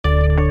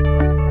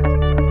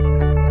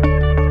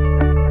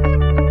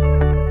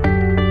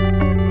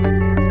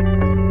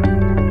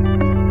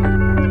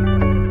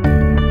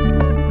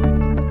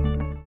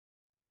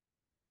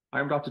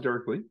Dr.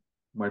 Derek Lee.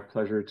 My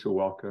pleasure to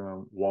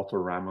welcome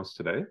Walter Ramos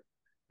today.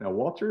 Now,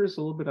 Walter is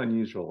a little bit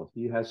unusual.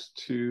 He has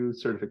two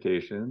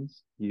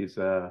certifications. He's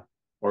a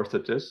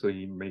orthotist, so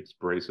he makes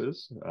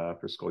braces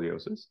for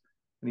scoliosis.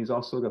 And he's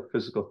also a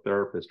physical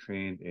therapist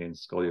trained in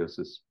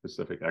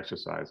scoliosis-specific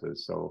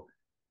exercises. So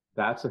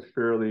that's a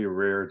fairly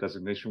rare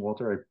designation,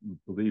 Walter. I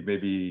believe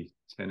maybe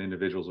 10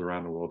 individuals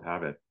around the world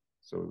have it.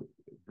 So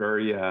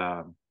very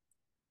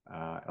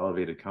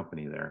elevated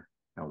company there.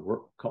 Now,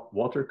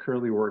 Walter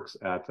currently works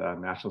at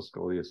National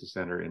Scoliosis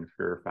Center in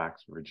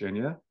Fairfax,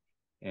 Virginia.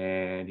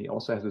 And he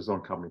also has his own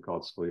company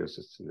called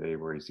Scoliosis Today,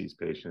 where he sees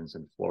patients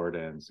in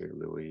Florida and St.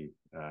 Louis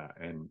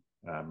and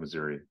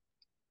Missouri.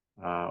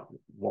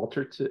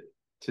 Walter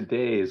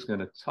today is going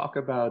to talk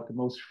about the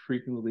most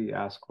frequently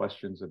asked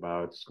questions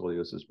about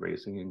scoliosis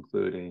bracing,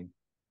 including,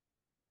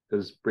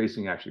 does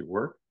bracing actually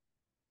work?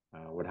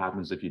 What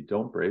happens if you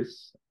don't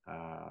brace?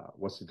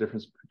 What's the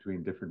difference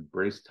between different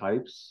brace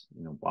types?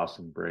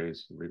 Boston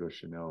brace, Rigo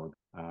Cheneau,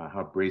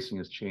 how bracing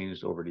has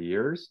changed over the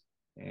years.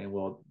 And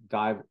we'll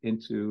dive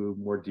into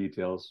more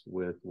details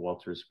with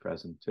Walter's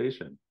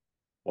presentation.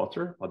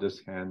 Walter, I'll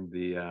just hand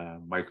the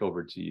mic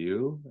over to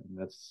you,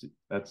 and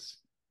let's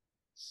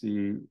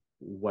see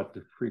what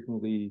the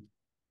frequently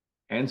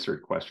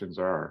answered questions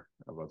are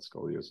about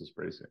scoliosis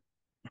bracing.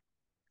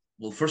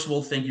 Well, first of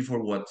all, thank you for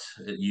what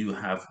you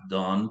have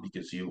done,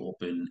 because you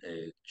open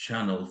a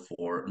channel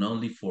for not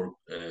only for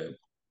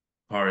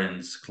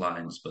parents,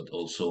 clients, but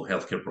also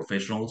healthcare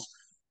professionals,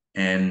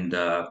 and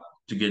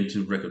to get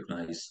to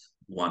recognize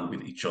one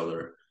with each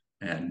other.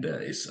 And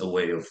it's a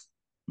way of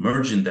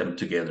merging them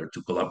together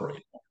to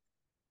collaborate more.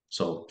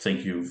 So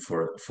thank you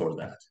for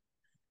that.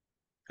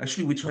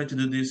 Actually, we tried to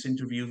do this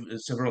interview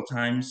several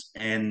times,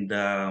 and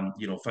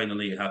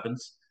finally it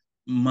happens.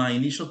 My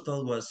initial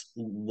thought was,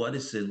 what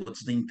is it?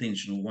 What's the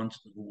intention?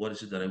 What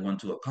is it that I want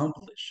to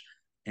accomplish?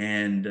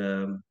 And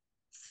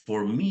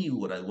for me,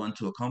 what I want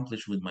to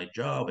accomplish with my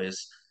job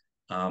is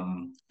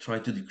try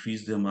to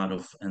decrease the amount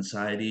of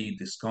anxiety,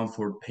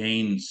 discomfort,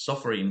 pain,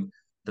 suffering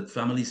that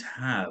families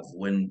have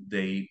when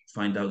they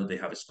find out that they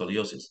have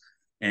scoliosis.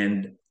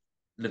 And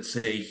let's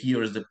say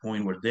here is the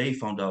point where they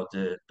found out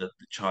that the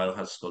child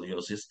has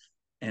scoliosis.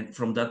 And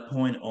from that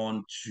point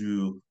on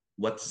to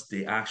what's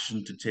the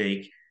action to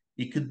take,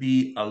 it could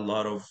be a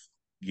lot of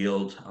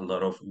guilt, a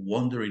lot of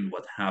wondering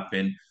what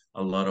happened,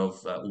 a lot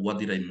of what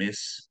did I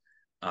miss?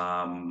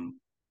 Um,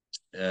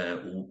 uh,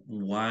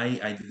 why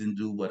I didn't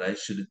do what I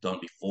should have done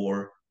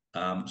before.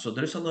 So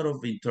there's a lot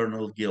of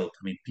internal guilt.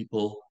 I mean,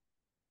 people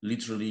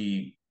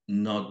literally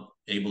not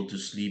able to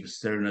sleep,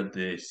 staring at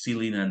the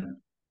ceiling, and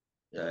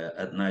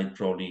at night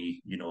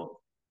probably,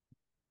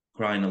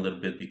 crying a little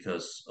bit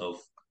because of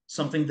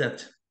something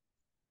that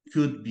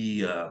could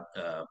be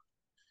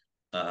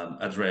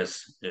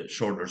addressed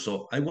shorter.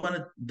 So I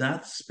wanted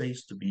that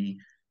space to be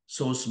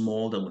so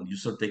small that when you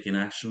start taking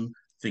action,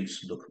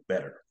 things look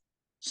better.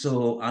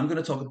 So I'm going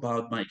to talk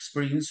about my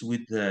experience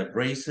with the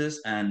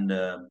braces, and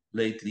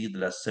lately the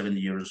last 7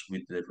 years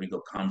with the Rigo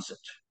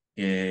concept.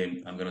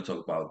 And I'm going to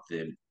talk about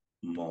the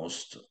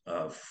most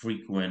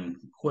frequent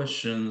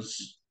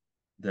questions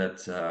that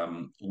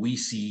we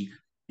see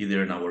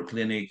either in our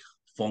clinic,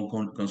 phone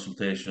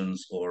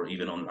consultations, or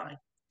even online.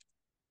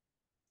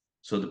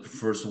 So the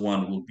first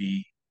one will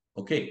be,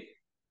 okay,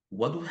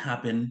 what will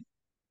happen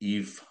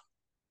if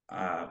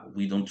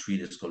we don't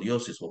treat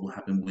scoliosis? What will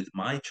happen with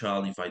my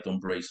child if I don't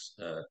brace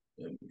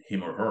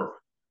him or her?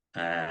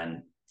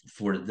 And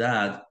for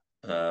that,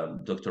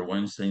 Dr.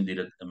 Weinstein did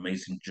an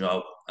amazing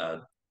job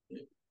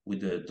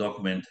with the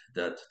document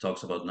that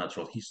talks about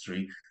natural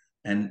history,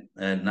 and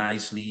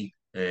nicely,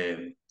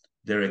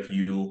 Derek,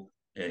 you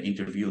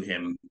interview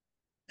him,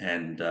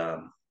 and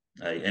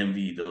I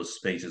envy those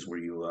spaces where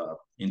you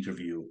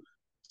interview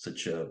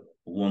such a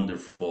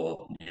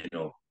wonderful,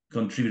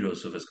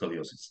 contributors of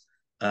scoliosis.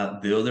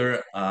 The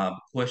other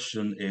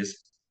question is,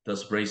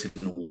 does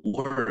bracing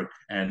work?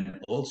 And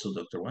also,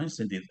 Dr.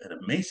 Weinstein did an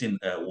amazing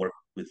work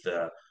with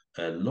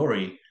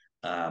Lori,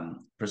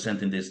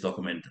 presenting this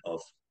document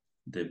of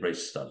the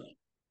brace study.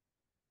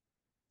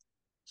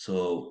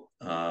 So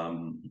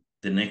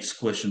the next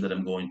question that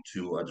I'm going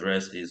to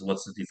address is,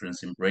 what's the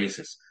difference in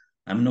braces?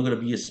 I'm not going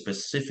to be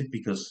specific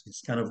because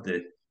it's kind of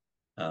the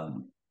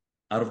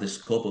out of the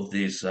scope of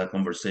this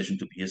conversation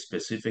to be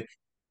specific,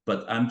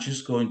 but I'm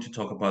just going to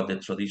talk about the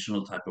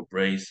traditional type of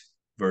brace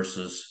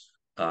versus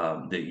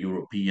the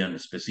European,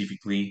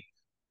 specifically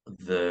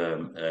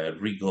the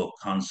Rigo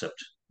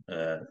concept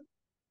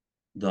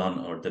done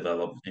or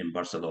developed in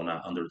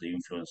Barcelona under the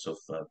influence of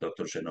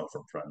Dr. Cheneau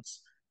from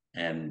France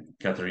and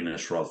Katharina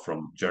Schroth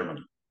from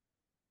Germany.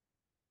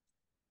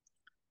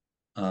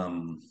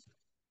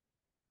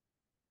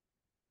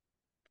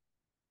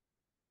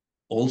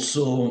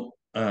 Also,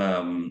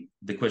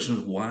 the question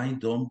is, why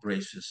don't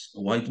braces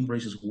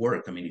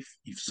work? I mean,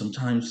 if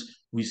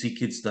sometimes we see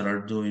kids that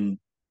are doing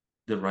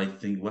the right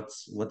thing,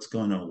 what's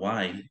going on?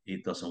 Why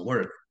it doesn't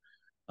work?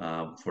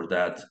 For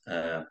that,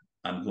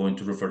 I'm going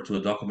to refer to a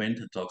document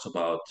that talks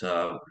about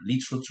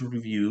literature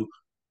review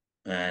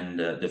and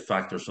the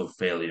factors of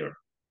failure.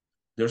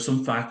 there are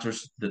some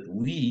factors that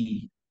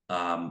we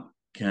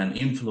can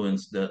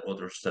influence that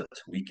others that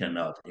we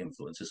cannot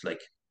influence. It's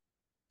like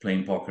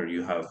playing poker.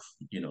 You have,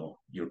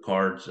 your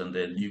cards, and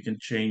then you can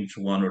change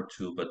one or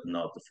two, but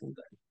not the full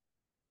deck.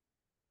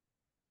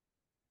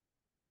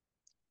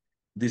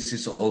 This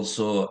is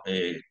also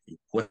a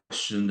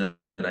question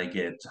that I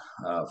get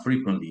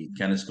frequently.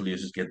 Can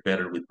scoliosis get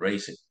better with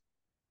bracing?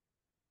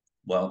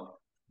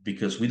 Well,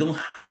 because we don't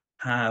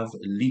have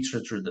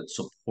literature that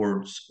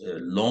supports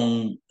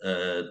long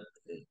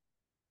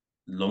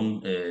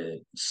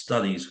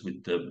studies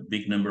with a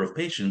big number of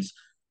patients,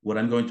 what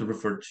I'm going to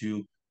refer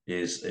to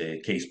is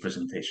case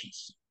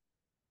presentations.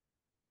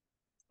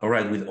 All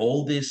right, with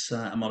all this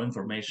amount of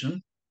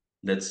information,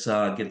 let's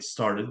get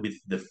started with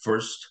the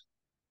first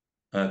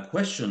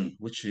question,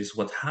 which is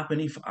what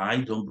happens if I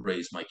don't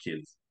raise my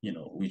kid?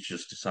 We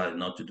just decided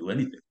not to do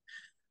anything.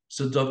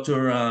 So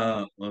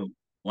Dr.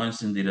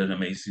 Weinstein did an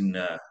amazing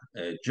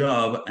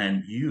job,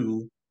 and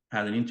you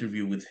had an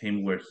interview with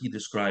him where he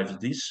describes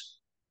these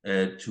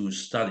two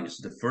studies.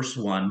 The first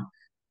one,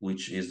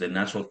 which is the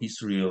natural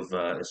history of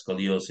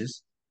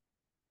scoliosis,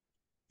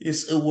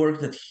 is a work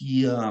that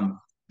he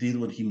did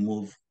when he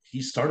moved.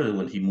 He started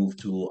when he moved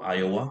to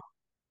Iowa,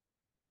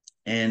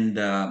 and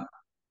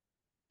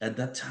at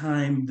that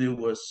time there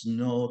was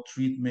no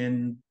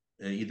treatment,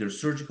 either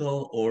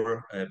surgical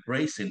or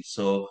bracing.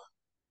 So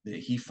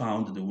he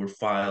found that there were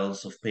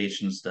files of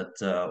patients that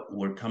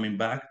were coming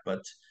back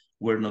but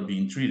were not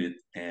being treated,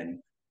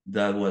 and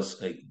that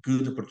was a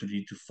good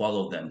opportunity to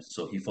follow them.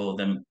 So he followed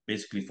them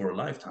basically for a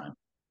lifetime.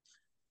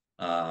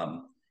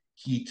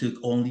 He took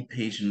only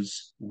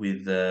patients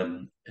with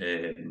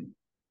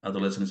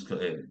adolescent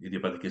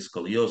idiopathic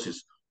scoliosis,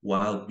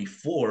 while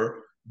before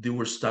there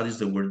were studies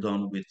that were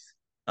done with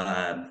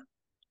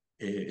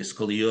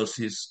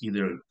scoliosis,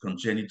 either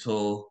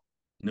congenital,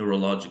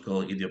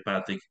 neurological,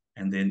 idiopathic,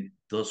 and then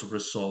those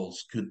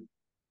results could,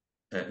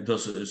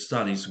 those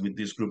studies with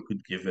this group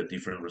could give a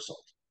different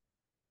result.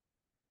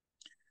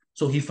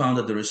 So he found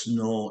that there is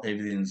no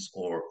evidence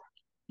or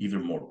either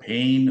more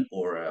pain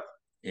or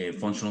a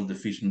functional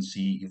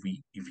deficiency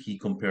if he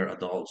compare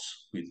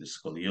adults with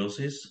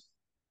scoliosis,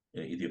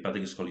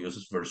 idiopathic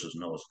scoliosis versus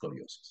no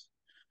scoliosis.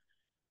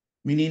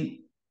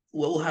 Meaning,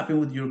 what will happen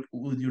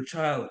with your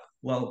child?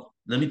 Well,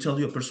 let me tell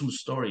you a personal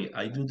story.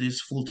 I do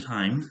this full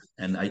time,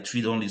 and I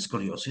treat only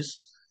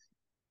scoliosis.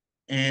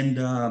 And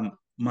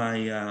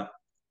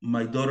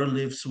my daughter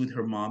lives with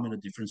her mom in a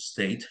different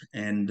state.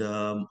 And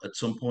at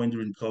some point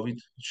during COVID,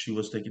 she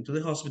was taken to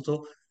the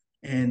hospital,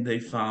 and they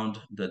found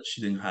that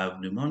she didn't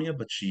have pneumonia,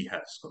 but she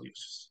had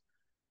scoliosis.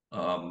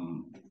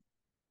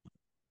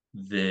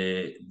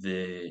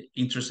 The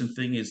interesting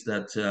thing is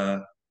that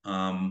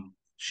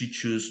she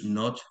chose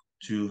not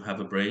to have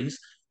a brace,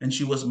 and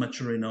she was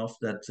mature enough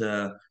that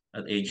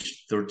at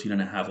age 13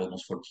 and a half,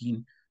 almost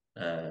 14,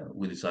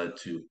 we decided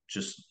to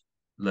just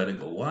let it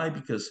go. Why?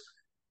 Because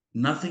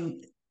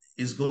nothing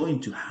is going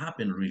to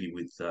happen really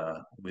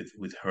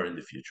with her in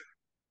the future.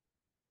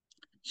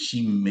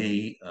 She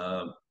may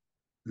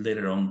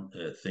later on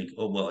think,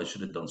 oh well, I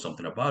should have done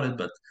something about it,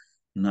 but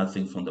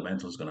nothing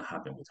fundamental is going to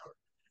happen with her.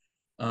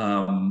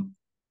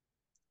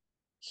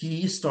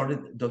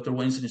 Dr.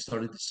 Weinstein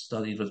started to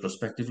study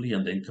retrospectively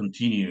and then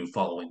continue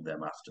following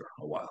them after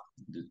a while.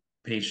 The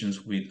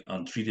patients with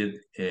untreated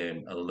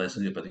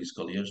adolescent idiopathic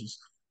scoliosis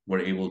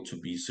were able to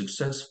be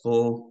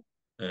successful,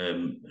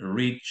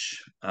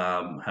 rich,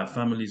 have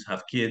families,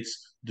 have kids,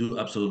 do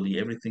absolutely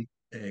everything,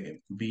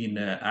 being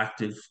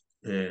active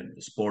in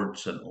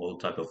sports and all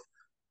type of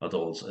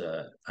adult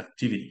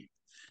activity.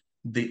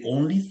 The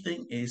only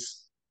thing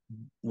is,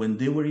 when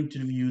they were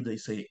interviewed, they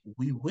say,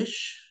 we wish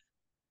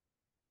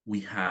we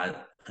had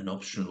an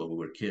option when we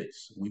were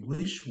kids. We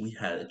wish we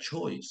had a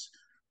choice.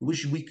 We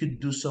wish we could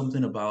do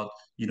something about,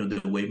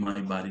 the way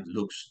my body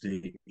looks,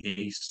 the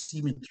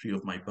asymmetry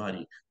of my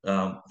body.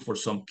 For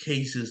some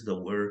cases that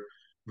were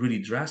really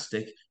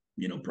drastic,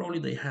 probably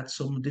they had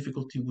some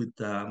difficulty with,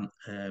 the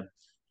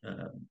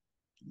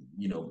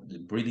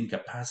breathing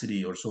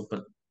capacity or so,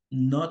 but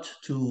not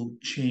to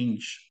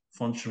change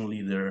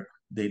functionally their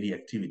daily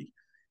activity.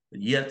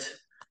 But yet,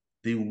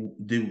 they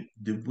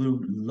will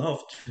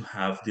love to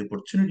have the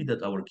opportunity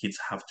that our kids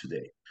have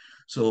today.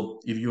 So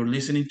if you're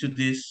listening to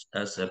this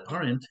as a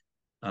parent,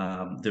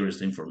 there is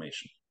the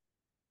information.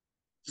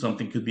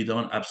 Something could be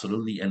done,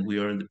 absolutely, and we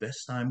are in the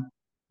best time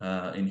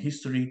in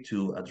history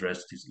to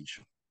address this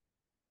issue.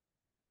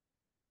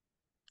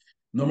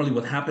 Normally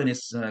what happens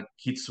is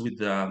kids with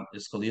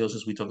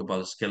scoliosis, we talk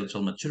about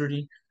skeletal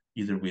maturity,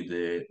 either with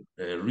the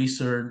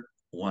Reeser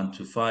 1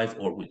 to 5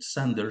 or with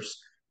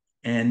Sanders.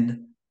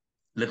 And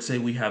let's say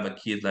we have a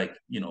kid like,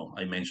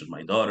 I mentioned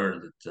my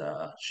daughter,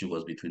 that she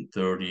was between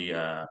 30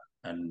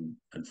 and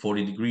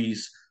 40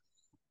 degrees.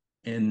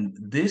 And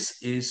this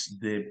is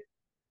the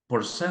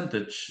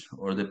percentage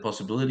or the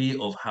possibility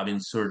of having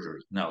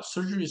surgery. Now,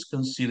 surgery is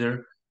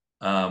considered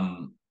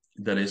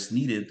that is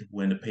needed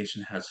when a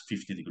patient has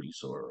 50 degrees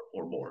or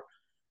more.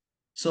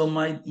 So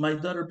my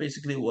daughter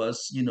basically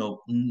was,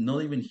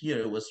 not even here.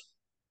 It was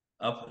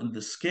up in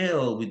the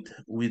scale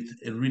with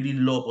a really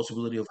low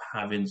possibility of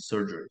having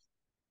surgery.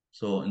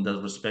 So in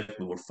that respect,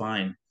 we were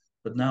fine.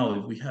 But now,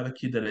 if we have a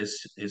kid that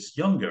is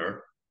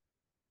younger,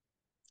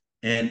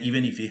 and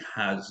even if he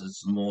has a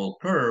small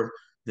curve,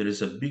 there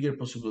is a bigger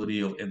possibility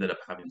of ended up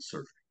having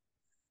surgery.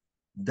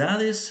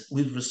 That is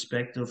with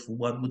respect of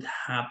what would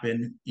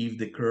happen if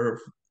the curve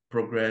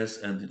progress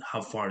and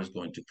how far it's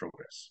going to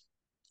progress.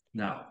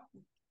 Now,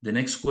 the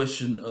next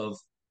question of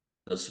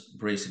does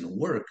bracing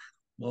work?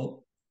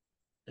 Well,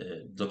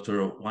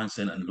 Dr.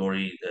 Weinstein and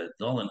Lori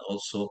Dolan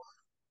also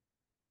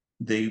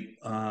they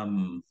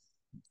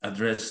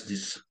address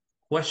this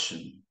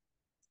question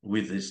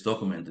with this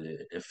document,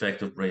 the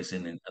effect of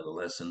bracing in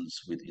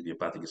adolescents with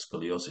idiopathic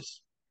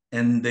scoliosis.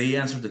 And they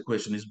answered the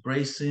question, is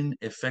bracing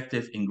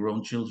effective in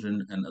grown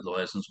children and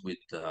adolescents with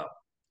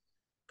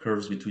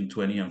curves between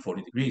 20 and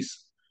 40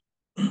 degrees?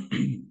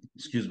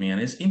 Excuse me.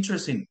 And it's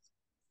interesting,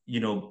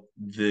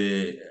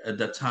 at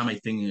that time, I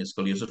think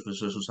Scoliosis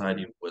Research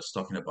Society was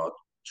talking about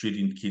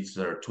treating kids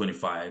that are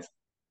 25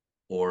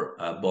 or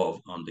above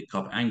on the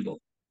cup angle.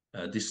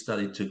 This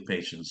study took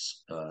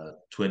patients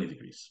 20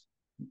 degrees.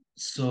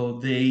 So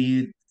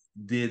they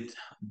did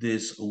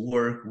this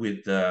work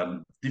with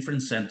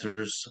different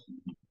centers,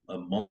 a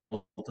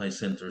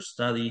multi-center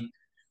study.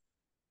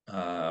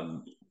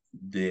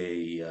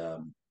 They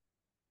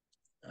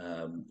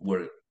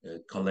were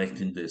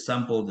collecting the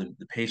sample,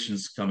 the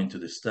patients coming to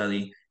the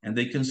study, and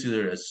they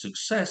consider a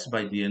success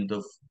by the end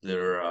of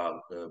their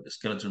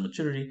skeletal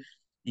maturity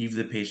if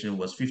the patient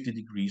was 50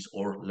 degrees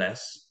or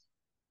less,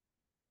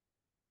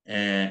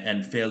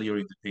 and failure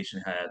if the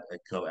patient had a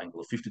cup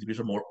angle of 50 degrees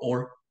or more,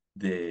 or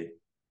they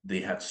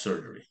had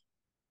surgery.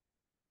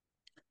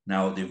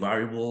 Now, the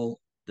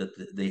variable that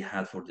they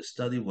had for the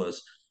study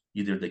was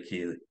either the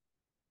kid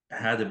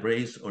had a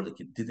brace or the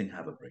kid didn't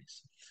have a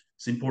brace.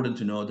 It's important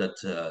to know that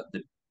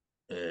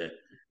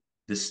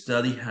the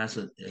study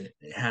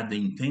had the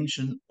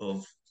intention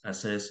of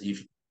assess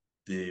if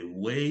the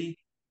way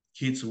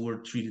kids were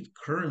treated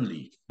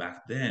currently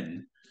back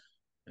then,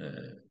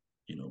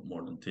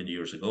 more than 10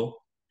 years ago,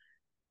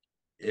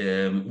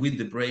 with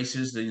the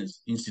braces the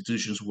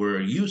institutions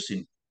were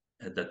using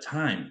at that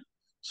time.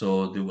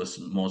 So there was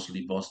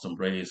mostly Boston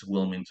brace,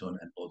 Wilmington,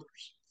 and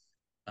others.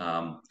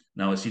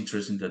 Now it's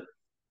interesting that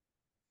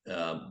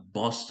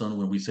Boston,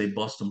 when we say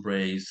Boston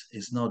brace,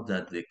 it's not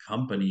that the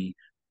company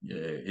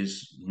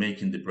is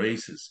making the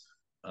braces.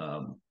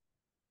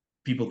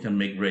 People can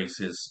make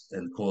braces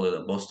and call it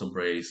a Boston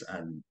brace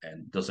and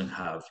doesn't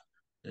have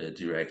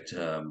direct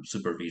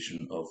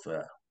supervision of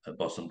a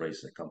Boston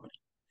brace company.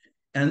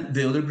 And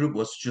the other group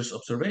was just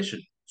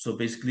observation. So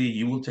basically,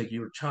 you will take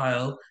your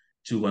child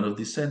to one of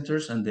these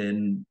centers, and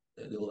then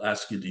they will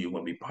ask you, do you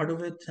want to be part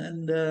of it?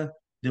 And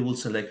they will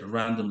select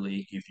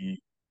randomly if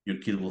your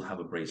kid will have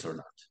a brace or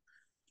not.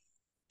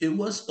 It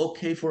was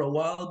okay for a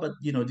while, but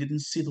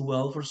didn't sit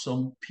well for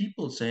some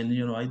people, saying,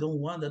 I don't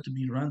want that to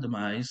be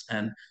randomized.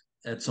 And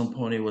at some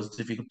point, it was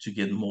difficult to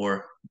get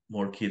more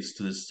kids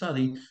to the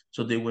study,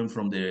 so they went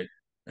from the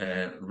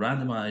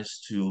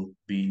randomized to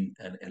being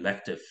an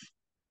elective.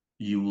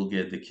 You will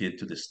get the kid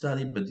to the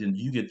study, but then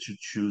you get to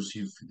choose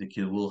if the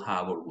kid will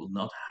have or will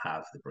not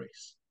have the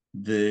brace.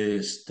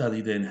 The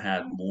study then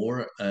had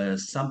more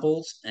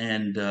samples,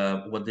 and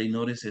what they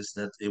noticed is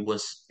that it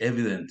was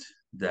evident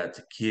that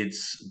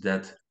kids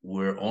that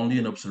were only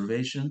in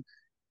observation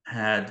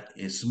had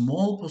a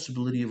small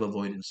possibility of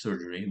avoiding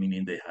surgery,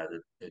 meaning they had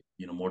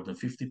more than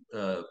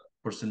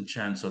 50%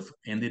 chance of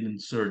ending in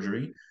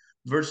surgery,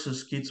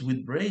 versus kids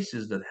with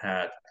braces that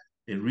had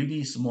a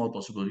really small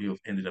possibility of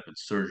ending up in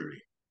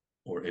surgery,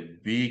 or a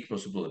big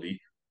possibility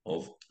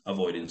of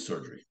avoiding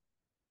surgery.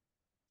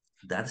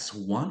 That's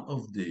one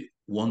of the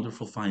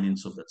wonderful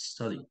findings of that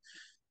study.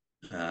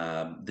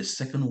 The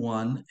second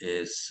one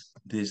is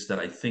this, that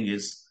I think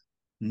is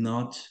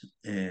not,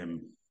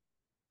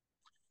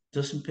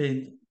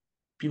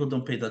 people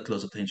don't pay that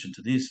close attention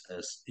to this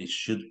as it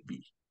should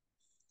be.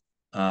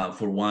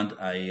 For one,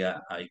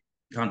 I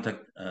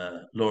contact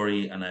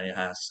Lori and I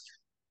ask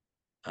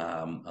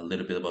a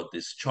little bit about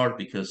this chart,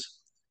 because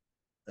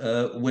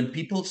when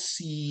people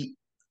see,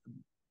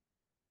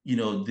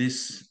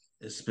 this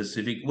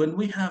specific, when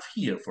we have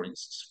here, for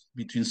instance,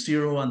 between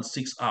 0 and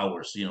 6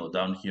 hours,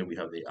 down here we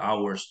have the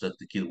hours that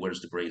the kid wears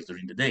the brace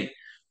during the day.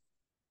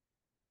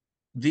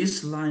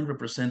 This line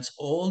represents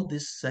all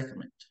this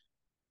segment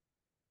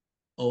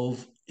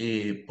of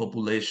a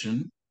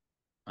population.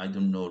 I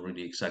don't know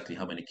really exactly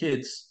how many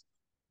kids,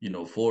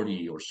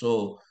 40 or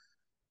so,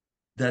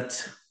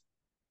 that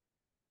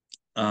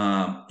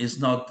it's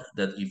not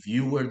that if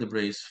you wear the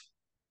brace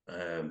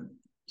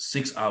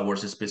 6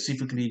 hours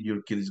specifically,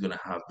 your kid is going to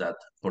have that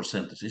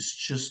percentage. It's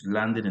just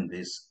landed in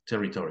this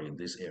territory, in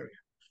this area.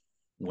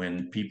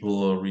 When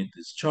people read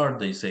this chart,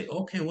 they say,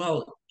 okay,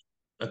 well,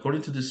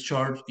 according to this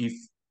chart, if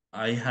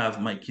I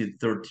have my kid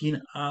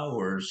 13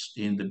 hours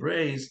in the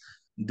brace,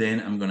 then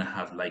I'm going to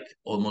have like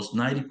almost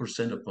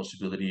 90% of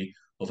possibility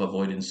of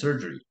avoiding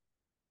surgery.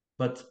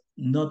 But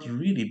not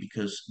really,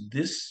 because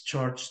this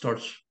chart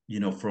starts,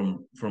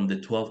 from the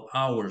 12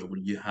 hours where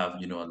you have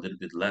a little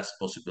bit less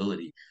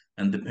possibility,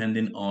 and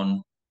depending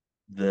on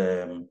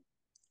the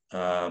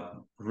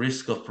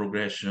risk of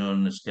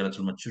progression,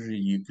 skeletal maturity,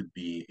 you could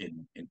be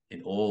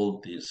in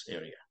all this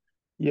area.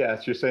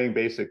 Yes, you're saying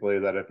basically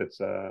that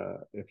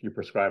if you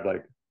prescribe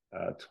like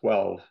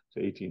 12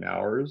 to 18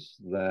 hours,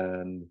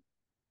 then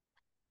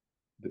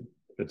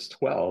if it's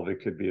 12,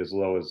 it could be as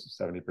low as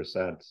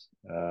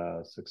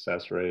 70%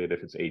 success rate.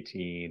 If it's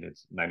 18,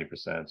 it's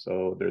 90%.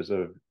 So there's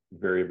a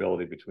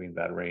variability between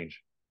that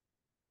range.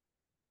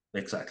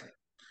 Exactly.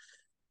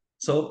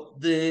 So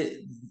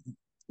the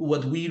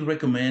what we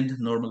recommend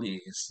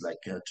normally is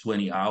like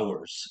 20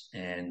 hours,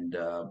 and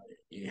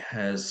it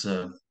has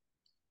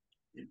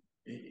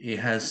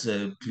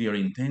a clear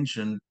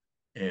intention.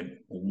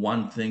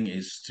 One thing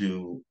is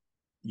to,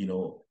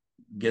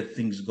 get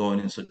things going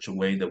in such a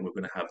way that we're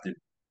going to have the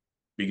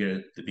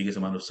biggest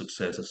amount of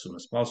success as soon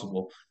as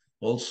possible.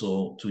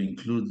 Also, to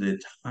include the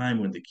time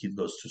when the kid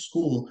goes to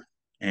school,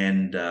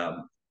 and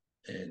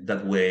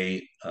that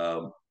way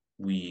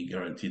we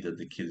guarantee that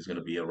the kid is going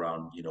to be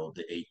around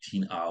the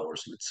 18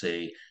 hours. Let's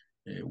say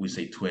we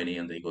say 20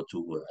 and they go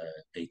to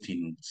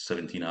 18,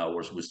 17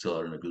 hours, we still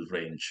are in a good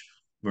range.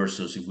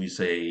 Versus if we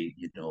say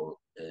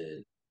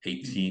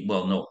 18,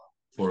 well, no,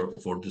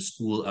 for the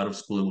school, out of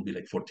school it will be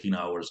like 14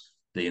 hours,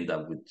 they end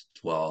up with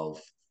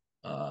 12,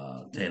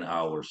 10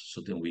 hours.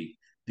 So then we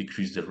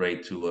decrease the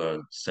rate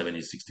to 70,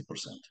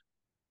 60%.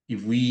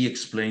 If we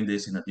explain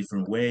this in a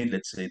different way,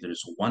 let's say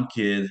there's one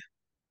kid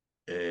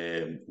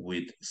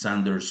with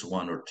Sanders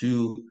 1 or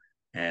 2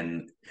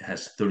 and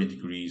has 30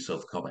 degrees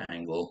of cup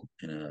angle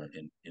in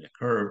a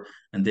curve.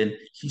 And then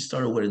he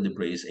started wearing the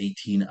brace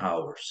 18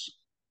 hours,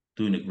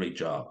 doing a great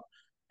job.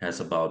 Has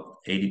about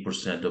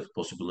 80% of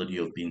possibility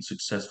of being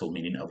successful,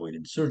 meaning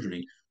avoiding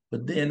surgery.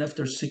 But then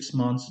after 6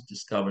 months,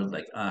 discovered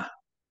like, I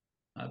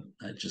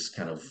just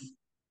kind of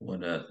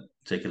want to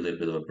take a little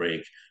bit of a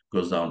break.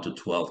 Goes down to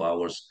 12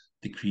 hours,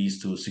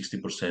 decrease to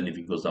 60%. If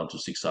it goes down to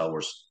 6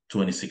 hours,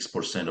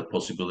 26% of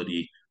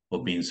possibility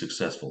of being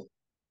successful.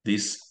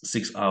 This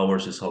 6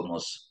 hours is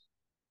almost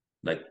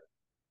like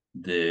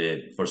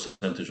the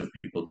percentage of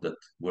people that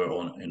were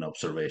on in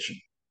observation.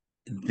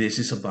 This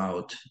is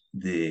about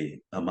the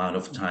amount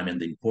of time and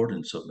the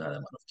importance of that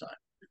amount of time.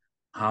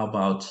 How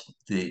about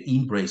the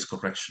in-brace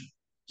correction?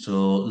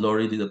 So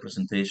Lori did a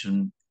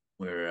presentation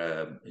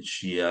where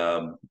she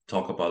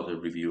talked about the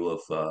review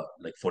of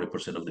like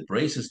 40% of the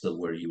braces that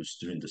were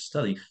used during the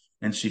study,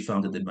 and she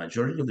found that the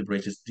majority of the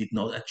braces did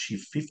not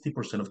achieve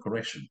 50% of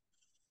correction.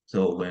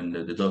 So when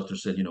the doctor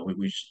said, we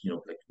wish,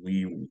 like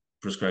we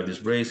prescribe this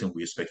brace and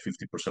we expect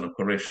 50% of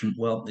correction,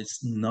 well,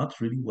 it's not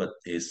really what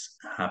is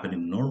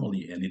happening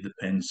normally, and it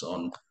depends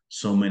on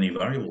so many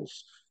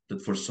variables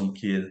that for some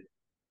kid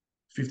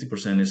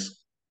 50%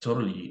 is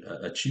totally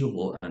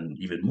achievable and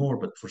even more,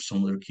 but for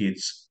some other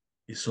kids,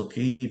 it's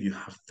okay if you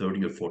have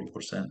 30 or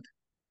 40%.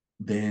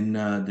 Then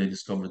they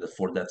discovered that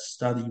for that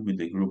study with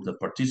the group that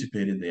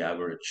participated, the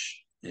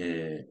average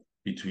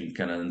between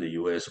Canada and the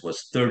US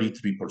was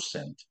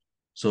 33%.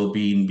 So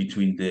being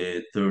between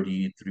the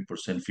 33%,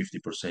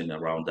 50%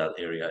 around that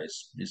area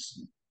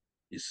is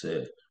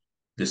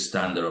the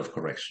standard of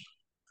correction.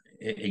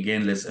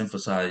 Again, let's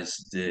emphasize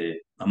the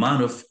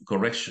amount of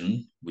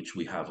correction which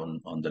we have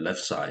on the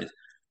left side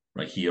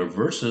right here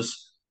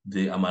versus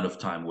the amount of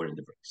time wearing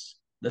the brace.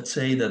 Let's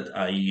say that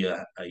I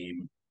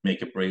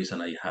make a brace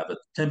and I have a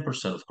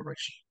 10% of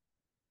correction.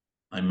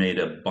 I made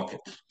a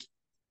bucket,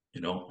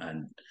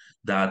 and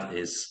that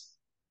is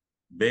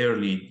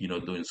barely,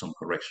 doing some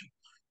correction.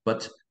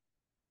 But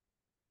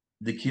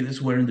the kid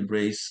is wearing the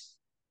brace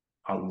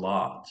a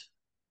lot.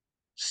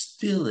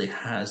 Still, it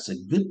has a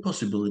good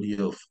possibility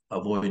of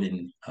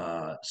avoiding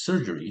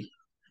surgery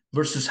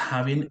versus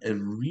having a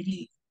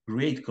really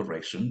great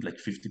correction, like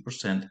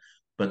 50%,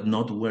 but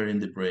not wearing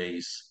the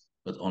brace,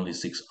 but only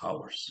 6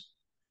 hours.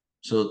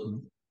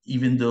 So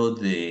even though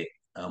the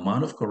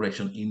amount of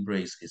correction in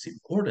brace is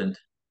important,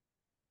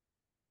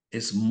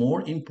 it's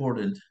more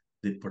important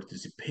the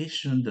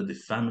participation that the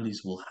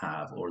families will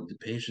have or the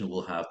patient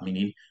will have,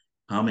 meaning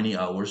how many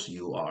hours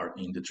you are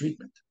in the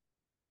treatment.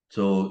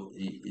 So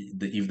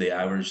if the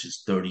average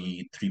is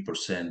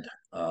 33%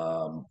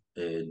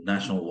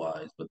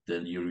 nationwide, but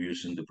then you're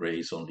using the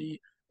brace only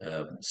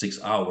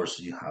 6 hours,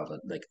 you have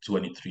like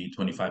 23,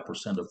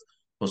 25% of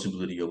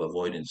possibility of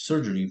avoiding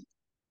surgery.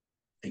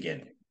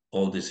 Again,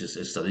 all this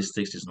is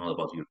statistics. It's not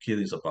about your kid.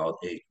 It's about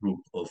a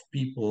group of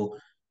people,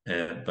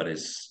 but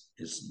it's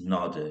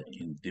not an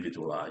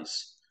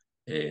individualized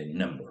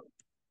number.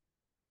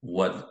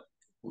 What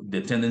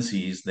the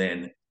tendency is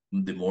then,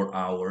 the more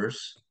hours,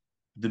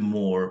 the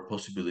more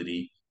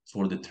possibility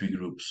for the three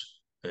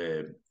groups,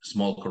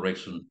 small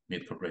correction,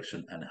 mid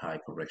correction, and high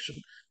correction.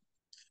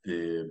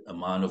 The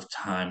amount of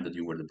time that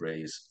you wear the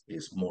brace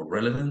is more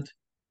relevant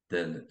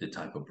than the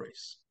type of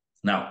brace.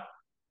 Now,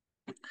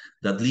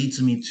 that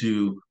leads me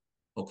to,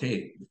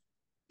 okay,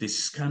 this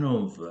is kind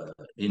of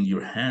in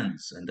your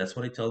hands. And that's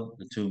what I tell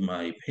to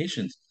my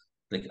patients.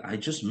 Like, I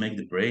just make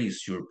the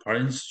brace. Your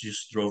parents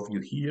just drove you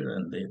here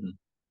and then,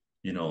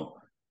 you know,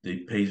 they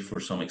pay for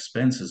some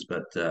expenses,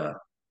 but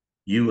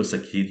you as a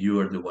kid, you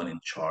are the one in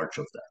charge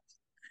of that.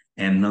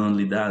 And not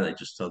only that, I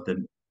just tell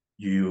them,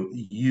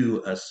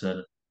 you as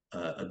an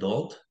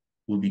adult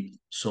will be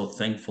so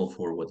thankful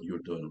for what you're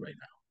doing right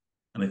now.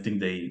 And I think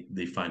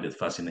they find it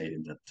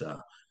fascinating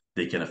that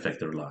they can affect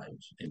their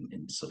lives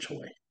in such a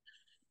way.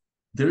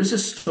 There is a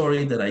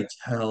story that I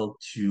tell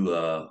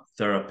to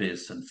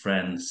therapists and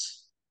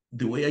friends.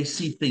 The way I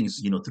see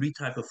things, three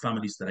type of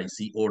families that I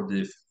see, or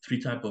the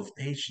three type of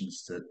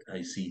patients that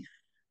I see.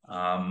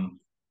 Um,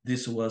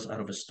 this was out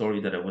of a story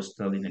that I was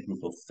telling a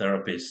group of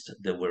therapists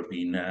that were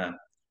being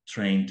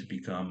trained to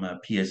become a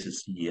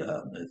PSSC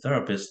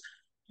therapists,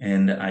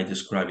 and I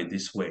describe it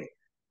this way.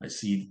 I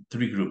see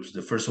three groups.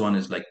 The first one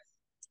is like,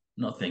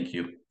 no, thank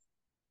you,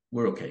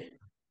 we're okay.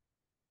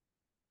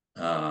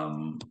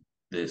 Um,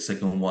 the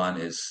second one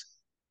is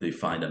they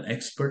find an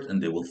expert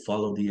and they will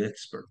follow the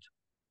expert.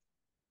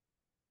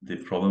 The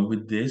problem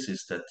with this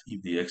is that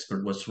if the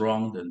expert was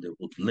wrong, then they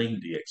will blame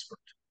the expert.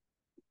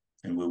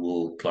 And we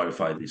will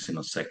clarify this in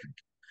a second.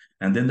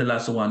 And then the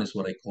last one is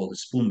what I call the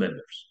spoon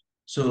benders.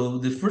 So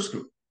the first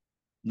group,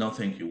 no,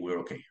 thank you, we're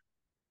okay.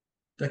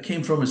 That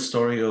came from a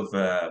story of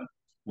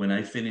when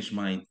I finished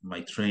my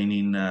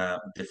training,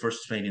 the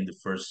first training, the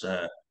first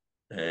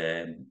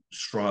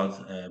Stroud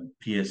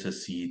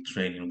PSSC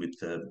training with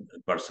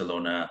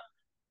Barcelona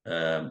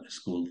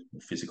School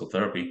of Physical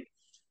Therapy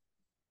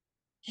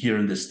here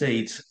in the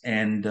States.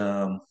 And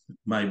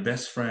my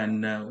best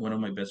friend, one of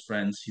my best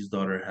friends, his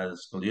daughter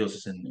has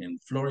scoliosis in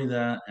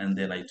Florida. And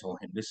then I told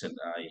him, listen,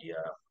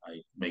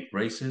 I make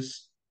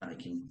braces. I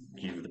can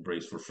give you the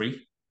brace for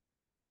free.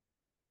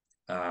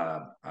 I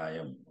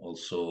am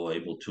also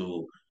able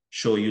to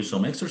show you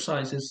some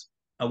exercises.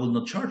 I will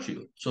not charge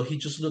you. So he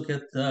just looked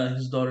at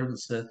his daughter and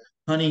said,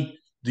 honey,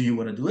 do you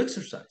want to do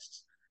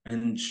exercises?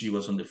 And she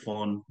was on the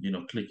phone,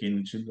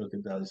 clicking. She looked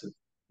at that and said,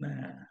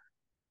 nah.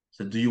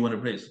 Said, do you want a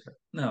brace?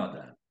 No,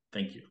 Dad,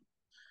 thank you.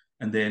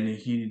 And then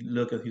he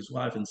looked at his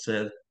wife and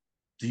said,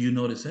 do you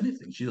notice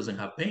anything? She doesn't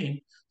have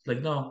pain. It's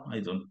like, no,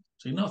 I don't.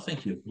 So, no,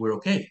 thank you. We're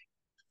okay.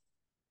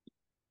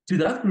 To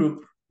that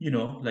group,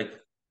 like,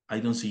 I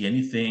don't see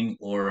anything,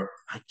 or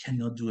I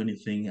cannot do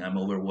anything. I'm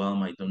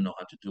overwhelmed. I don't know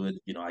how to do it.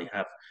 I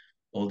have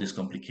all these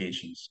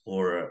complications.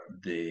 Or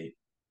the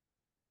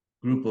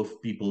group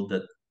of people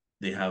that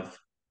they have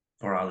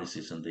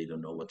paralysis and they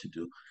don't know what to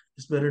do.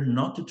 It's better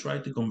not to try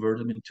to convert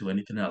them into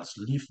anything else.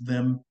 Leave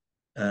them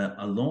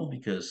alone,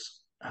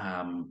 because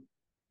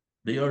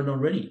they are not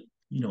ready.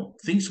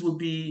 Things will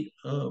be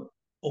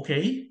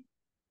okay,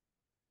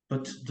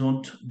 but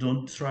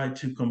don't try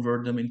to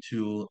convert them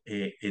into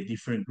a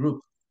different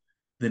group.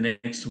 The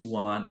next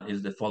one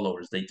is the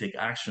followers. They take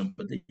action,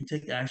 but they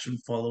take action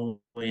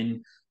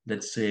following,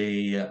 let's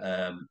say,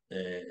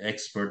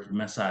 expert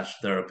massage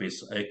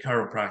therapist, a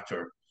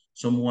chiropractor,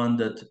 someone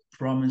that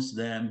promised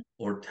them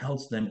or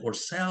tells them or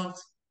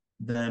sells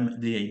them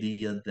the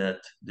idea that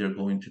they're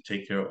going to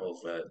take care of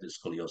the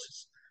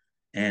scoliosis.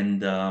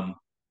 And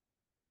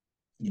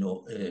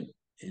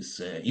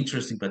is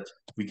interesting, but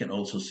we can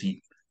also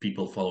see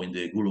people following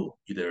the guru,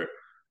 either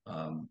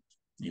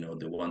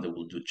the one that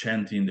will do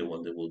chanting, the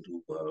one that will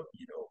do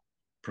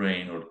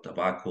praying, or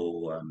tobacco,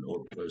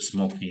 or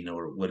smoking,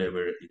 or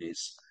whatever it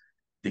is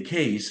the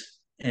case.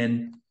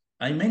 And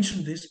I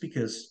mention this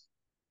because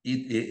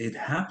it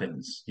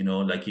happens,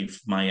 like if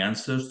my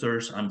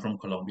ancestors, I'm from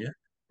Colombia,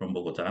 from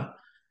Bogota,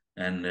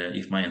 and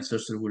if my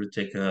ancestor were to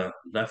take a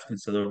left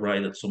instead of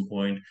right at some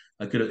point,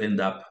 I could end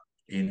up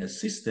in a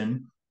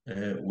system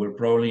where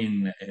probably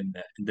in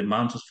the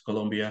mountains of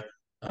Colombia,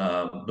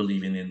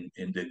 believing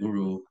in the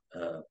guru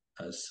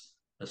as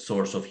a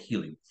source of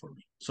healing for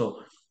me.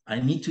 So I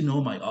need to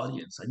know my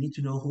audience. I need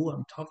to know who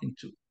I'm talking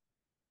to.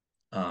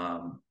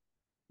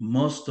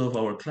 Most of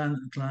our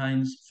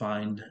clients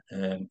find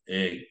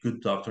a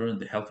good doctor in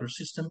the healthcare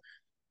system,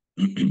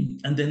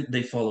 and then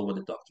they follow what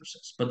the doctor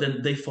says. But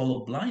then they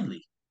follow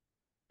blindly,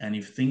 and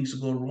if things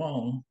go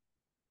wrong,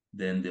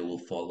 then they will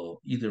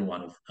follow either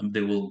one of them.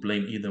 They will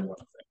blame either one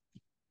of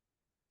them.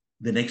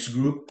 The next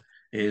group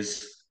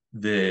is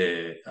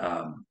the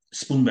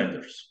spoon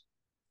benders.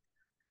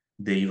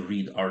 They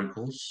read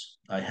articles.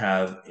 I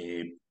have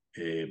a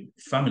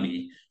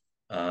family.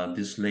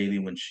 This lady,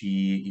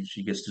 if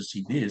she gets to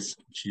see this,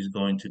 she's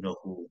going to know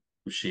who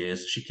she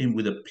is. She came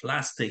with a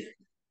plastic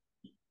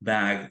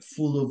bag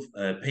full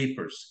of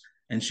papers,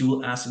 and she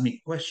will ask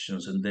me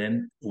questions. And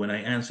then when I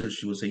answer,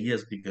 she will say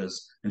yes,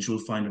 and she will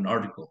find an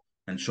article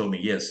and show me,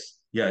 yes,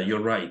 yeah,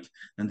 you're right.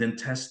 And then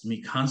test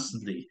me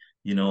constantly,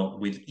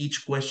 with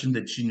each question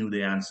that she knew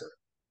the answer.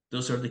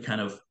 Those are the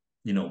kind of,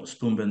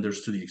 spoon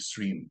benders to the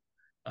extreme.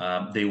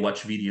 They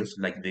watch videos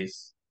like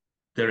this.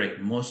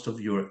 Derek, most of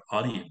your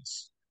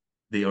audience,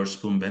 they are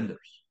spoon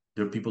benders.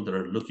 They're people that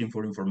are looking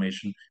for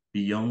information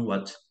beyond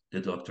what the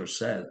doctor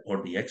said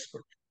or the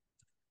expert.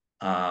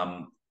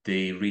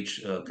 They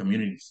reach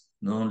communities,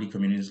 not only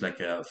communities like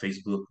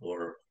Facebook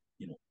or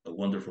a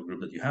wonderful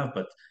group that you have,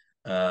 but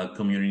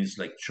communities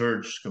like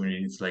church,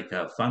 communities like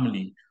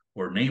family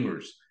or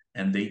neighbors,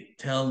 and they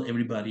tell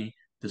everybody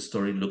the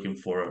story looking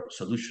for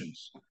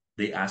solutions.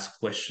 They ask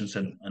questions,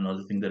 and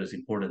another thing that is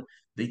important,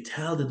 they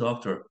tell the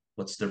doctor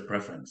what's their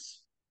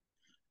preference.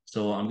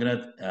 So I'm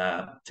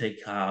gonna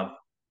take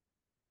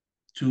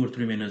 2 or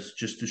 3 minutes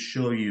just to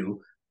show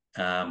you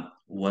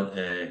what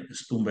a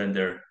spoon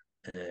bender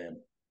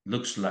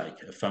looks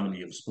like, a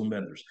family of spoon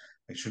benders.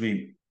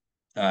 Actually,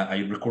 I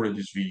recorded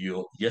this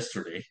video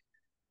yesterday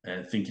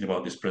thinking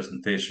about this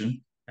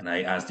presentation, and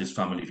I asked this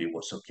family if it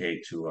was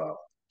okay to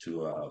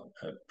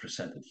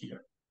present it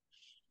here.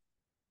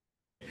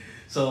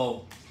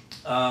 So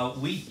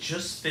we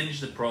just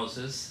finished the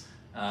process.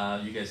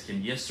 You guys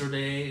came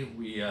yesterday.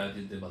 We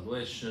did the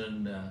evaluation,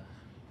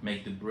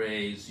 make the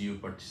brace. You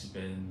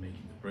participated in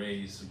making the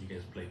brace. So you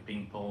guys played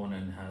ping pong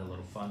and had a lot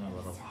of fun, a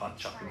lot of hot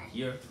chocolate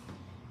here.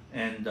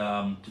 And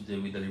today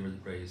we delivered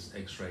the brace,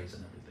 x-rays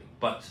and everything.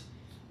 But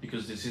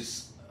because this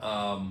is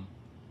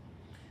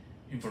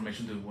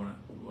information that we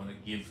want to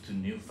give to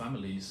new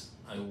families,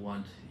 I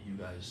want you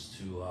guys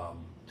to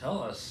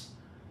tell us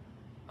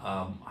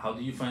how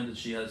do you find that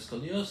she has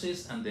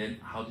scoliosis, and then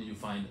how do you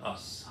find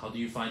us? How do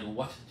you find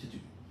what to do?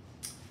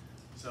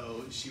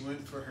 So she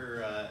went for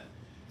her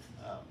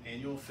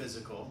annual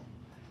physical,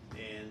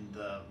 and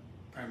the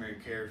primary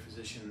care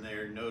physician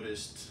there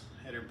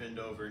had her bend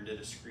over and did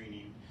a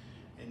screening,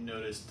 and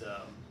noticed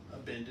a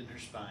bend in her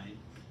spine,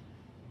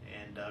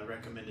 and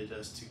recommended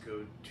us to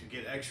go to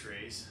get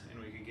x-rays,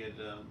 and we could get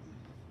a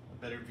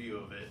better view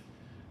of it.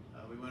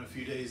 We went a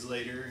few days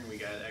later and we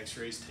got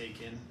x-rays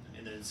taken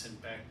and then sent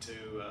back to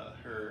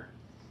her,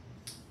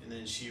 and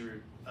then she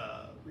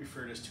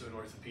referred us to an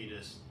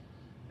orthopedist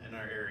in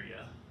our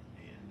area,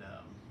 and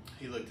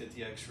he looked at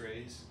the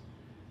x-rays,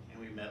 and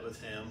we met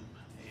with him,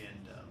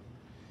 and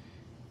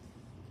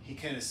he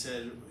kind of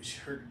said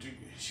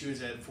she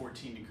was at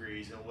 14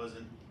 degrees. It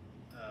wasn't,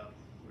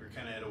 we were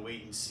kind of at a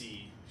wait and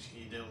see.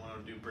 She didn't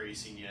want to do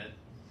bracing yet,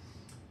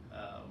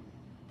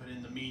 but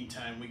in the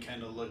meantime we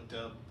kind of looked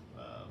up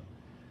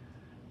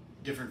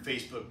different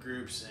Facebook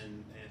groups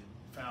and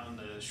found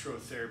the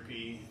Schroth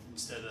therapy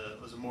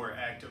was a more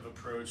active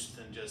approach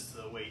than just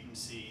the wait and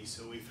see.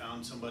 So we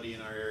found somebody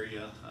in our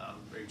area,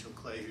 Rachel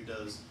Clay, who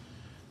does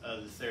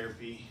the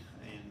therapy,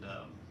 and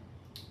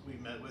we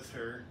met with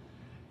her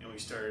and we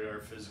started our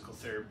physical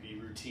therapy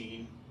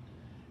routine,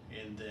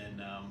 and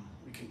then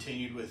we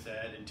continued with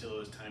that until it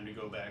was time to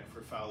go back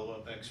for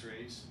follow-up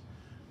x-rays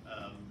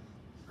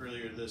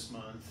earlier this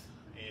month,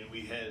 and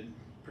we had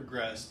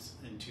progressed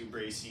into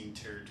bracing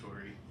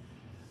territory.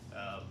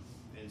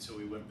 And so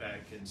we went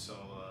back and saw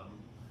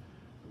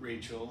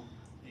Rachel,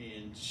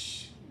 and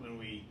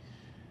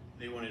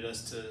they wanted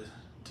us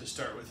to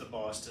start with the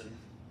Boston,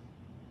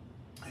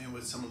 and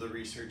with some of the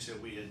research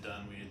that we had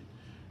done, we had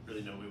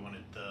really know we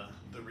wanted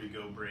the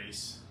Rigo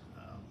brace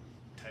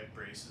type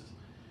braces,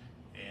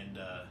 and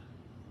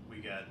we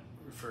got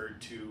referred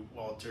to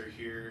Walter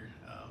here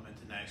at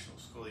the National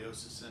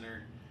Scoliosis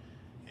Center,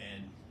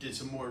 and did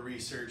some more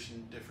research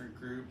in different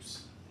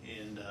groups,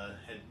 and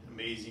had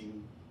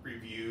amazing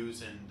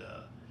reviews, and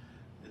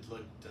it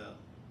looked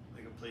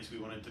like a place we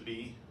wanted to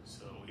be.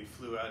 So we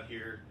flew out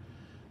here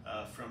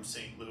from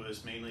St.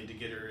 Louis mainly to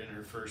get her in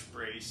her first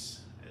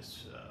brace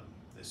as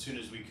soon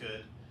as we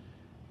could,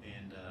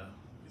 and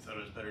we thought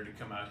it was better to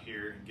come out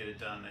here and get it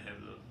done. They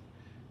have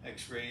the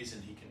x-rays,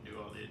 and he can do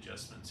all the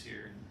adjustments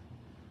here, and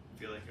I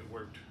feel like it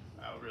worked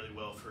out really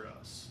well for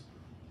us.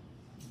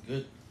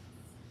 Good.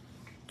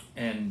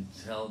 And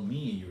tell me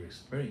your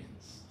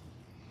experience.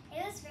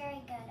 It was very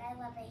good. I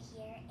love it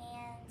here,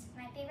 and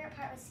my favorite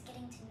part was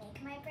getting to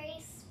make my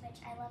brace, which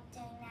I love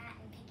doing that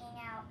and picking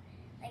out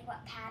like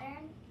what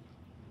pattern.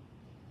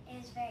 It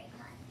was very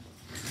fun.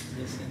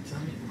 Yes, and tell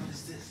me, what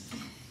is this?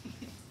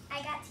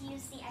 I got to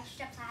use the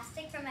extra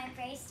plastic from my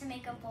brace to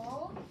make a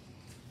bowl,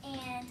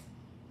 and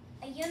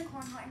a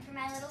unicorn horn for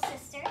my little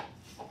sister,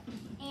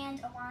 and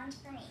a wand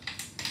for me.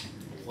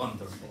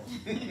 Wonderful.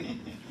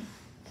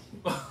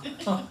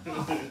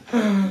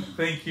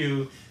 Thank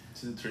you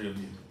to the three of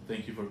you.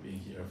 Thank you for being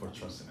here, for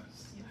trusting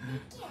us.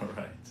 All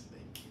right.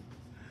 Thank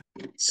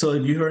you. So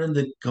you heard in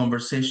the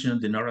conversation,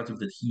 the narrative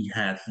that he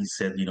had, he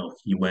said,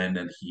 he went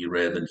and he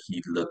read and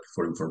he looked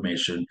for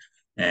information.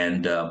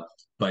 And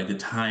by the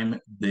time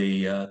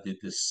they did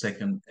the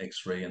second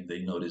x-ray, and they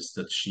noticed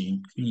that she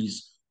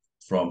increased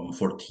from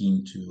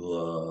 14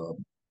 to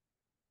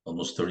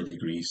almost 30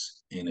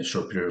 degrees in a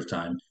short period of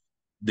time,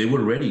 they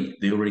were ready.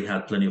 They already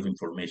had plenty of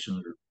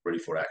information ready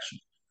for action.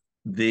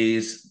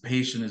 This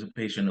patient is a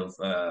patient of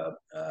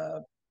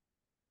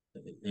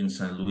in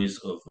St. Louis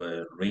of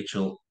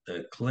Rachel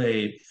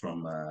Clay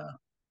from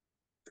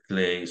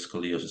Clay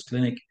Scoliosis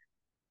Clinic.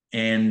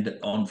 And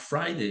on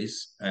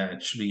Fridays,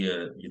 actually,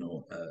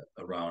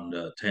 around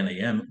 10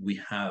 a.m., we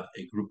have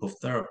a group of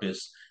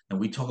therapists, and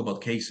we talk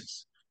about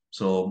cases.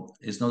 So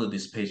it's not that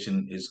this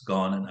patient is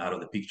gone and out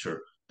of the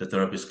picture. The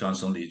therapist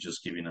constantly is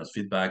just giving us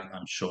feedback.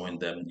 I'm showing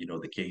them,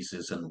 the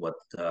cases and what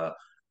the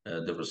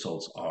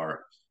results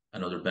are.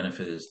 Another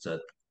benefit is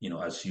that,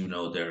 as you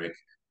know, Derek,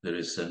 there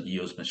is an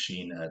EOS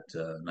machine at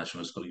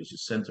National Scoliosis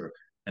Center,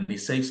 and it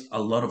saves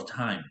a lot of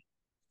time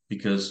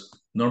because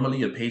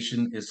normally a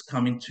patient is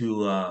coming to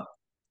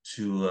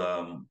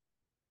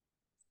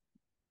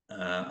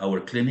our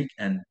clinic,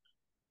 and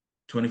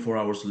 24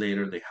 hours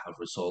later they have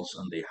results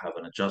and they have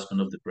an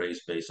adjustment of the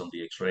brace based on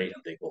the X-ray,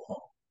 and they go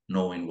home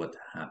knowing what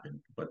happened,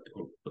 but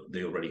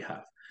they already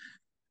have.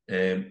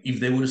 If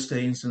they would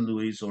stay in St.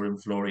 Louis or in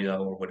Florida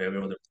or whatever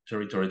other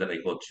territory that I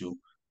go to,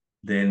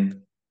 then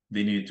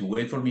they needed to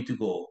wait for me to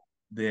go.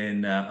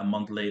 Then a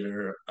month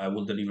later, I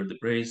will deliver the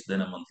brace.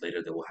 Then a month later,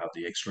 they will have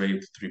the X-ray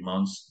of 3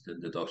 months. Then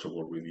the doctor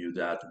will review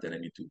that. Then I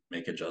need to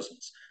make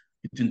adjustments.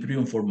 Between 3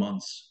 and 4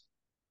 months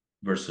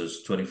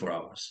versus 24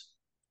 hours.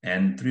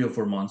 And 3 or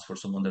 4 months for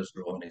someone that's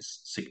growing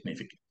is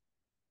significant.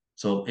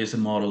 So it's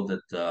a model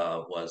that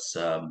was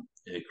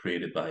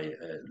created by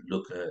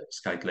Luke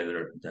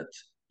Skyclater that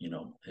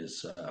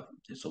is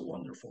so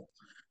wonderful.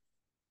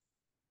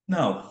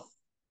 Now,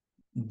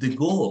 the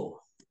goal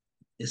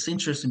is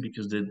interesting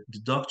because the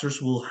doctors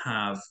will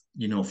have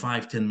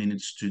 5-10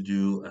 minutes to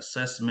do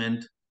assessment,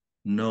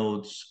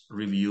 notes,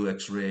 review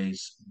X-rays,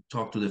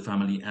 talk to the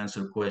family,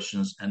 answer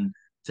questions, and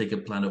take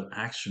a plan of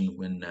action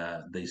when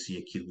they see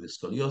a kid with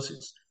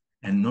scoliosis.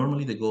 And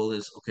normally the goal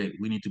is, okay,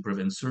 we need to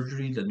prevent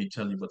surgery. Let me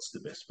tell you what's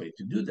the best way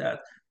to do that.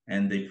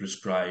 And they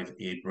prescribe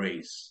a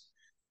brace,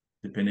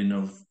 depending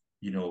on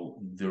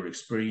their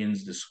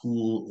experience, the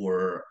school,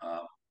 or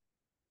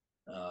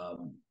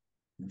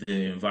the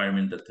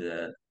environment that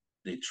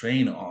they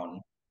train on.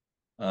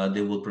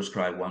 They will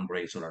prescribe one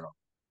brace or another.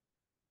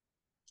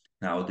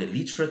 Now, the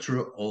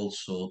literature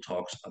also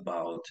talks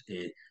about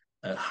a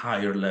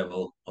higher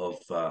level of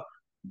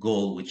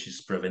goal, which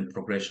is prevent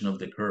progression of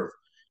the curve,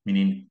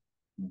 meaning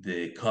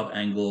the cup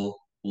angle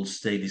will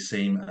stay the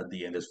same at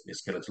the end of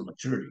skeletal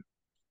maturity.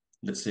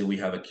 Let's say we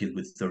have a kid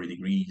with 30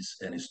 degrees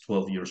and is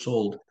 12 years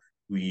old.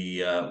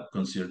 We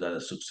consider that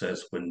a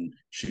success when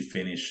she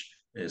finished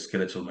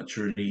skeletal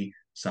maturity,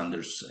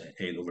 Sanders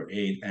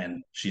 8/8,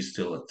 and she's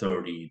still at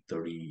 30,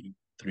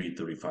 33,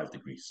 35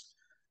 degrees.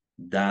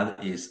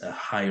 That is a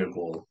higher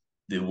goal.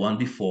 The one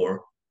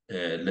before,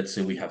 let's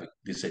say we have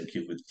the same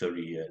kid with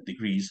 30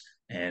 degrees,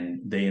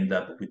 and they end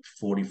up with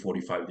 40,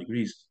 45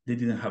 degrees. They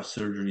didn't have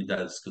surgery.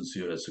 That is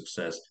considered a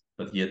success,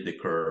 but yet the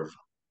curve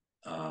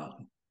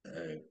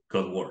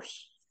got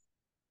worse.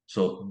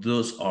 So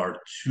those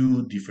are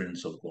two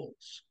differences of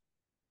goals.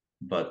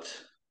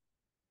 But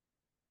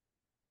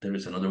there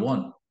is another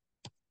one.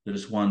 There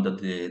is one that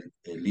the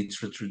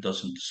literature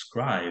doesn't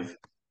describe,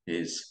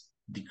 is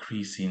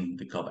decreasing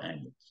the cup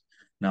angles.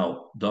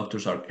 Now,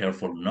 doctors are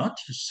careful not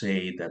to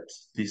say that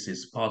this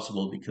is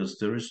possible because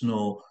there is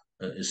no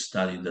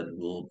study that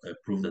will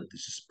prove that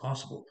this is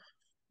possible.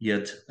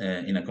 Yet,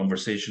 in a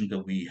conversation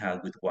that we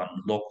had with one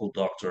local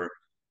doctor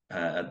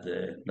at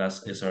the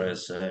last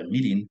SRS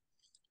meeting,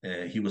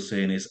 he was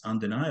saying it's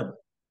undeniable.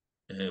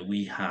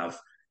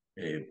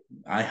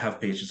 I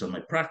have patients in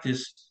my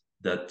practice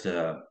that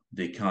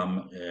they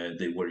come,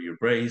 they wear your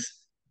brace,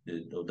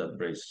 that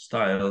brace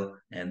style,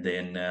 and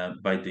then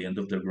by the end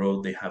of the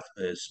road, they have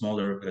a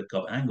smaller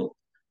cup angle.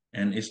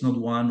 And it's not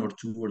one or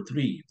two or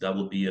three. That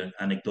would be an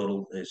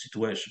anecdotal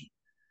situation.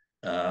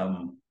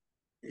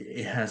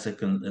 It has a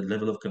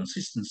level of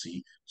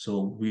consistency,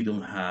 so we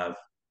don't have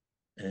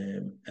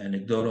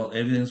anecdotal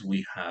evidence.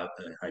 We have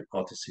a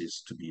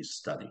hypothesis to be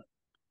studied.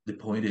 The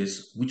point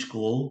is, which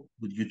goal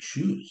would you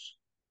choose?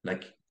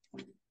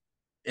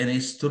 And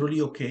it's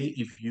totally okay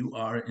if you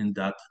are in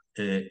that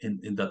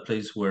in that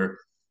place where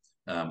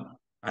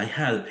I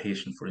had a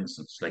patient, for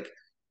instance,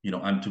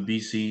 I'm too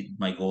busy.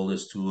 My goal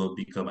is to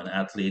become an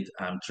athlete.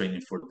 I'm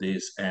training for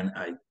this, and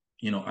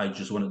I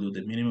just want to do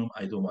the minimum.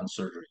 I don't want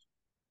surgery.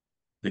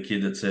 The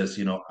kid that says,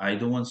 I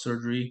don't want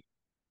surgery,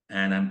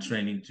 and I'm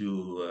training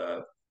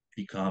to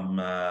become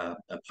a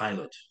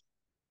pilot,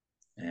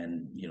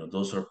 and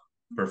those are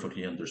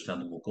perfectly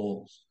understandable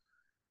goals.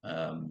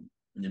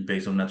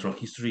 Based on natural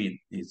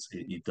history,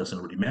 it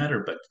doesn't really matter.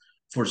 But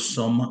for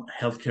some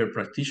healthcare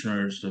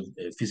practitioners,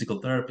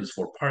 physical therapists,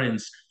 for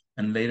parents,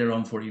 and later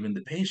on for even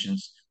the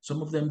patients,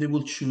 some of them, they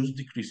will choose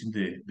decreasing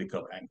the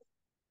cup angle.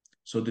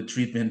 So the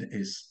treatment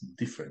is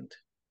different.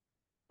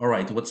 All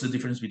right, what's the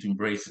difference between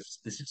braces?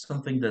 This is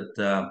something that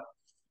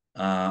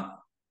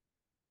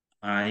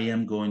I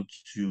am going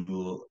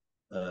to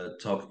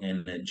talk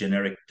in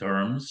generic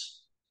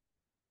terms.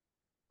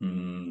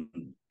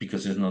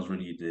 Because it's not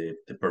really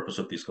the purpose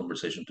of this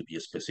conversation to be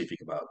specific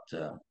about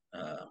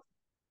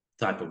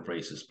type of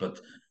braces, but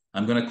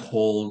I'm going to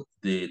call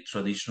the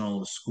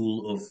traditional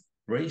school of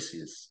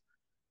braces,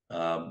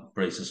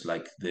 braces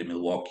like the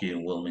Milwaukee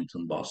and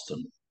Wilmington,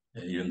 Boston,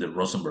 even the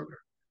Rosenberger,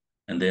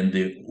 and then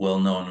the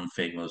well-known and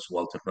famous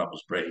Walter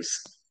Ramos brace.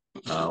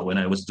 When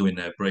I was doing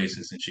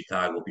braces in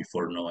Chicago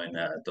before knowing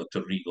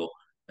Dr. Rigo,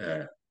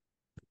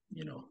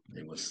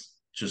 it was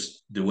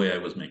just the way I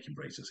was making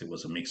braces. It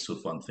was a mix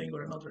of one thing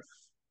or another.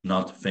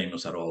 Not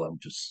famous at all. I'm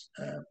just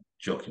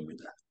joking with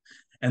that.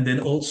 And then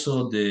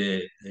also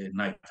the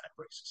nighttime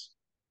braces.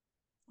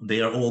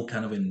 They are all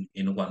kind of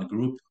in one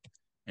group.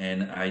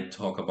 And I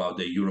talk about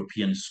the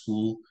European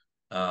school,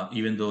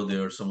 even though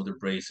there are some other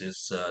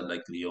braces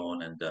like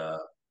Lyon and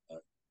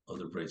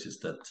other braces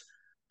that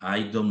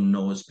I don't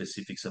know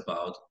specifics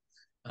about.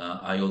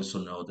 I also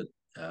know that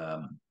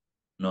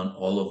not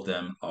all of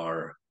them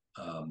are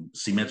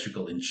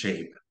symmetrical in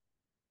shape,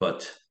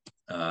 but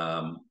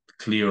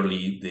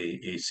clearly the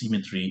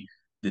asymmetry,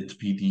 the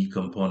 3D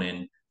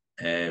component,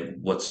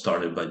 what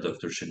started by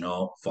Dr.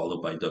 Cheneau,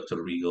 followed by Dr.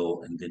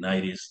 Rigo in the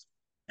 90s.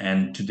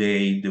 And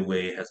today, the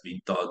way it has been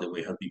taught, the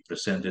way it has been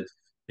presented,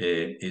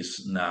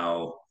 is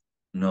now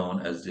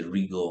known as the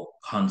Rigo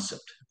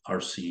concept.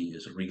 RC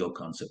is Rigo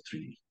concept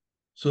 3D.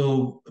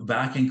 So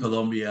back in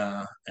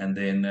Colombia, and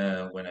then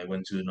when I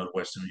went to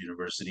Northwestern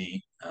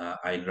University,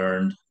 I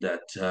learned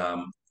that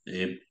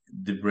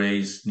the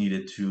brace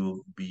needed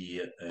to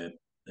be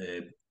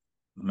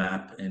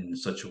mapped in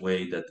such a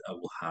way that I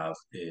will have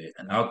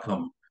an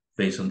outcome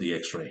based on the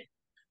X-ray.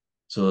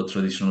 So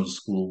traditional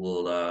school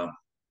will,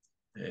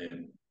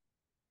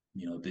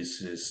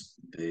 this is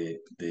the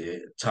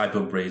type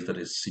of brace that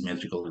is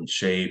symmetrical in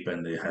shape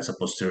and it has a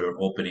posterior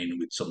opening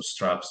with some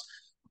straps.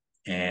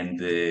 And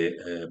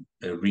the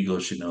Rigo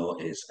Cheneau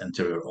is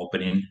anterior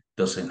opening,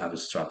 doesn't have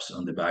straps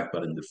on the back,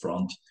 but in the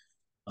front.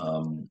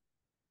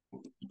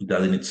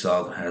 That in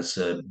itself has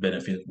a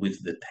benefit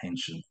with the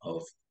tension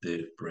of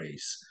the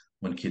brace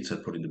when kids are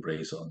putting the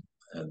brace on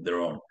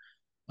their own.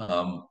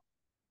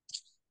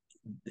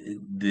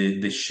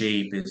 The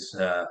shape is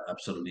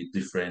absolutely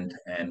different,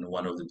 and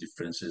one of the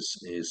differences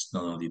is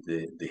not only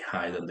the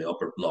height and the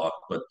upper block,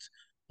 but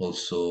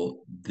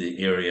also the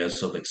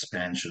areas of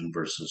expansion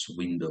versus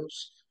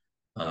windows.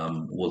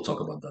 We'll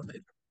talk about that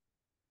later.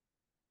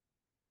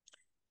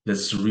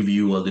 Let's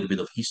review a little bit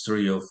of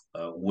history of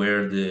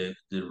where the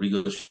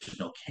Rigo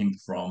Cheneau came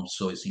from,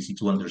 so it's easy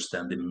to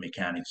understand the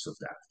mechanics of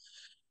that.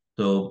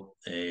 So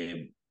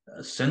a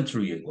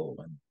century ago,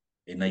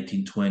 in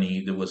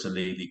 1920, there was a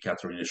lady,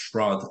 Catherine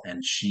Schrott,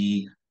 and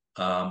she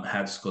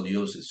had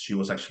scoliosis. She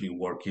was actually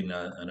working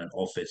in an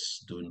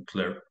office doing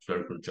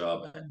clerical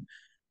job,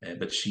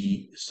 but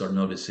she started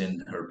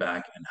noticing her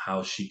back and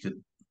how she could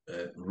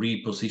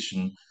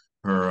reposition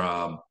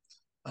her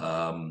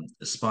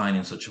spine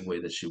in such a way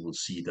that she will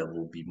see that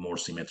will be more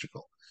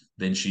symmetrical.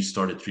 Then she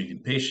started treating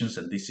patients,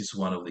 and this is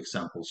one of the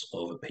examples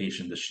of a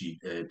patient that she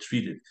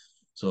treated.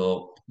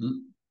 So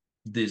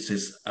this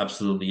is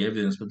absolutely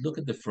evidence, but look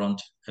at the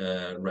front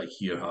right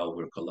here, how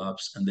we're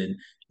collapsed. And then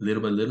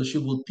little by little, she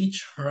will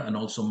teach her and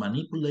also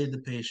manipulate the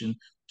patient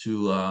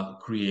to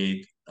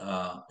create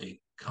a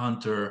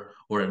counter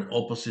or an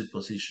opposite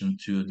position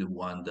to the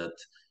one that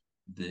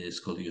the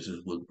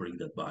scoliosis will bring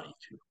that body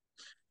to.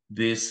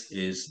 This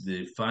is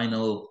the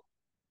final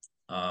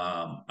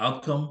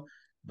outcome,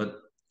 but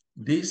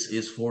this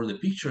is for the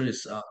picture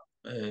is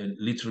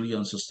literally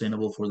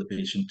unsustainable for the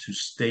patient to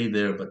stay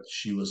there, but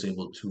she was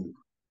able to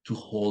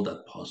hold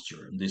that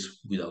posture, and this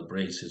without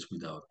braces,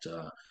 without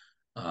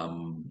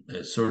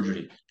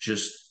surgery,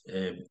 just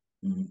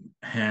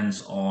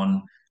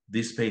hands-on.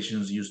 These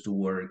patients used to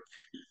work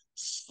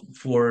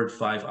 4 or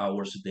 5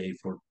 hours a day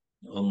for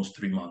almost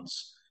 3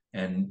 months,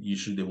 and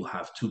usually they will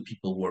have 2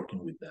 people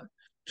working with them.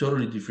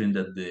 Totally different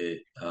than the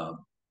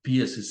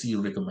PSCC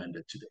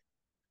recommended today.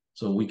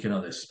 So we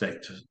cannot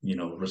expect,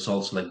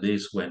 results like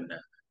this when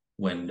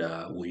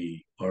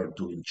we are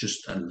doing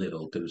just a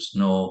little. There's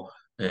no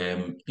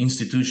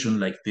institution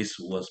like this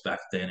was back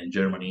then in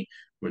Germany,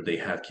 where they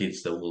had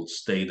kids that will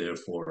stay there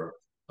for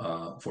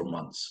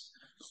months.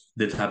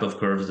 The type of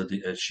curves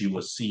that she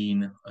was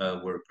seeing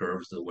were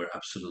curves that were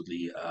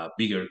absolutely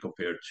bigger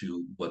compared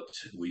to what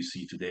we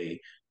see today.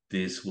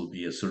 This will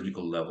be a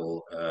surgical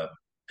level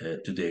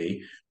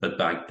today, but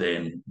back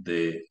then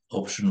the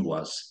option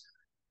was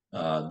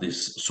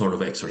this sort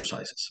of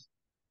exercises.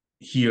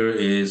 Here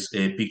is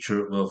a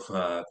picture of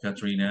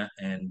Katrina,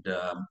 and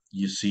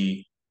you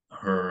see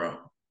her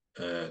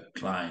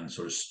clients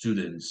or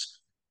students.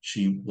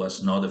 She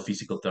was not a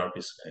physical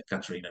therapist,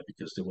 Katrina,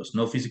 because there was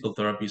no physical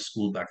therapy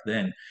school back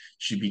then.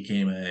 She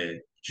became a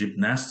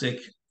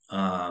gymnastic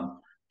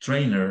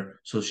trainer,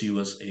 so she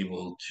was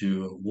able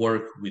to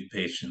work with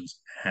patients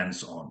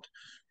hands-on.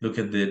 Look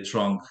at the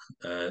trunk,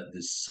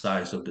 the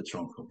size of the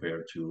trunk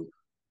compared to,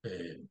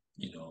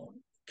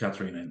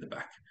 Katrina in the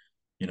back.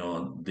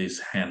 This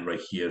hand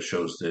right here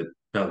shows the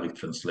pelvic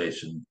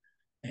translation,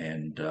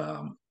 and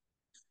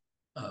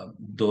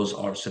those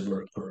are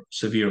severe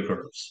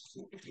curves.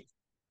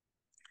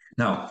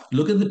 Now,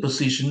 look at the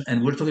position,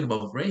 and we're talking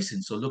about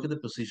bracing. So look at the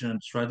position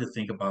and try to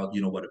think about,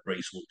 what a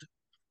brace will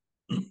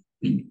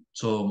do.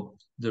 So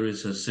there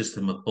is a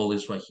system of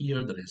pulleys right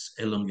here that is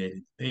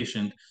elongating the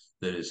patient.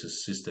 There is a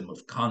system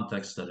of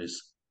contacts that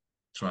is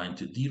trying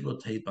to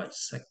derotate by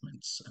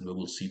segments, and we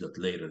will see that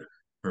later.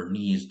 Her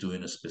knee is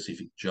doing a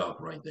specific job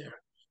right there.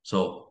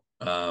 So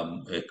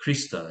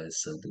Krista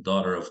is the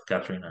daughter of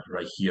Katrina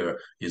right here,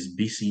 is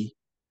busy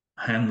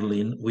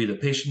handling with a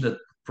patient that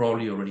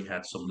probably already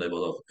had some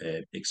level of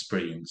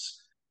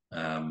experience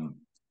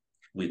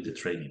with the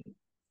training.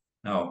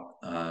 Now,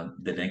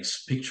 the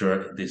next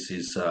picture, this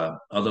is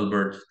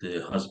Adalbert,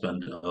 the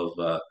husband of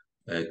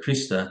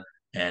Krista,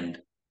 and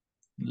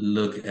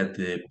look at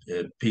the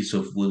piece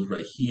of wood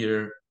right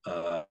here.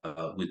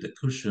 with the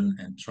cushion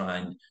and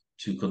trying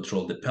to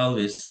control the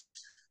pelvis.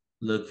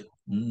 Look,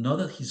 not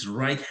at his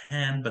right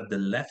hand, but the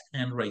left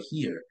hand right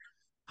here,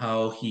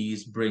 how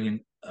he's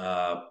bringing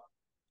the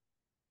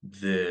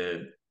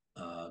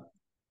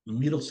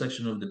middle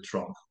section of the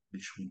trunk,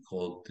 which we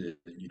call the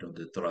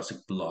thoracic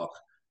block,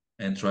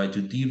 and try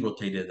to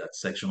derotate that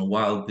section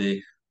while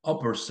the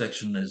upper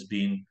section is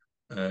being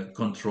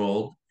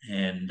controlled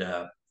and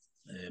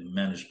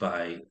managed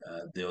by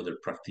the other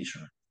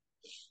practitioner.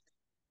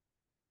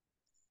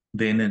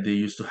 Then they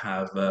used to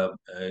have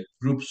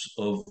groups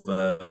of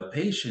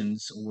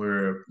patients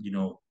where,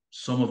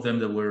 some of them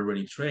that were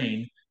already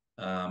trained,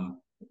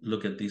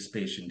 look at this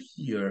patient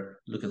here,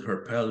 look at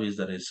her pelvis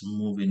that is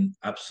moving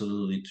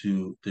absolutely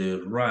to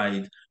the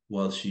right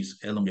while she's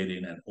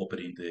elongating and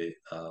opening the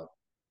um,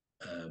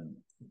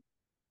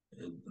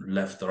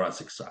 left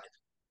thoracic side.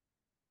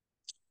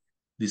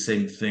 The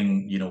same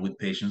thing, with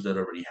patients that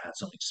already had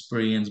some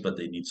experience, but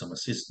they need some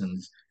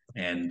assistance.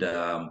 And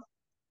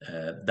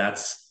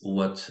that's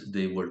what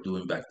they were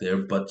doing back there.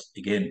 But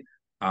again,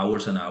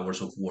 hours and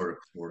hours of work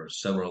for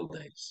several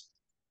days.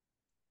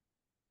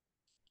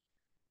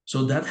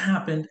 So that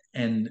happened,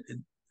 and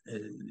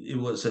it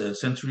was a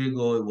century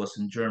ago. It was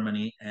in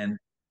Germany, and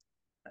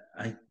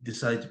I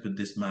decided to put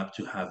this map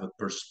to have a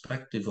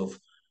perspective of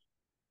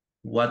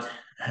what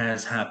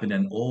has happened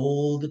and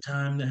all the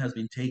time that has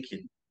been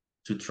taken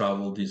to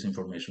travel this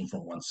information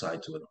from one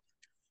side to another.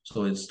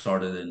 So it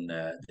started in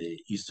the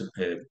east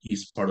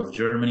part of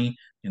Germany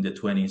in the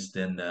 20s.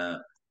 Then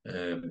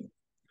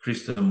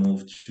Krista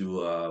moved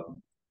to,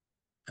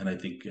 and I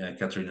think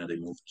Katrina, they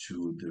moved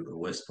to the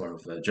west part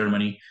of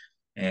Germany.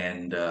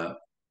 And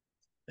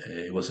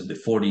it was in the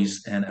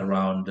 40s, and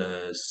around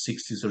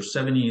 60s or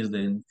 70s,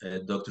 then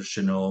Dr.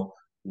 Cheneau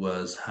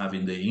was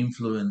having the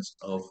influence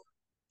of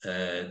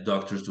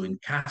doctors doing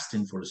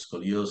casting for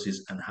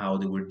scoliosis and how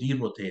they were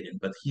derotating.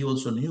 But he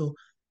also knew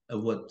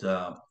what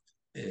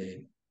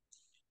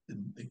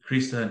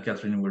Krista and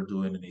Catherine were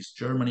doing in East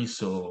Germany,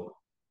 so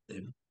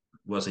it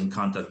was in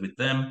contact with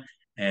them,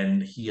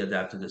 and he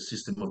adapted a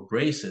system of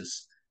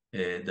braces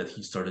that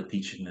he started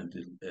teaching in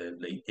the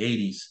late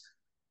 80s.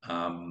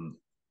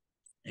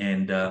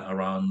 And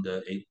around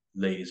the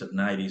late 80s and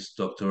 90s,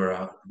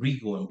 Dr.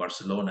 Rigo in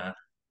Barcelona,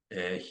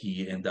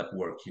 he ended up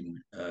working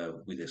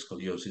with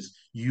scoliosis.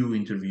 You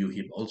interview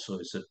him also.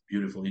 It's a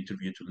beautiful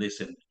interview to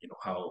listen,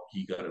 how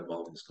he got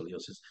involved in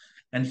scoliosis.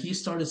 And he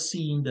started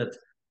seeing that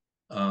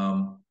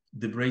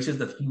the braces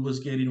that he was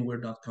getting were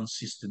not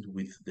consistent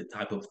with the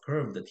type of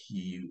curve that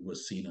he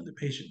was seeing on the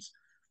patients.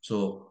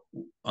 So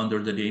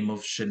under the name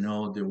of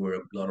Cheneau, there were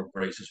a lot of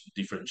braces with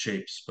different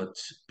shapes, but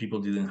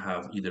people didn't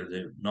have either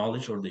the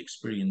knowledge or the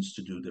experience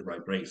to do the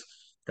right brace.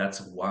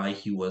 That's why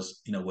he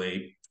was, in a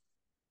way,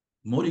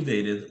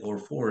 motivated or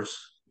forced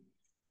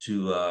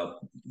to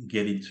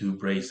get into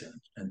bracing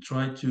and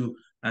try to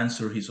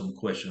answer his own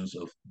questions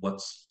of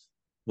what's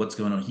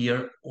going on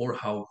here, or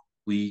how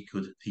we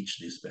could teach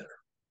this better.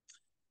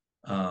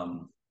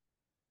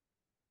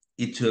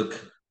 It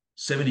took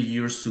 70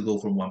 years to go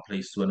from one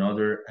place to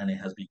another, and it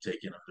has been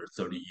taking under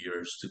 30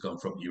 years to come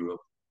from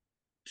Europe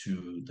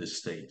to the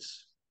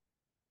States.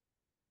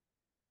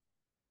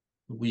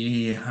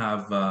 We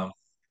have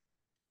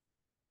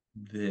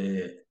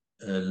the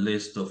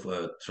list of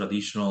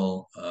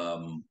traditional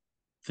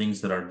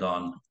things that are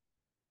done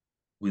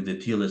with the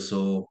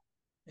TLSO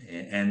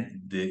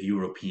and the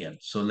European.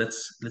 So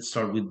let's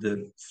start with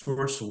the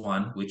first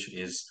one, which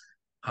is,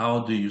 how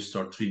do you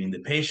start treating the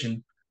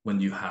patient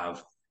when you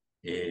have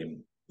a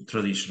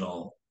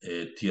traditional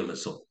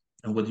TLSO?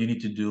 And what you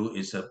need to do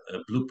is a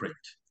blueprint.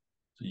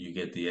 So you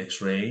get the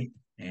X-ray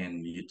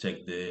and you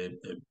take the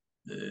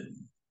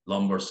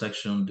lumbar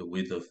section, the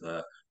width of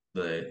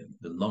the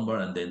lumbar,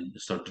 and then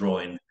start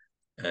drawing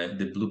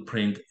the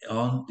blueprint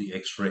on the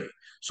X-ray.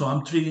 So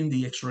I'm treating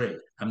the X-ray.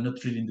 I'm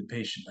not treating the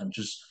patient. I'm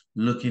just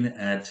looking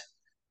at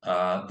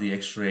the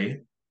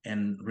X-ray.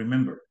 And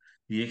remember,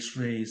 the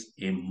X-ray is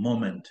a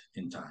moment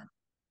in time.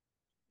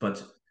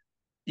 But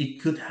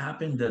it could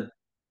happen that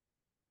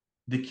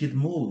the kid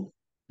moved,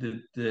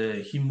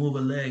 that he moved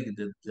a leg,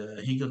 that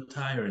he got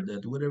tired,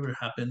 that whatever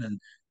happened, and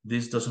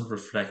this doesn't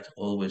reflect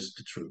always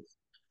the truth.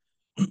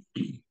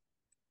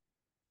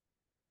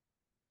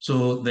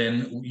 So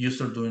then you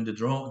start doing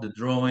the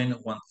drawing.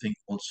 One thing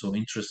also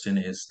interesting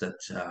is that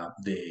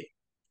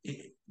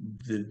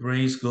the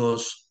brace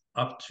goes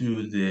up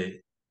to the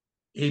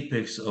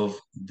apex of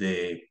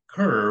the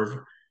curve,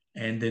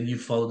 and then you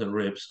follow the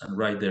ribs, and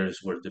right there is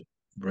where the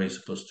brace is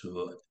supposed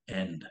to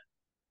end,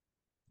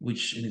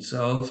 which in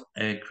itself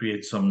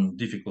creates some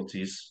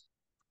difficulties.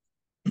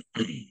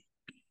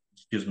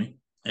 Excuse me.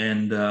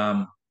 And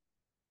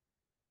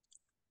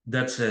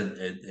that's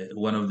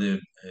one of the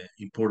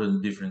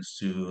important difference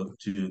to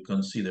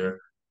consider.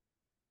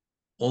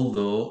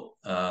 Although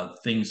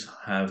things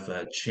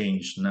have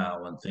changed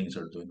now and things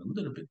are doing a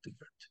little bit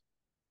different,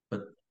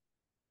 but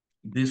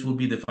this will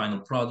be the final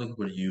product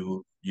where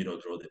you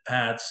draw the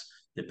pads,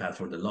 the pad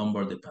for the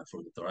lumbar, the pad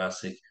for the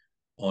thoracic,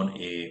 on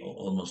a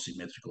almost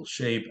symmetrical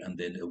shape, and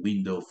then a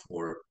window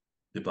for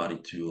the body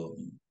to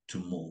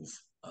move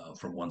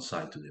from one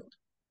side to the other.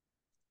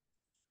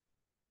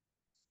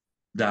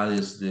 That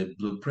is the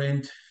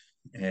blueprint,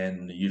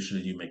 and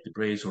usually you make the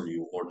brace or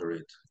you order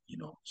it,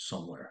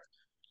 somewhere.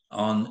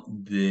 On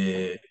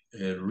the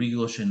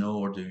Rigo Cheneau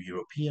or the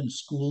European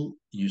school,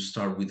 you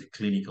start with the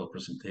clinical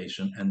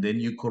presentation, and then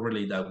you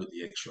correlate that with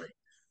the X-ray.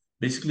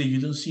 Basically, you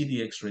don't see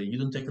the X-ray, you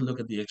don't take a look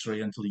at the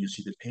X-ray until you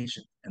see the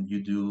patient, and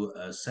you do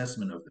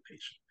assessment of the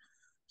patient.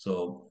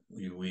 So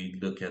we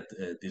look at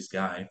this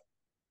guy,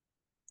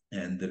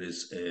 and there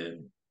is a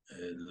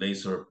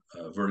laser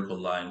vertical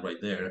line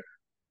right there.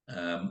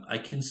 I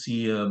can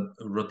see a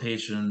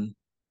rotation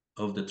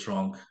of the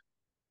trunk.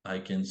 I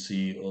can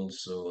see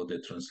also the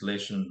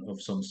translation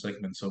of some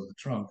segments of the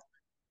trunk.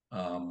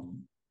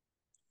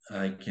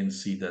 I can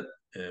see that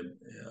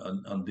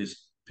on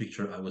this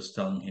picture, I was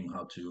telling him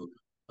how to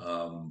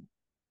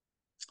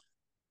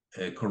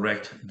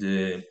correct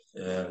the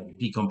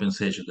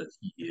decompensation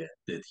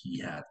that he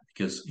had.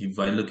 Because if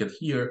I look at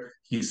here,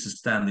 he's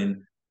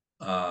standing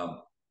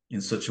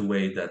in such a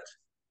way that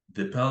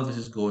the pelvis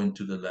is going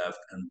to the left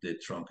and the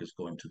trunk is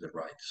going to the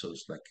right. So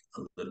it's like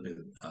a little bit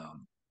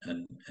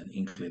an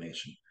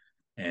inclination.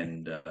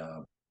 And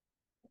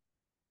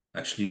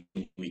actually,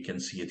 we can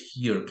see it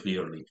here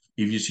clearly.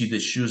 If you see the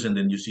shoes and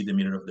then you see the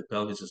mirror of the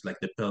pelvis, it's like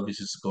the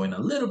pelvis is going a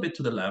little bit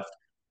to the left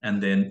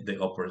and then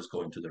the upper is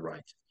going to the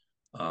right.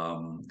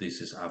 This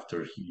is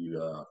after he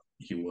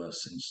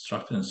was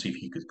instructed and see if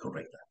he could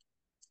correct that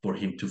for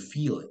him to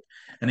feel it.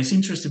 And it's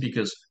interesting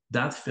because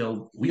that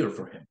felt weird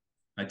for him.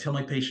 I tell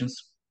my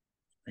patients,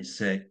 I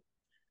say,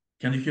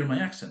 can you hear my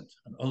accent?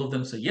 And all of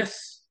them say,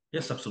 yes,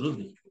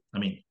 absolutely. I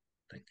mean,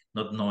 like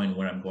not knowing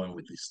where I'm going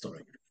with this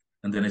story.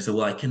 And then I say,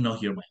 well, I cannot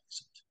hear my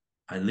accent.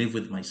 I live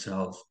with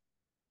myself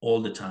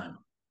all the time.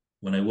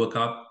 When I wake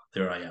up,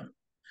 there I am.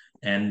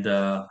 And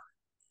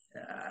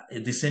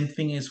the same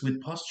thing is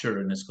with posture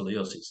and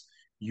scoliosis.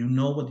 You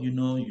know what you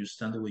know, you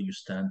stand the way you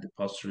stand, the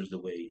posture is the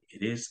way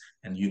it is,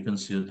 and you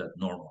consider that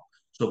normal.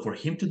 So for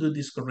him to do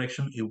this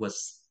correction, it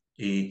was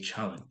a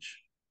challenge.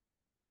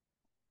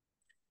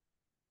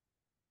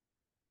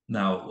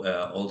 Now,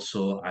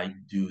 also, I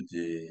do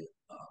the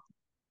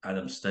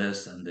Adams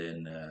test and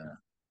then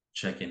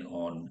checking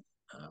on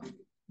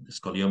the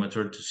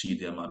scoliometer to see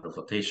the amount of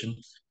rotation.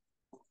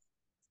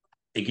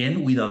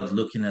 Again, without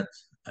looking at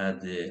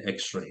the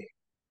X-ray.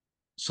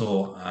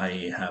 So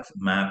I have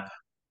mapped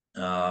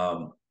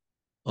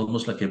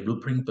almost like a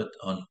blueprint, but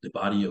on the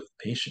body of the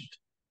patient.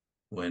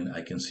 When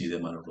I can see the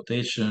amount of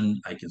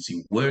rotation, I can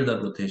see where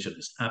that rotation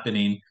is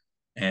happening,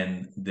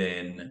 and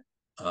then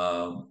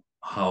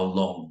how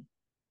long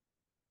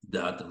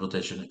that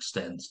rotation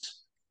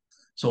extends.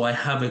 So I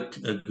have a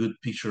good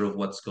picture of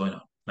what's going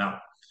on.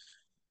 Now,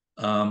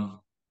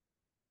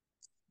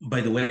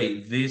 by the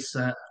way, this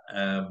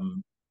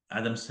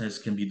Adams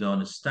test can be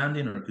done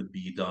standing or could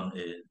be done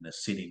in a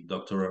sitting.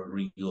 Dr.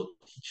 Rigo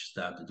teaches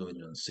that to do it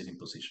in a sitting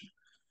position.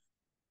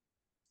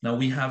 Now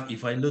we have,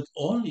 if I look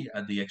only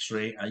at the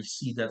X-ray, I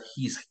see that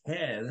his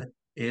head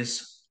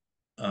is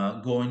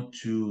going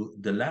to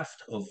the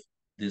left of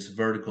this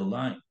vertical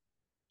line.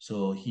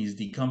 So he's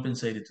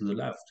decompensated to the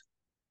left.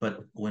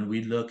 But when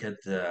we look at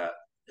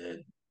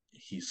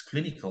his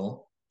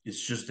clinical, it's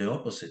just the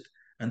opposite.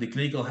 And the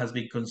clinical has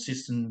been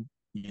consistent,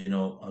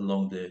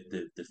 along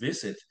the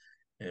visit.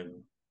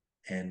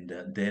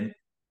 Then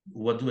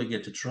what do I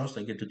get to trust?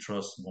 I get to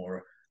trust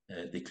more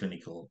the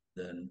clinical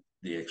than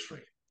the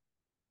X-ray.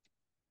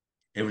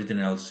 Everything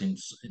else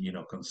seems,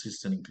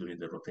 consistent, including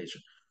the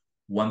rotation.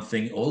 One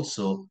thing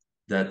also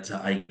that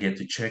I get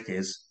to check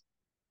is,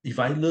 if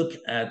I look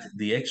at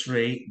the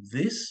X-ray,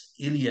 this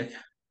iliac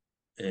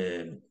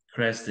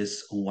crest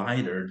is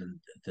wider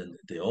than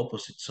the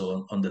opposite.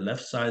 So on the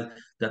left side,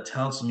 that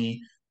tells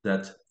me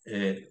that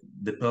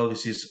the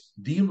pelvis is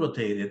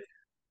derotated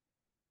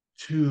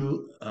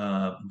to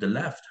the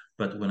left.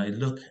 But when I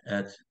look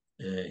at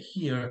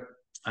here,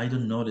 I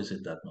don't notice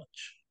it that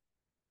much.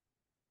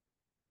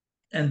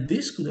 And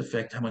this could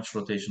affect how much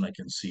rotation I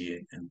can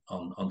see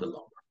on the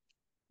lumbar.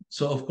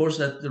 So of course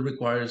that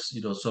requires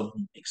some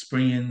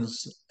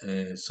experience,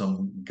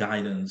 some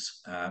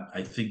guidance.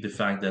 I think the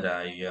fact that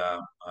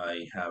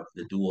I have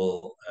the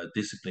dual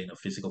discipline of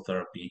physical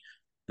therapy,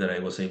 that I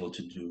was able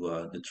to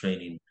do the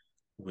training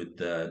with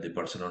the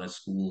Barcelona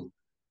school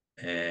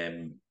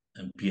and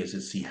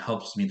PSSC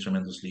helps me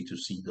tremendously to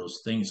see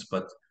those things.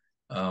 But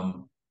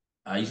one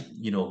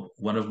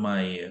of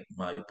my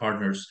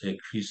partners,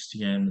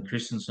 Christian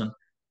Christensen,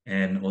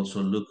 and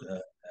also Luke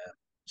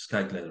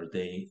Skyclatter,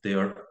 they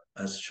are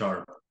as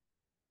sharp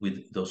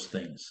with those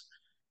things.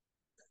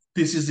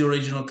 This is the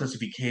original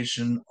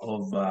classification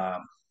of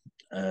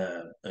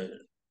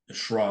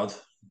Schroth,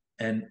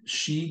 and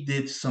she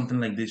did something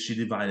like this. She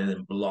divided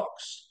in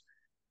blocks,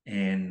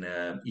 and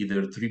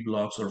either 3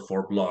 blocks or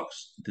 4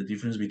 blocks. The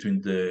difference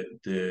between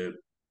the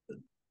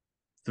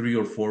 3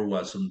 or 4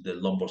 was on the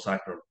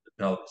lumbosacral, the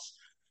pelvis.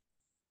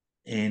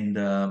 And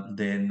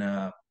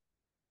then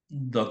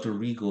Dr.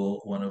 Rigo,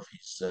 one of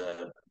his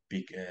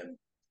big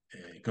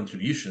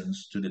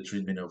contributions to the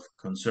treatment of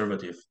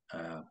conservative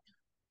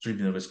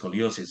treatment of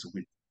scoliosis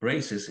with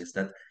braces is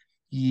that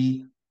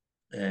he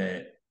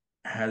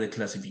had a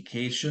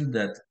classification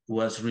that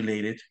was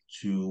related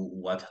to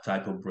what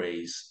type of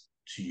brace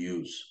to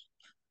use.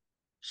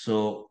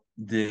 So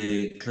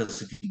the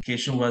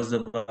classification was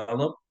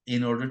developed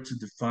in order to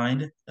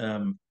define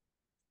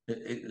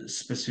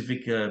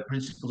specific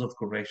principles of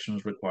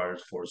corrections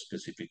required for a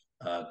specific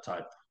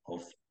type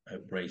of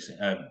bracing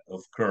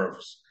of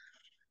curves.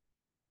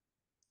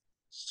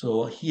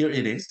 So here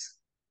it is.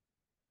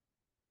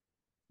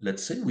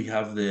 Let's say we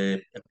have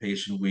a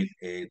patient with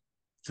a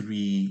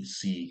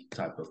 3C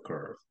type of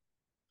curve.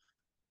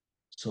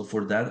 So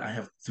for that, I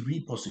have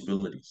three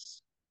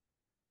possibilities.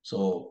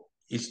 So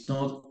it's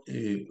not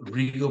a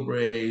Rigo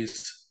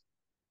brace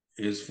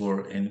is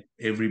for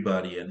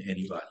everybody and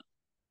anybody.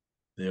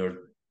 There are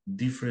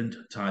different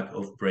type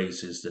of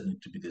braces that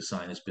need to be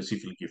designed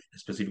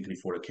specifically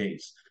for a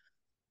case.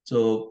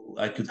 So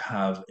I could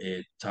have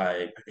a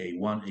type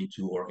A1,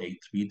 A2, or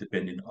A3,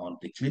 depending on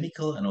the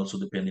clinical and also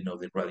depending on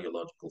the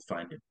radiological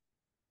finding.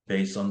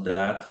 Based on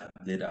that,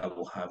 then I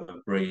will have a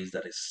brace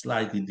that is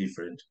slightly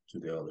different to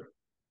the other.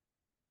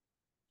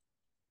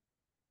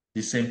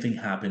 The same thing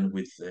happened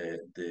with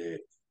the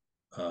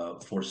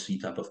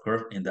 4C type of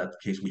curve. In that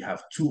case, we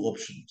have two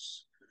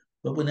options.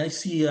 But when I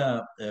see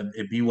a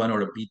B1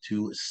 or a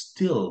B2,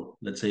 still,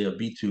 let's say a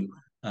B2,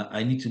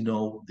 I need to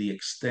know the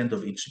extent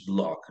of each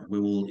block. We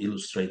will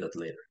illustrate that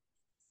later.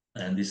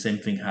 And the same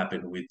thing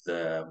happened with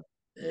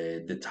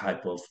the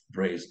type of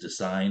brace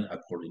design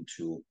according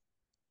to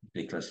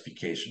the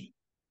classification.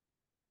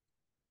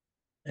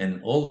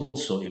 And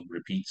also it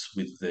repeats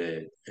with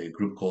a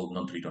group called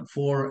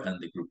non-3-4 and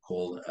the group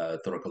called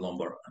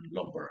thoracolumbar and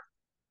lumbar,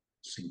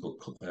 single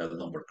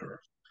lumbar curve.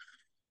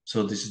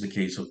 So this is the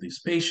case of this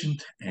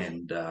patient,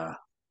 and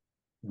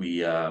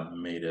we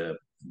made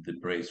the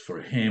brace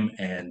for him,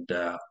 and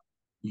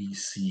we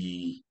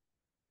see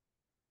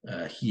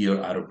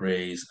here out of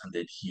brace, and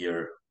then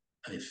here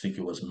I think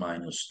it was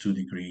 -2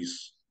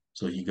 degrees,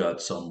 so he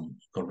got some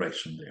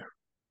correction there.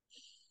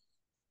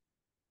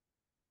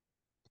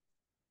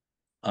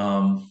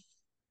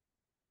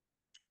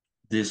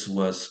 This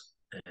was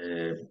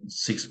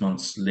 6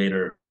 months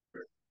later.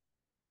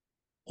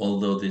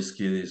 Although this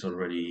kid is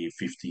already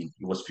 15,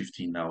 he was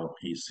 15, now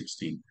he's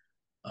 16.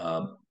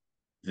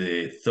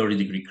 The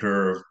 30-degree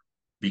curve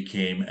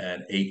became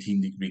an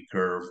 18-degree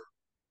curve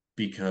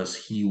because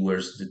he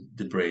wears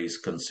the brace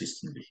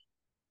consistently.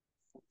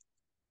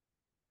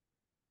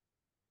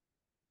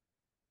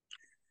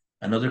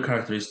 Another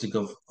characteristic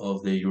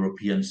of the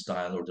European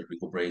style or the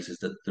Rigo brace is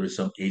that there is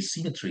some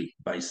asymmetry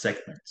by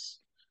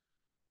segments.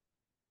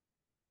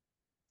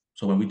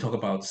 So when we talk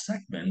about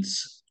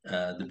segments,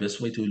 the best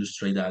way to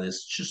illustrate that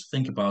is just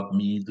think about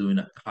me doing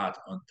a cut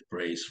on the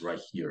brace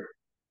right here.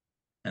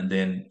 And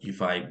then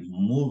if I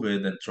move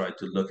it and try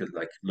to look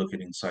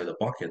at inside a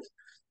bucket,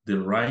 the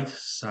right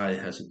side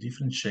has a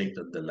different shape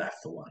than the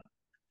left one.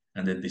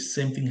 And then the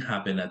same thing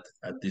happened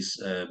at this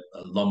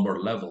lumbar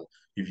level.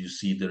 If you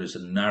see there is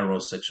a narrow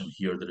section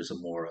here, there is a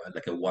more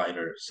like a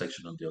wider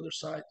section on the other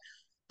side.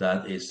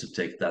 That is to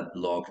take that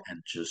block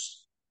and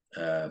just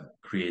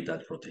create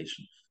that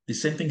rotation. The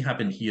same thing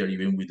happened here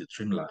even with the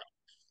trim line.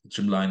 The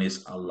trim line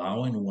is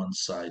allowing one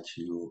side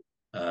to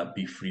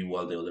be free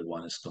while the other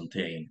one is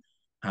contained,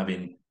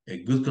 having a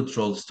good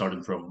control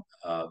starting from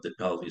the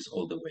pelvis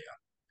all the way up.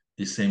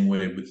 The same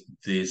way with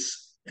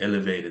this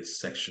elevated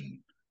section.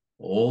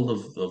 All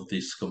of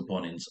these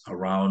components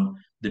around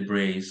the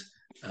brace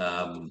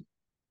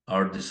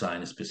are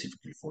designed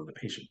specifically for the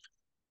patient.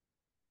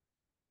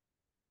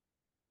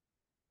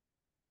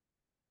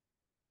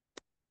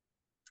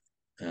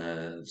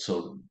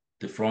 So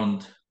the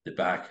front, the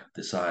back,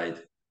 the side,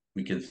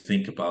 we can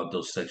think about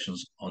those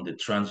sections on the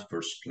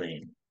transverse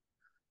plane.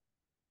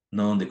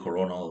 Not on the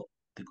coronal.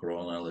 The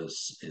coronal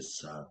is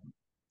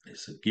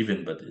a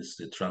given, but it's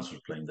the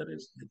transverse plane that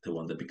is the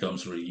one that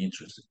becomes really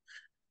interesting.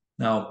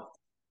 Now,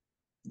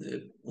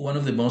 one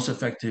of the most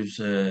effective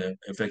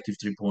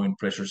 3-point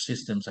pressure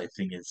systems, I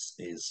think,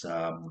 is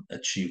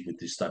achieved with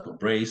this type of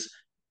brace.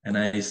 And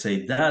I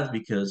say that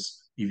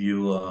because if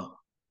you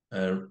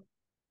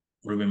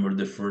remember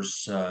the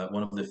first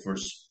one of the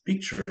first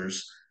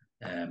pictures,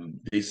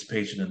 this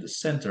patient in the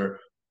center,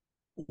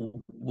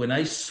 when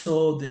I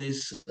saw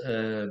this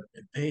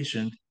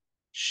patient,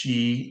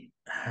 she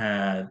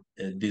had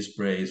this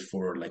brace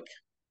for like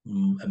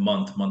a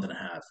month and a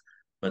half,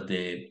 but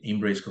the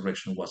in-brace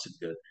correction wasn't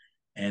good.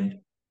 And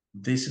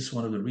this is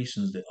one of the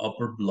reasons the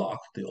upper block,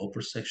 the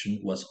upper section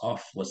was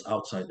off, was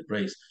outside the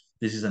brace.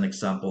 This is an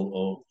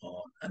example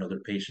of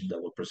another patient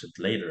that will present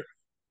later.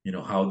 You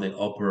know, how the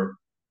upper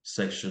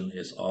section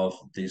is off,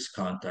 this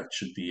contact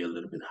should be a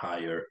little bit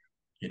higher.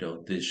 You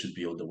know, this should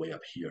be all the way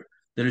up here.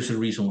 There is a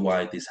reason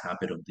why this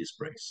happened on this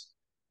brace.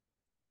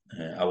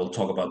 I will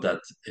talk about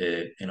that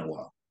in a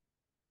while.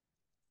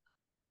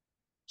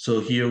 So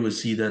here we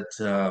see that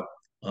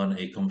on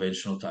a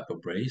conventional type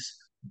of brace,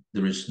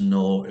 there is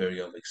no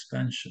area of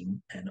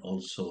expansion, and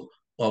also,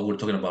 well, we're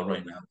talking about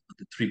right now,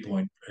 the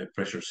 3-point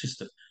pressure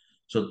system.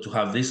 So to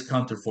have this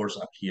counterforce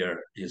up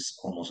here is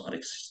almost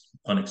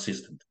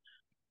unexistent.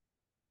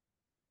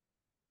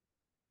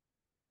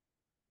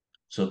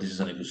 So this is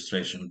an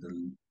illustration.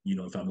 You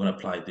know, if I'm going to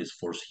apply this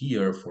force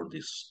here for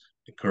this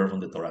curve on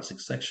the thoracic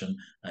section,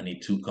 I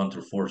need two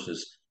counterforces,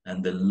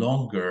 and the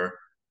longer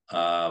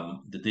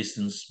the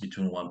distance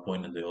between one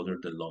point and the other,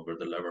 the longer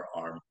the lever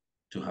arm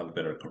to have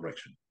better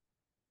correction.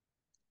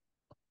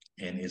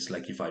 And it's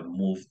like if I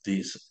move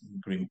this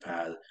green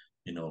pad,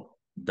 you know,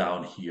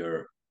 down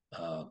here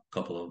a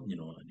couple of, you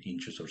know,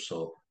 inches or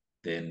so,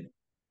 then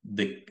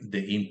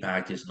the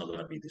impact is not going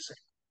to be the same.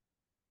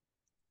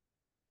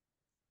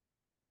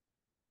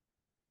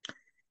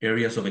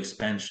 Areas of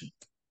expansion.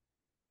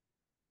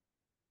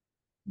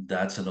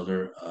 That's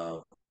another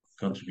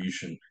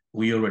contribution.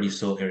 We already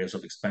saw areas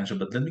of expansion,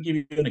 but let me give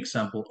you an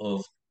example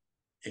of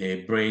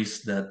a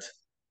brace that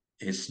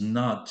is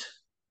not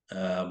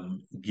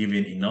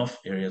giving enough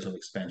areas of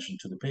expansion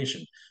to the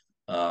patient.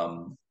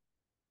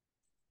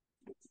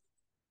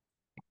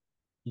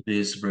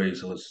 This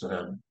brace was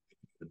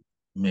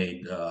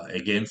made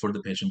again for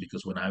the patient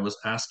because when I was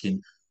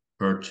asking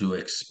her to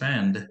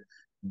expand,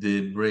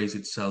 the brace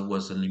itself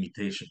was a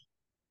limitation.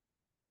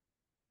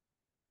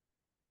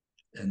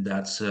 And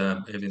that's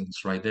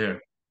evidence right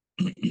there.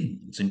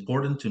 It's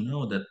important to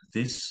know that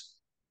this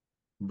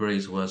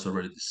brace was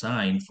already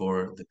designed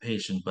for the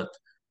patient, but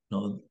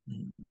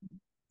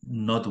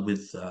not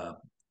with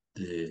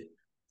the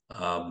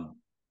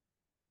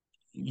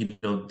you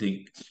know,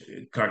 the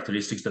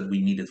characteristics that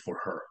we needed for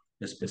her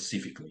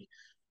specifically.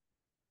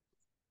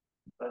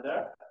 Right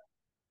there.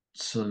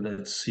 So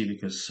let's see,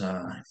 because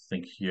I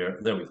think here,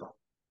 there we go.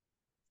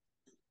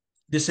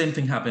 The same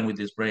thing happened with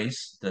this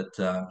brace,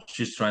 that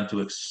she's trying to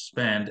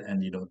expand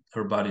and, you know,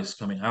 her body is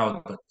coming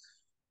out, but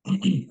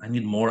I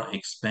need more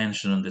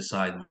expansion on the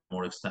side,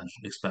 more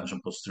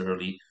expansion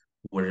posteriorly,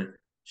 where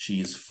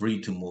she is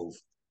free to move.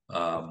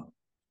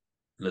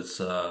 Let's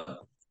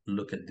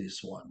look at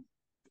this one.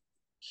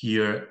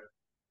 Here,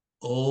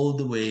 all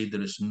the way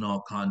there is no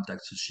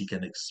contact, so she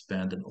can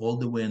expand, and all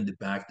the way in the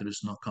back there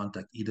is no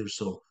contact either.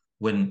 So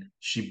when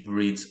she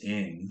breathes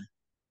in,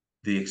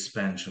 the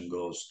expansion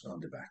goes on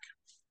the back.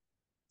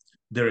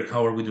 Derek,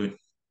 how are we doing?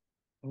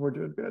 We're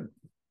doing good.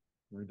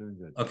 We're doing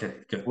good. Okay,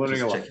 good.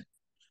 Learning a lot.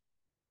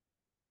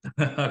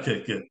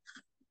 Okay, good.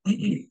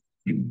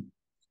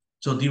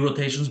 So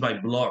derotations by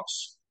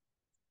blocks.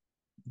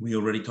 We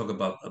already talked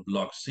about a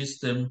block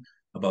system,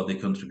 about the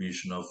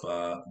contribution of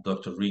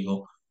Dr.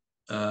 Rigo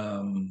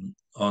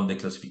on the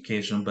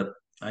classification, but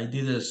I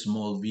did a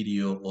small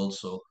video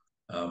also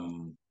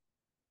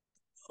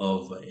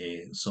of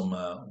some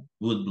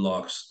wood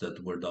blocks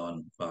that were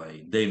done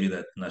by David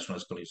at National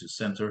Scoliosis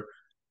Center,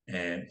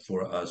 and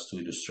for us to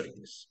illustrate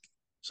this.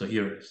 So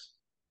here it is.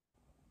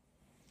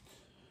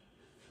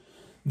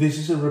 This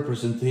is a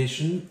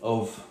representation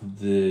of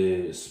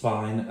the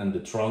spine and the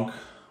trunk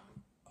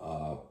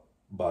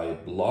by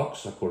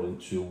blocks, according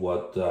to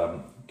what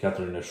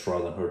Catherine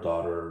Estrada and her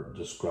daughter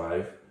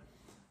described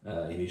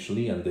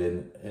initially, and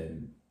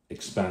then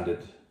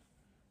expanded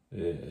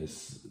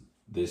this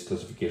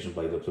classification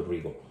by Dr.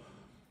 Rigo.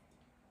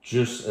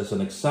 Just as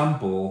an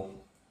example,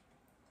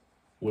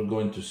 we're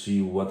going to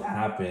see what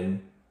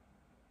happened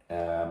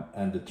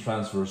and the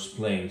transverse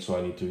plane. So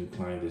I need to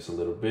incline this a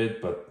little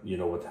bit, but you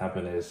know what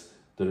happened is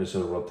there is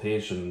a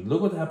rotation.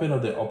 Look what happened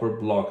on the upper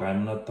block.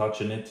 I'm not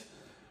touching it,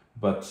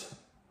 but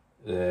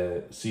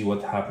see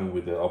what happened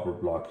with the upper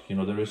block. You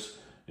know, there is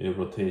a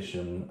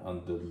rotation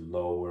on the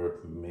lower,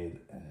 mid,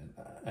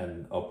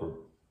 and upper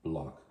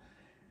block.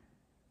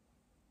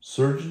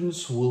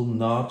 Surgeons will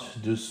not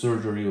do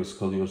surgery of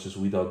scoliosis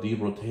without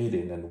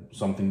derotating, and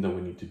something that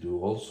we need to do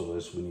also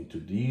is we need to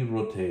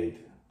derotate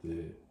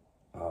the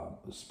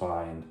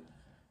spine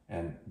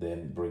and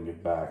then bring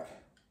it back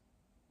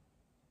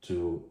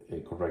to a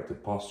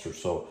corrected posture.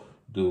 So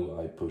do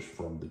I push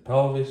from the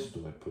pelvis?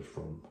 Do I push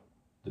from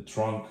the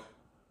trunk?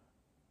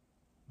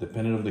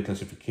 Depending on the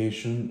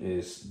classification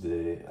is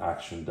the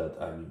action that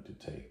I need to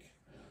take.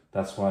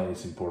 That's why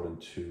it's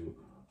important to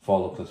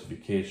follow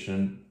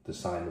classification,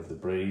 design of the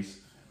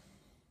brace,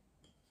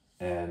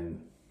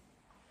 and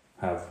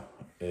have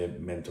a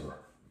mentor.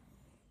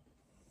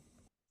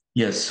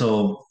 Yes,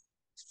 so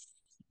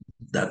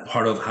that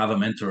part of have a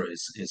mentor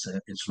is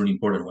it's really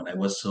important. When I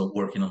was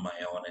working on my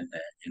own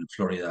in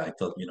Florida, I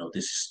thought, you know,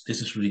 this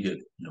is really good.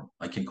 You know,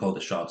 I can call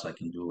the shots, I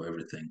can do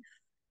everything.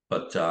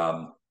 But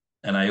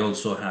and I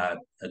also had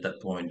at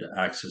that point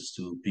access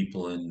to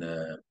people in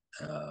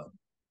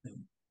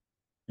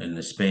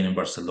Spain and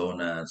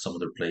Barcelona and some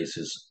other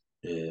places,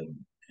 in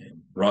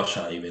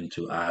Russia, even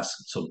to ask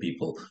some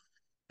people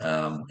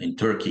in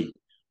Turkey.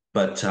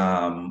 But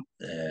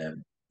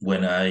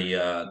when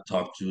I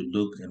talked to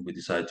Luke and we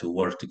decided to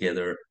work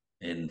together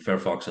in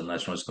Fairfax and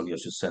National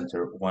Scoliosis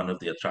Center, one of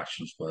the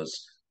attractions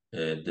was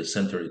the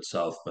center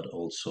itself, but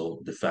also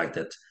the fact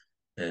that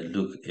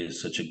Luke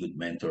is such a good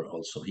mentor.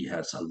 Also, he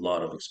has a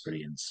lot of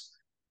experience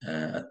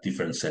at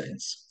different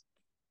settings.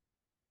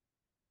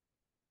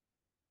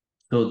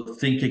 So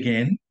think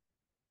again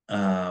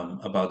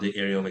about the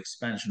area of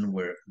expansion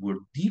where we're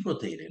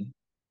derotating,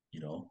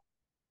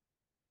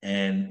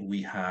 and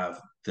we have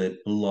the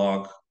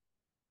block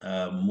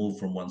move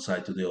from one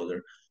side to the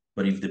other.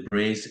 But if the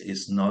brace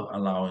is not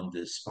allowing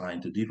the spine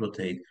to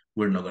derotate,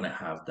 we're not going to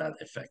have that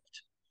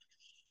effect.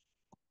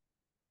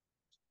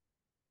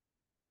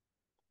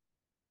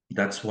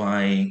 That's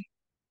why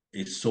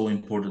it's so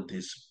important,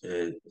 this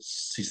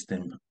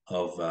system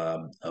of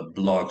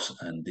blocks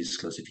and this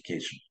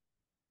classification.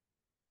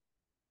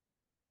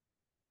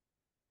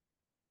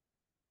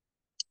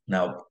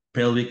 Now,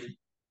 pelvic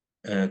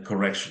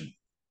correction.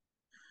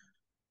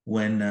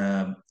 When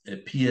a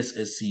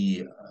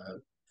PSSE,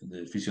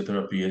 the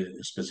physiotherapy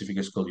specific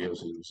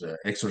scoliosis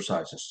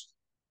exercises,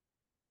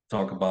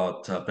 talk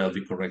about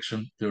pelvic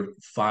correction, there are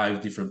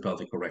 5 different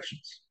pelvic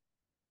corrections.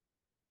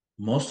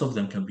 Most of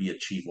them can be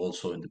achieved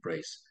also in the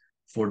brace.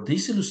 For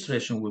this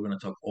illustration, we're going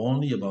to talk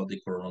only about the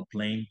coronal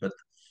plane, but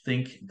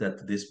think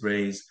that this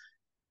brace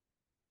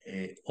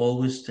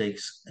always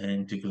takes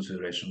into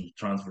consideration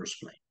transverse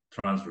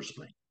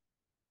plane.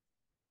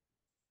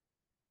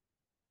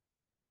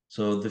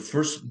 So the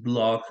first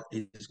block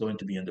is going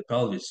to be in the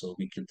pelvis. So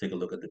we can take a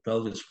look at the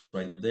pelvis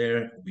right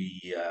there.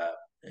 We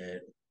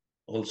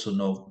also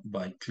know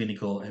by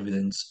clinical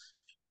evidence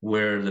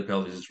where the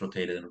pelvis is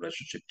rotated in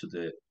relationship to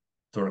the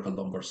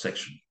thoracolumbar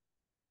section.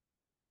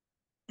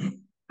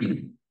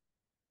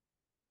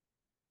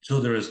 So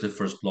there is the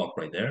first block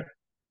right there.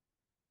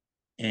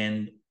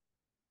 And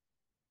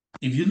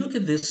if you look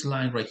at this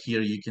line right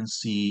here, you can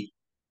see,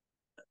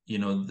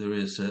 there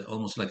is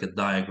almost like a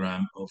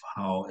diagram of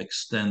how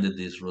extended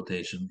this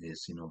rotation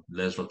is,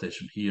 less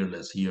rotation here,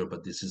 less here,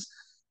 but this is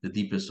the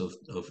deepest of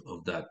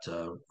that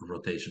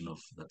rotation of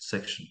that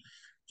section.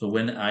 So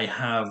when I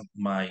have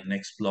my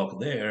next block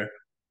there,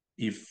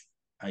 if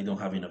I don't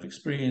have enough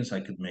experience,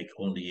 I could make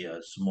only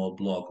a small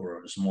block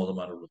or a small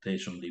amount of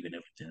rotation, leaving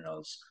everything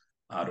else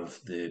out of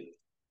the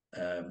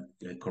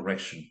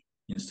correction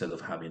instead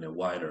of having a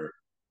wider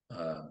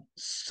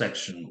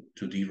section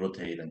to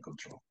derotate and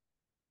control.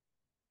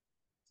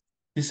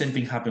 The same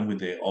thing happened with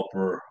the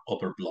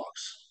upper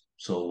blocks.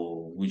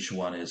 So which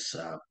one is,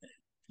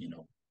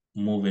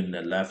 moving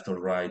the left or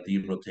right,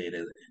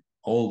 derotated in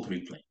all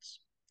 3 planes.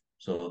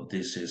 So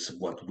this is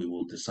what we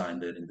will design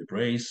there in the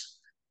brace,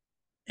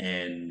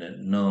 and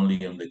not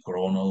only on the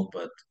coronal,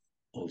 but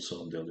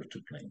also on the other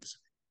 2 planes.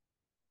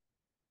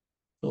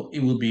 So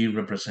it will be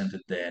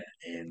represented then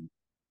in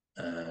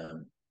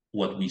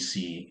what we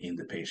see in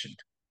the patient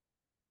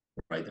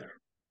right there.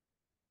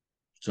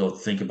 So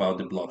think about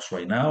the blocks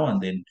right now, and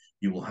then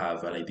you will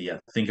have an idea.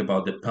 Think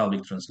about the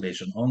pelvic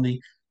translation only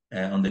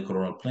on the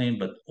coronal plane,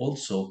 but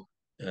also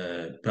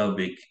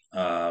pelvic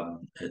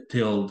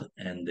tilt,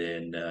 and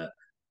then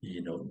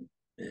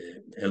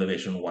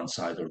elevation on one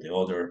side or the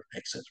other,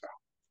 etc.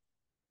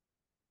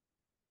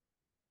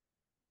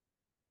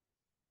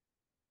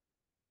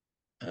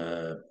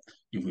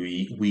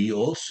 We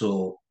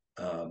also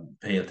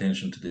pay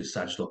attention to the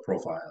sagittal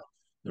profile.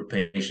 There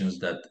are patients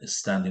that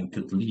standing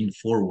could lean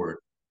forward,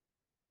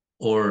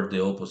 or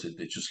the opposite,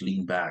 they just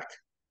lean back,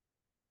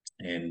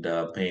 and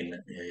paying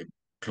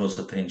close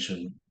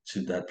attention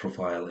to that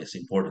profile is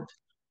important.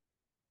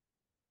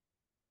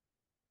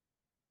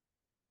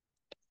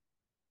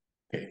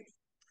 Okay.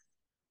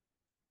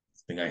 I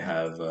think I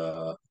have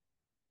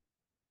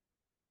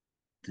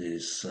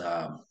this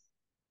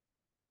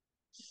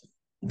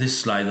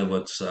slide of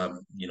what's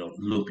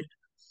looping.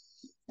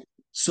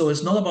 So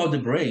it's not about the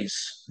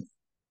brace,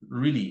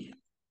 really.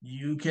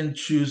 You can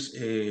choose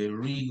a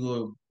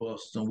Rigo,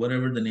 Boston,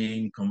 whatever the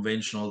name,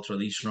 conventional,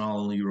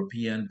 traditional,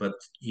 European, but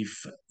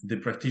if the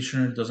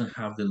practitioner doesn't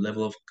have the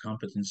level of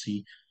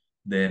competency,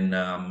 then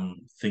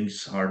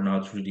things are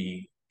not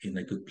really in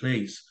a good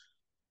place.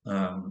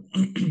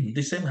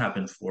 The same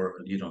happens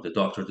for, the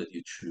doctor that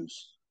you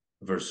choose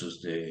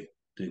versus the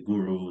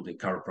guru, the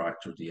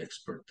chiropractor, the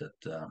expert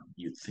that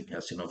you think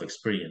has enough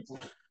experience.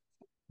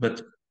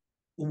 But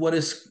what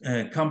is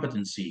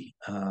competency?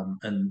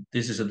 And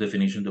this is a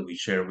definition that we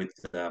share with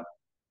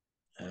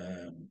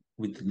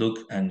Luke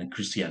and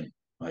Christian,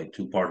 my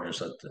 2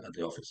 partners at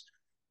the office.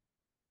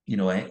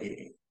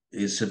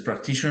 Is a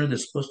practitioner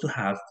that's supposed to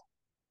have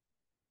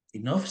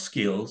enough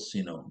skills.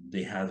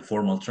 They had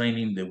formal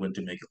training, they went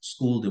to medical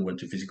school, they went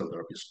to physical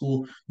therapy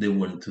school, they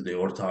went to the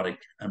orthotic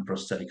and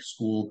prosthetic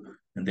school,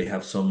 and they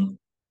have some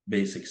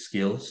basic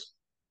skills.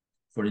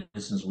 For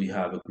instance, we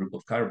have a group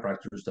of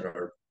chiropractors that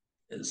are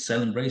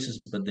selling braces,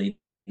 but they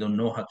don't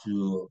know how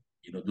to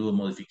do a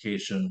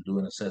modification, do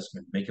an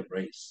assessment, make a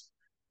brace.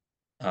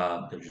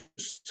 They're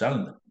just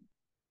selling them.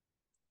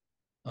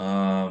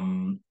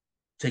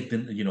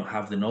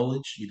 Have the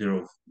knowledge either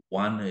of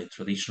one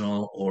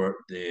traditional or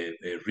the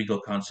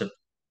Rigo concept.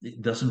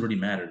 It doesn't really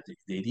matter.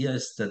 The idea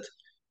is that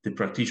the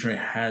practitioner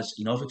has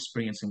enough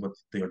experience in what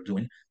they are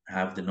doing,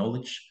 have the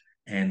knowledge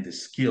and the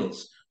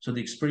skills. So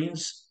the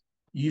experience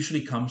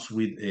usually comes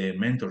with a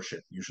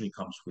mentorship, usually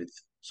comes with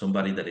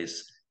somebody that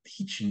is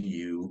teaching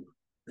you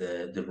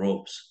the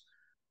ropes.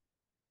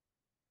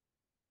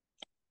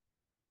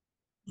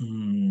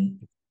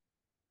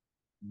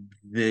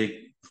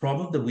 The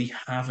problem that we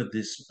have at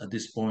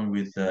this point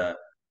with the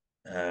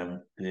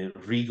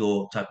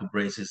Rigo type of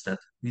brace is that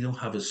we don't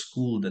have a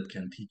school that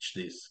can teach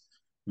this.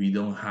 We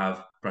don't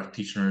have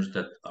practitioners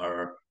that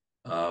are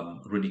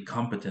really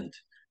competent.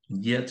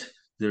 Yet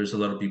there's a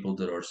lot of people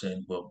that are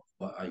saying, well,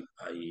 I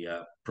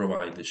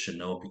provide the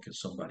Cheneau because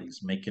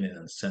somebody's making it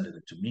and sending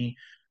it to me.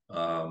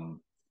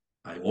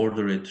 I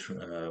order it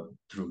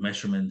through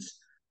measurements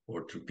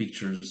or through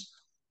pictures,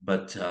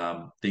 but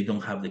they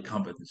don't have the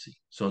competency.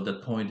 So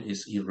that point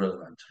is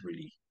irrelevant,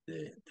 really,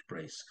 the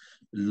brace.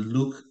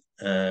 Luke,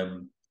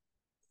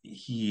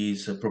 he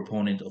is a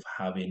proponent of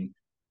having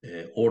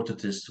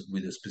orthotists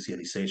with a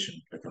specialization,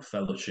 like a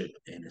fellowship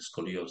in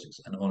scoliosis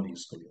and only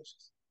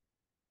scoliosis.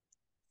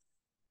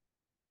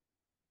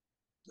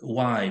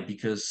 Why?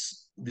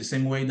 Because the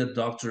same way that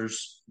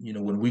doctors,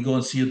 when we go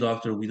and see a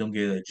doctor, we don't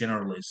get a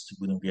generalist.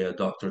 We don't get a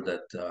doctor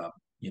that,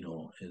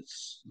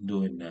 is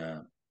doing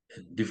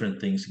different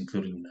things,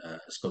 including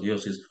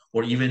scoliosis,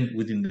 or even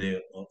within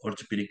the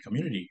orthopedic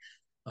community.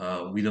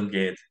 We don't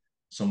get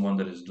someone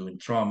that is doing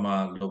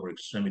trauma, lower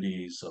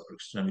extremities, upper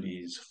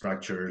extremities,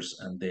 fractures,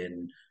 and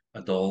then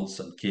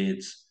adults and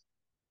kids.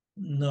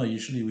 No,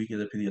 usually we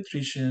get a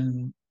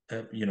pediatrician,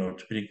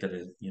 orthopedic that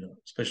is,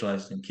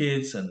 specialized in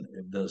kids and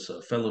does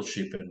a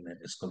fellowship in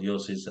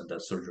scoliosis and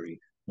does surgery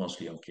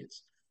mostly on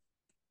kids.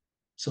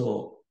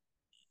 So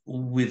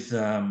with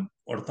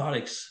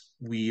orthotics,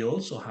 we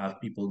also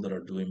have people that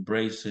are doing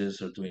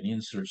braces or doing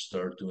inserts,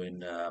 that are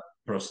doing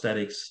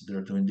prosthetics,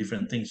 they're doing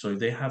different things. So if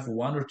they have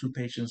one or two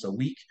patients a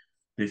week,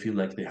 they feel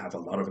like they have a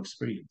lot of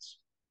experience.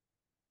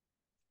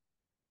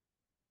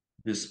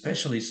 The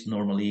specialist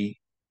normally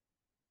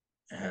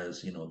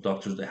has,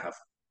 doctors that have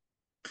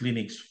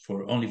clinics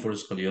only for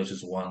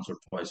scoliosis once or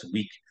twice a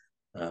week,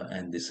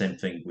 and the same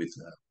thing with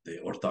the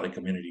orthotic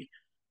community.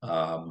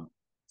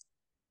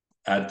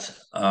 At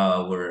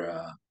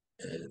our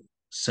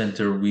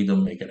center, we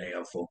don't make an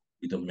AFO.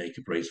 We don't make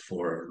a brace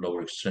for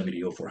lower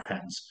extremity or for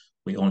hands.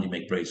 We only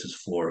make braces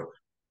for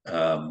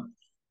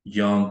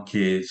young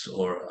kids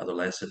or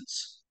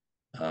adolescents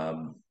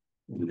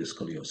with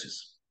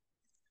scoliosis.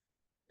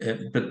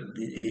 But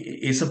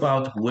it's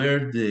about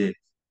where the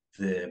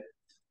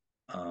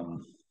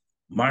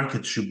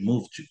market should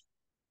move to.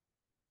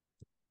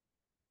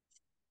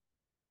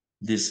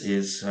 This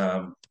is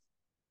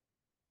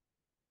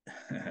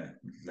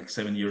like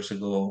 7 years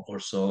ago or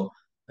so,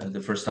 the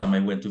first time I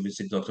went to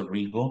visit Dr.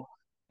 Rigo.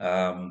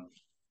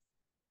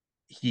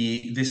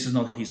 This is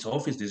not his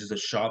office, this is a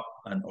shop,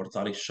 an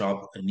orthotic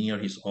shop near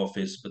his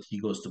office, but he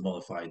goes to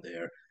modify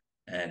there.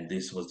 And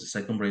this was the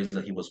second brace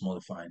that he was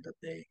modifying that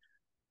day.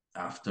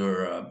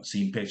 After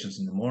seeing patients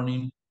in the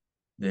morning,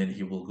 then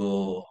he will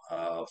go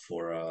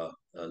for a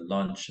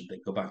lunch and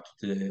then go back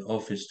to the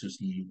office to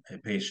see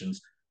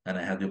patients. And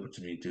I had the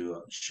opportunity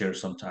to share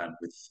some time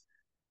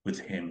with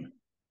him.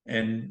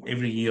 And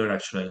every year,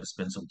 actually, I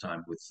spend some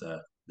time with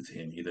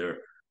him, either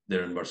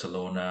there in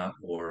Barcelona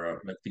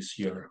or like this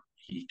year,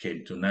 he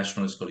came to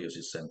National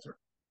Scoliosis Center.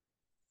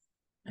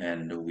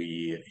 And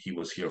he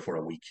was here for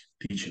a week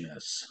teaching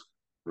us,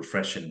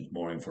 refreshing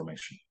more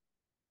information.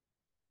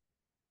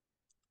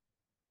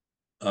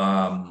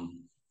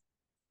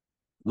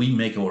 We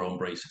make our own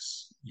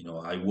braces.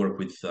 I work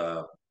with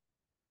 4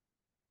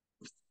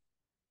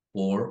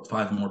 or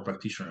 5 more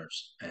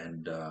practitioners,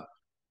 and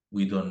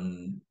we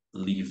don't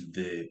leave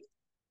the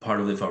part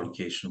of the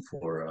fabrication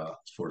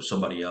for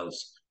somebody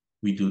else.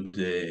 We do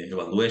the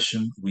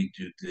evaluation, we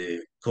do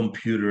the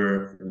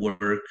computer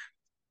work,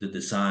 the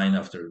design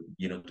after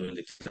doing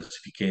the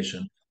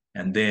classification,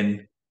 and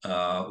then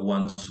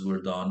once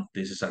we're done,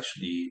 this is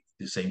actually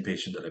the same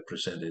patient that I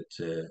presented,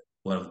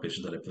 one of the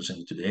patients that I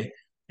presented today,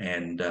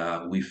 and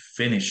we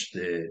finish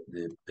the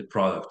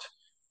product.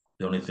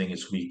 The only thing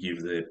is we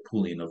give the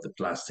pooling of the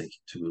plastic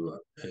to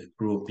a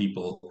group of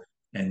people,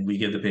 and we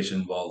get the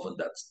patient involved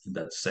in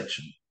that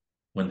section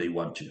when they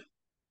want to.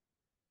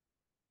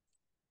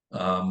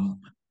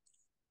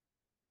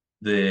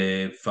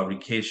 The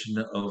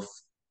fabrication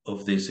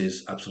of this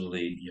is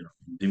absolutely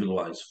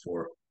individualized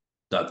for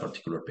that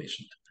particular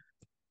patient.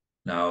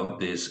 Now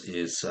this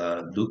is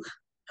Luke,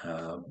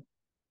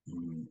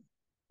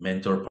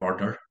 mentor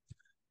partner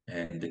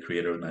and the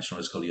creator of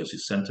National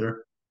Scoliosis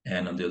Center,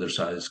 and on the other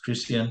side is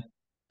Christian.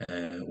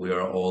 We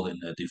are all in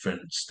a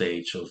different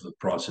stage of the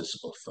process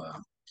of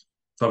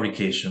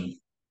fabrication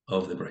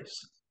of the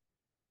brace.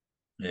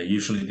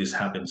 Usually this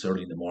happens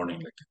early in the morning,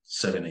 like at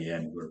 7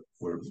 a.m.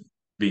 We're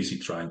busy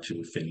trying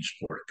to finish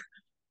work.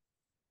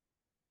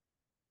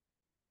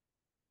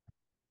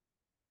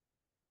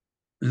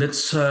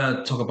 Let's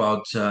talk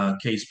about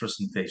case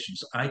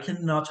presentations. I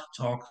cannot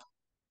talk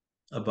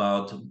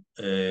about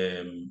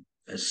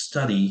a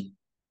study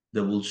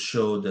that will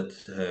show that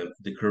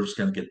the curves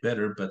can get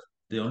better, but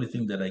the only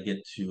thing that I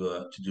get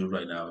to do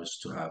right now is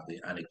to have the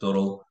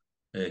anecdotal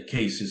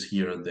cases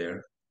here and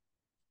there,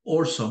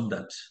 or some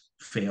that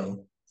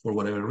fail for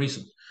whatever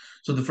reason.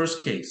 So the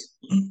first case,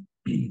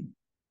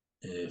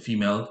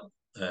 female,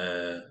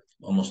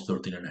 almost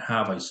 13 and a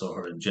half. I saw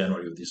her in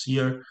January of this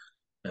year.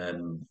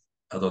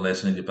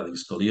 adolescent idiopathic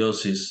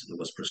scoliosis. It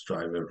was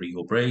prescribed a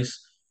Rigo brace.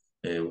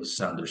 It was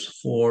Sanders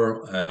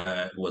 4.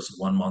 It was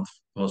 1 month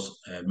post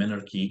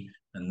menarche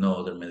and no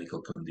other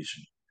medical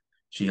condition.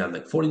 She had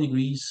like 40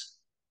 degrees,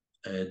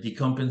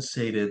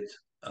 decompensated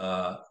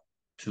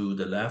to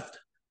the left,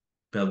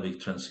 pelvic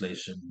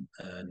translation,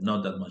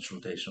 not that much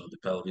rotation of the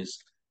pelvis,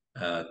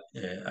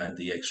 and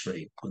the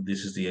x-ray.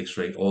 This is the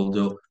x-ray,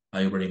 although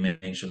I already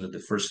mentioned that the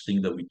first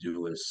thing that we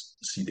do is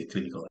see the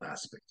clinical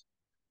aspect.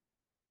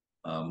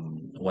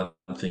 One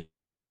thing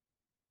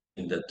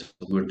that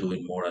we're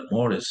doing more and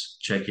more is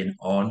checking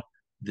on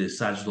the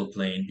sagittal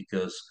plane,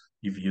 because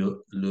if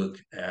you look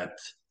at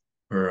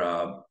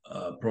her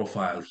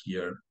profile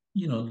here,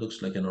 it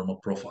looks like a normal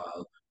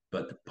profile,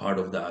 but part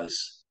of that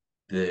is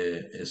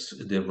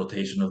the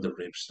rotation of the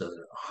ribs that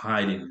are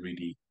hiding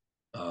really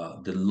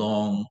the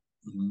long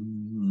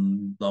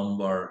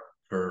lumbar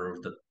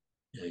curve that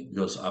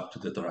goes up to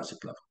the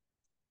thoracic level.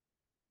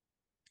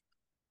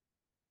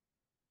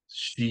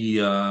 She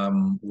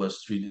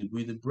was treated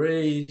with a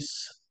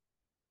brace.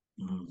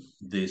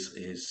 This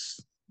is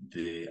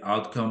the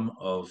outcome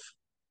of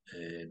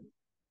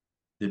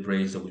the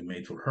brace that we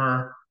made for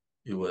her.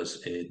 It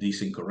was a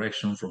decent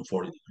correction from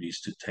 40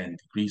 degrees to 10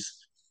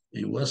 degrees.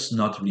 It was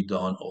not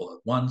redone all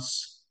at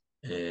once.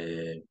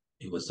 It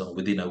was done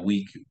within a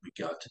week. We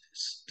got to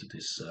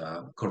this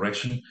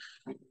correction,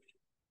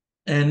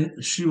 and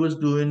she was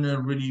doing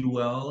really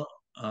well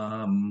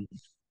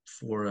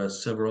for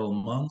several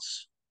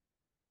months.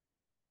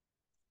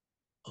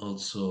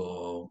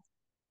 Also,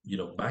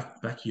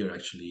 back here,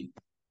 actually,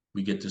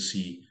 we get to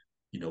see,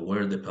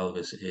 where the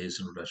pelvis is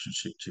in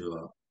relationship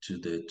to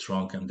the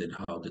trunk, and then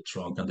how the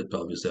trunk and the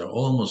pelvis, they're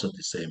almost at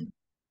the same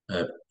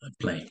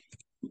plane.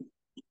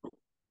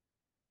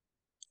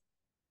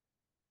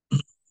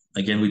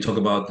 Again, we talk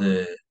about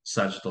the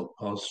sagittal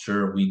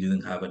posture. We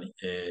didn't have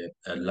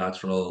a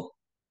lateral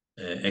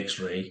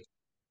x-ray,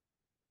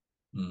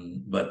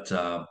 but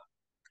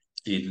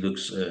it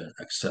looks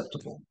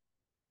acceptable.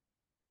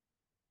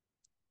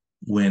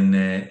 When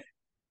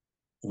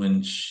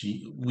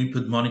we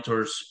put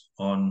monitors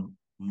on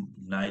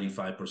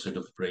 95%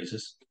 of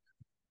braces,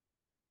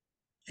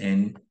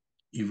 and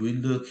if we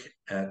look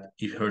at,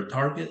 if her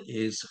target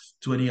is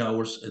 20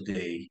 hours a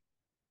day,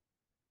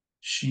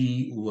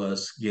 she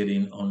was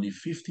getting only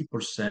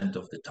 50%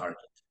 of the target.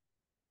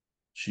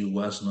 She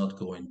was not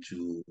going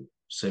to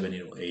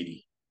 70 or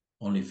 80,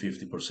 only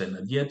 50%,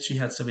 and yet she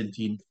had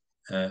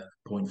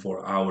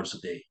 17.4 hours a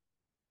day,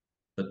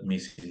 but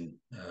missing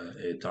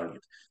a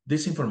target.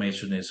 This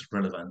information is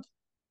relevant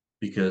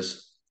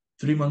because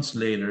 3 months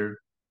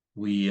later,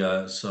 we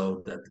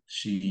saw that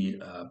she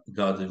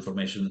got the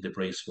information that the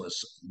brace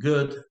was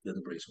good, that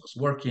the brace was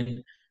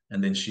working,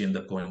 and then she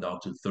ended up going down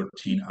to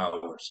 13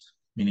 hours,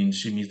 meaning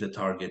she missed the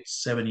target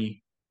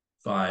 75%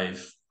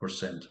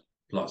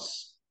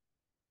 plus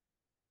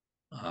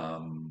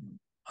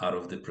out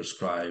of the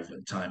prescribed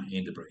time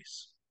in the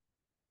brace.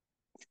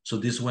 So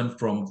this went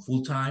from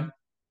full-time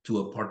to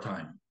a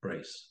part-time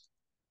brace.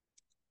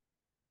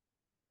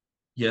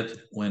 Yet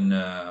when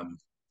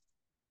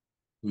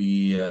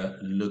we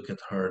look at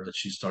her, that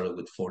she started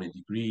with 40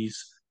 degrees.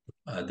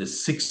 The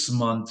 6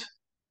 month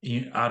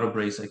out of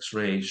brace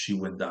x-ray, she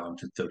went down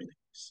to 30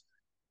 degrees.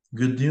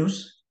 Good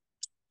news?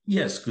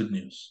 Yes, good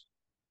news.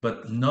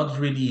 But not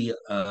really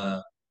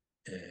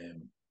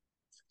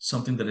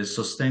something that is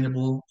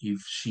sustainable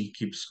if she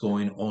keeps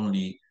going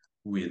only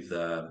with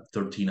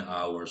 13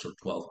 hours or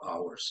 12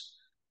 hours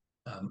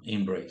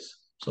in brace.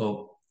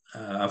 So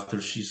after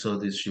she saw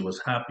this, she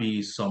was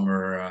happy.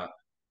 Summer,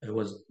 it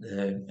was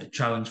a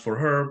challenge for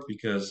her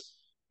because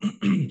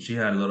she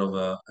had a lot of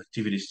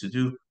activities to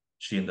do.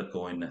 She ended up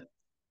going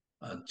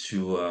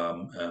to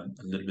a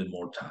little bit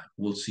more time.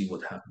 We'll see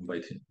what happened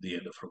by the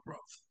end of her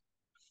growth.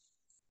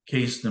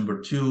 Case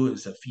number 2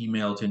 is a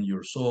female, 10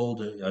 years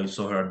old. I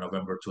saw her on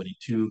November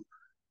 22.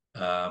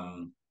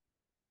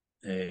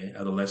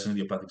 Adolescent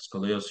idiopathic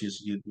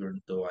scoliosis,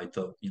 even though I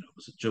thought it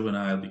was a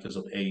juvenile because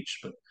of age,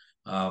 but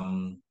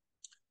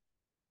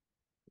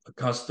a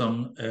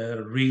custom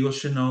Rigo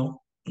Cheneau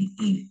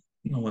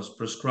was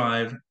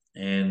prescribed,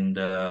 and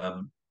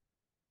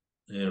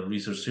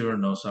research zero,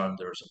 no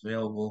Sanders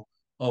available.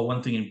 Oh,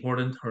 one thing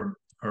important,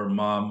 her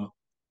mom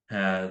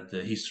had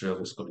a history of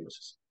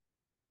scoliosis.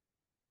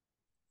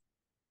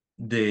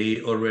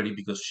 They already,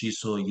 because she's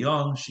so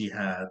young, she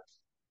had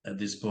at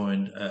this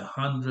point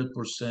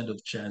 100%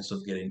 of chance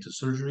of getting to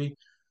surgery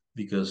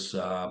because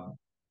of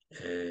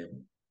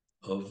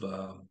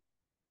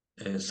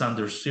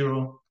Sanders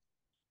 0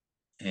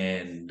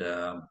 and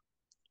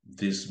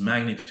this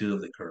magnitude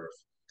of the curve.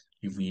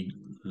 If we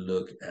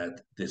look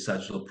at the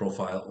sagittal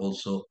profile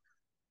also,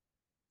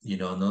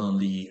 not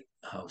only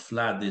how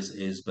flat this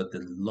is, but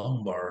the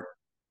lumbar,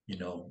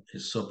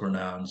 is so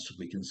pronounced.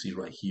 We can see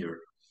right here.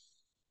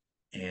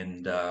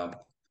 And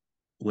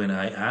when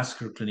I asked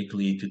her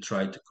clinically to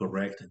try to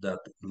correct that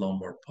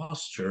lumbar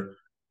posture,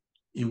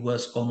 it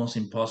was almost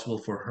impossible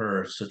for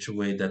her, such a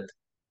way that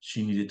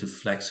she needed to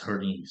flex her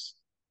knees.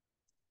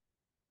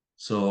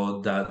 So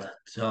that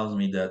tells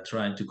me that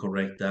trying to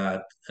correct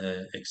that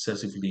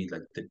excessively,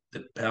 like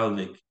the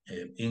pelvic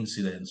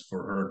incidence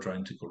for her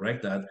trying to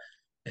correct that,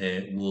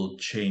 will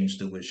change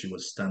the way she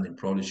was standing.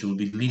 Probably she will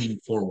be leaning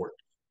forward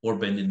or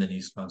bending the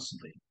knees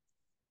constantly.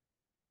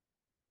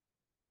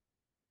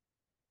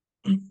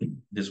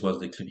 This was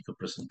the clinical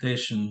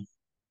presentation.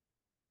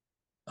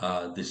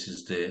 This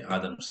is the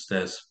Adams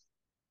test.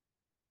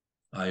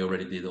 I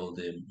already did all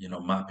the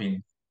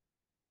mapping,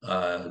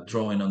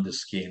 drawing on the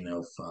skin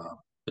of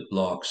the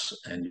blocks,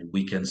 and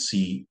we can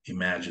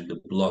imagine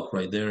the block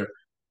right there,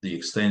 the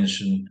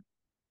extension.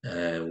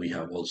 We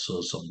have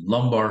also some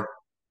lumbar,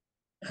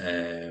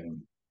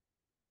 um,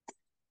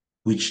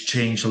 which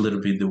change a little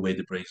bit the way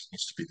the brace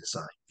needs to be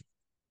designed.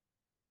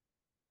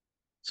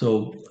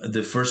 So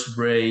the first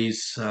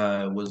brace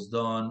was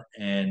done,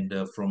 and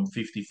from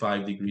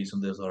 55 degrees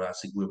on the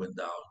thoracic, we went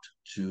down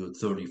to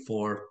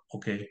 34.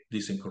 Okay,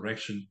 decent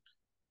correction,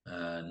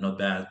 not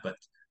bad. But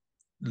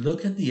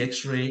look at the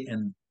X-ray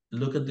and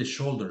look at the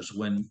shoulders.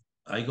 When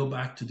I go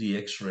back to the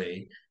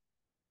X-ray,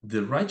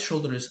 the right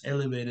shoulder is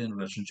elevated in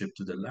relationship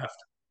to the left.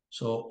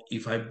 So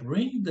if I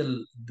bring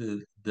the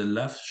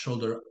left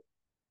shoulder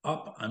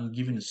up, I'm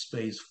giving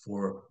space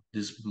for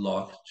this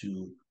block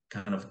to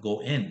kind of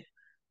go in.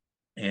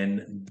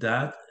 And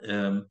that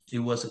it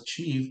was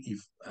achieved.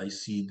 If I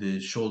see the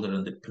shoulder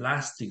and the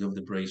plastic of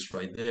the brace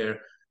right there,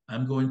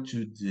 I'm going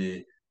to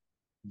the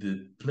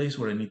place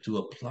where I need to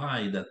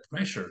apply that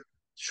pressure.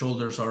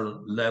 Shoulders are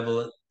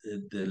level.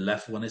 The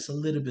left one is a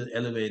little bit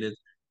elevated,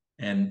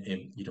 and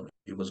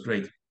it was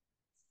great.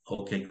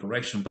 Okay,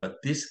 correction. But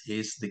this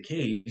is the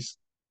case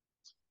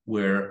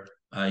where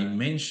I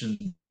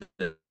mentioned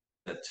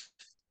that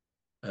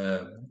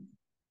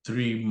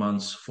 3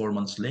 months, 4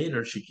 months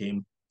later, she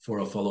came for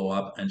a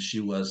follow-up, and she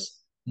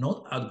was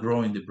not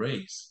outgrowing the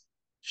brace.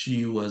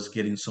 She was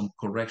getting some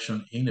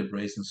correction in the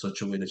brace in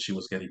such a way that she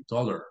was getting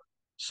taller.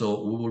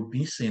 So we were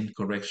missing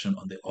correction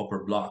on the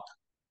upper block.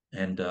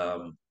 And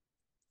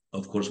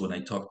of course, when I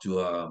talked to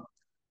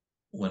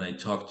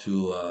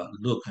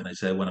Luke and I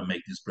said I want to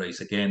make this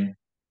brace again,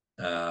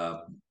 uh,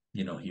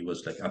 he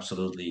was like,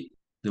 absolutely.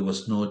 There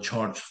was no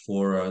charge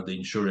for the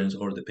insurance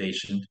or the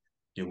patient.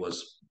 It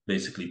was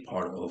basically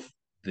part of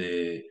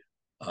the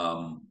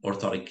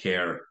orthotic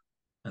care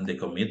and the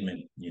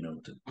commitment,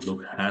 that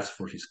Luke has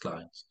for his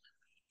clients.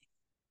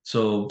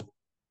 So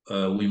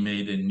we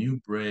made a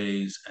new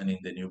brace, and in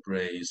the new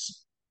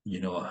brace,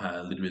 had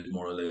a little bit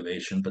more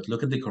elevation. But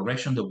look at the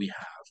correction that we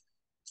have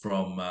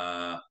from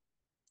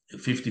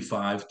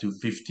 55 to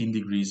 15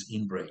 degrees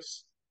in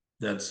brace.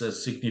 That's a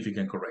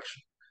significant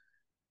correction.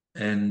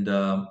 And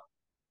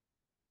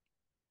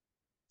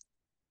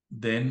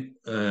then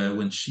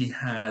when she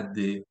had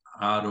the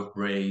out of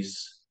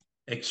brace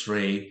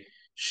X-ray,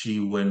 she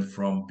went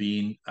from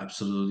being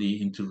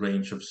absolutely into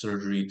range of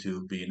surgery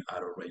to being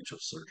out of range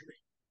of surgery.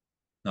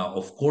 Now,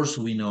 of course,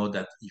 we know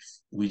that if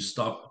we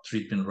stop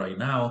treatment right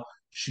now,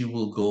 she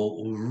will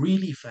go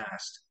really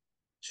fast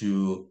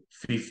to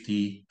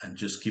 50 and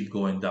just keep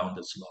going down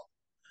the slope.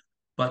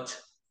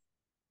 But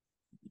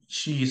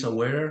she is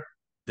aware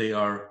they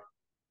are,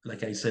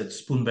 like I said,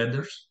 spoon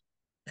benders,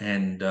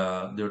 and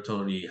they're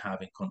totally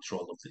having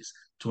control of this.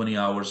 20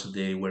 hours a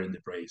day wearing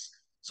the brace.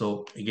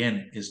 So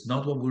again, it's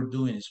not what we're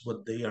doing, it's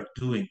what they are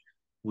doing.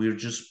 We're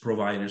just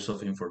providers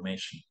of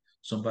information.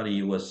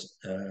 Somebody was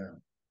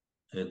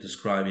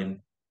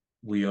describing,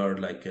 we are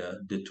like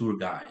the tour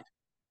guide.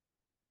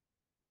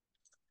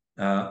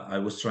 I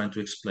was trying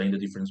to explain the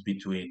difference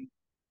between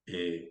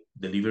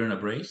delivering a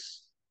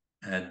brace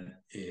and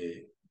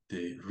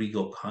the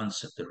Rigo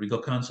concept. The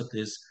Rigo concept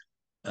is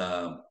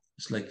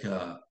it's like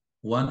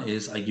one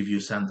is I give you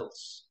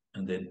sandals,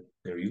 and then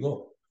there you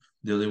go.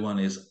 The other one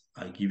is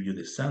I give you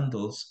the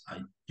sandals.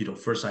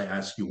 First I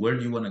ask you where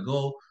do you want to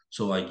go,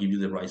 so I give you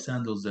the right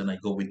sandals. Then I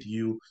go with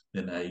you.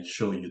 Then I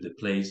show you the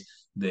place.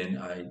 Then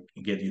I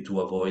get you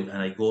to avoid, and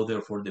I go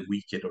there for the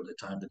weekend or the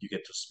time that you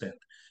get to spend.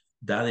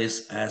 That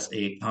is as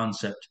a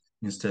concept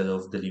instead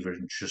of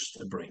delivering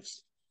just a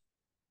brace.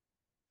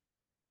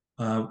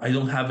 I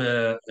don't have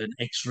an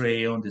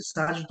X-ray on the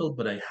sagittal,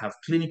 but I have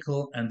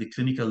clinical, and the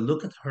clinical,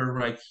 look at her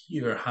right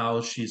here, how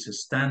she's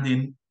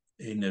standing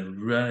in a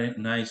very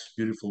nice,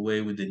 beautiful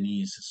way with the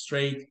knees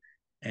straight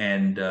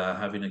and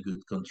having a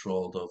good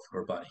control of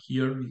her body.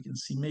 Here you can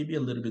see maybe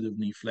a little bit of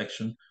knee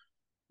flexion,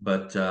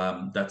 but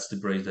that's the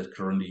brace that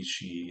currently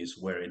she is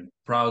wearing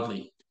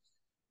proudly.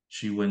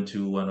 She went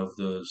to one of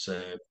those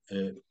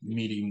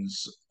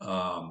meetings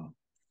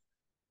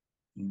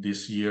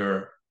this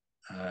year,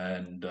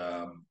 and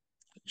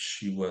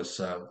she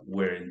was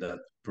wearing that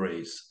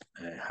brace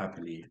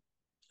happily,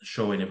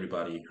 showing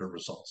everybody her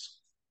results.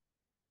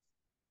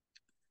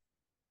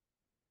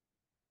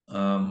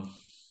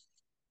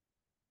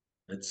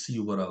 Let's see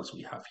what else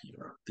we have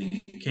here.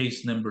 The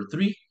case number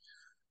 3.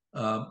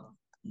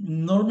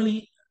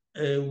 Normally,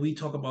 we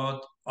talk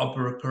about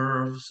upper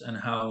curves and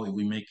how if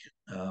we make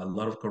a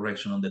lot of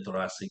correction on the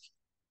thoracic,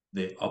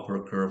 the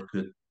upper curve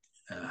could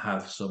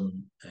have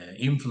some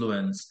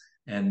influence,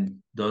 and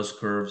those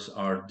curves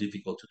are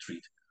difficult to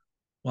treat.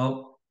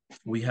 Well,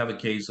 We have a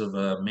case of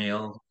a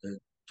male,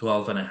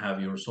 12 and a half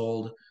years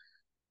old.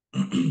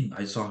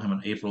 I saw him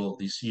in April of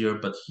this year,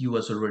 but he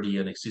was already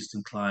an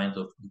existing client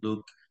of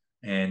Luke,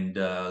 and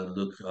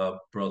Luke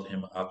brought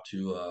him up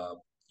to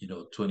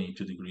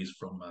 22 degrees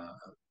from a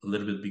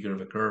little bit bigger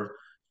of a curve,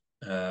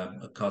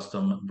 a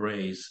custom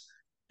brace.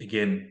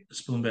 Again,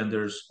 spoon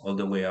benders all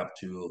the way up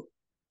to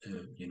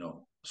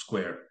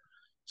square.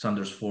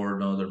 Sanders 4,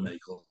 no other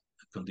medical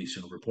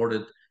condition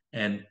reported,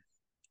 and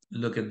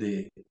look at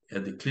the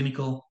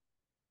clinical.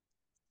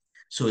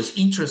 So it's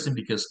interesting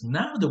because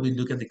now that we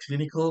look at the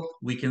clinical,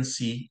 we can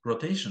see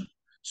rotation.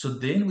 So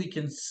then we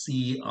can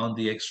see on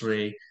the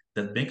X-ray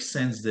that makes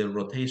sense the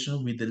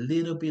rotation with the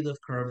little bit of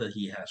curve that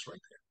he has right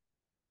there.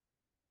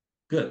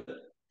 Good.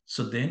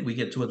 So then we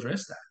get to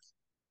address that.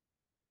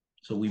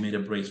 So we made a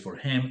brace for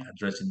him,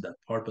 addressing that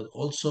part, but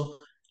also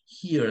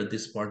here,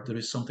 this part, there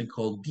is something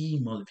called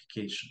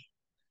demodification,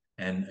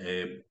 and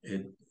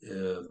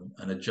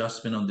an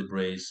adjustment on the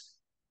brace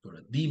or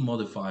a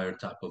demodifier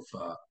type of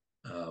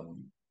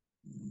um,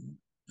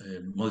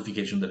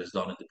 modification that is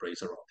done in the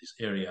brace around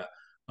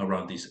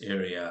this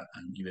area,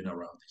 and even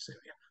around this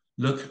area.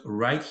 Look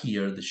right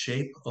here, the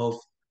shape of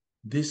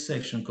this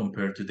section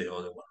compared to the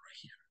other one right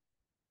here.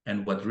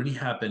 And what really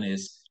happened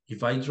is,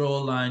 if I draw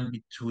a line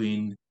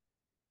between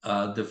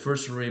the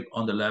first rib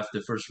on the left,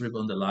 the first rib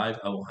on the right,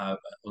 I will have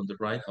on the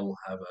right, I will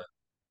have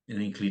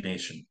an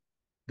inclination.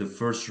 The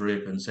first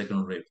rib and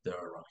second rib, they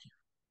are around here.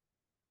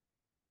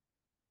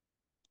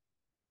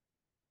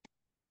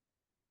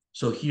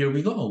 So here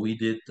we go. We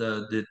did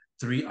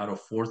 3 out of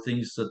 4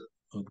 things that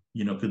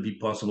could be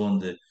possible on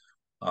the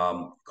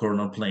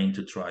coronal plane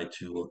to try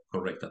to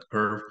correct that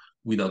curve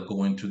without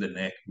going to the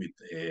neck with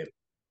a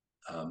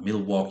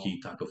Milwaukee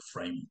type of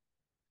frame.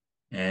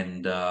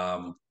 And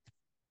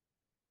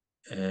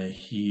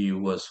he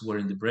was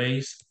wearing the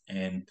brace,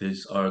 and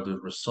these are the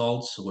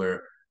results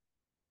where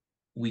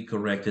we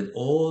corrected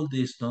all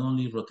this, not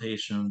only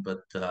rotation, but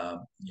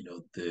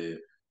the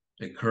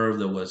curve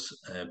that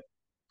was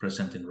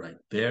presenting right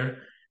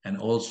there. And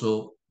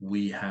also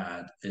we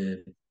had a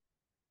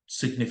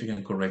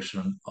significant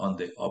correction on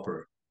the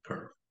upper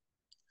curve.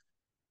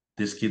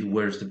 This kid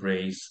wears the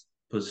brace,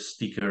 puts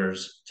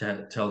stickers,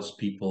 tells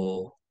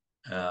people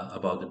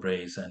about the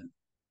brace,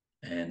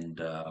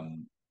 and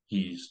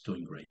he's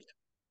doing great.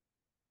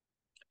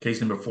 Case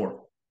number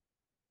 4,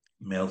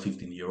 male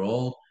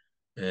 15-year-old,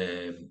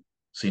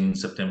 seen in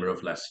September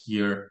of last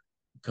year,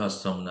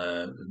 custom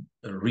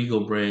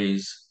Rigo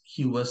brace.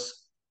 He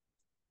was,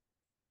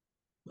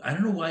 I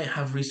don't know why I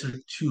have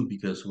research 2,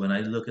 because when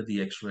I look at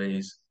the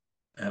x-rays,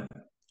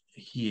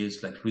 he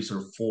is like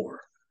research 4,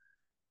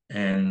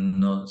 and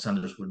no,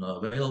 Sanders were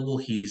not available.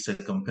 He's a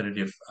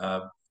competitive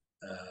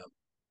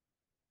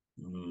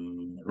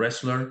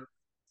wrestler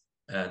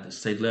at the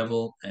state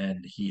level,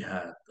 and he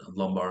had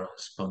lumbar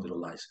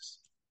spondylolysis.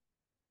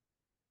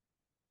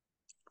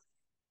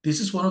 This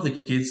is one of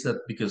the kids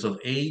that, because of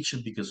age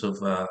and because of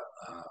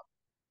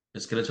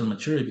skeletal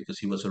maturity, because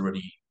he was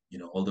already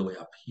all the way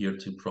up here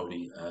to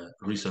probably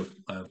reserve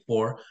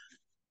 4,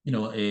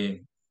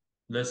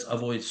 let's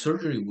avoid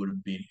surgery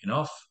wouldn't be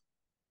enough.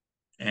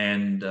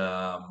 And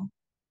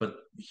but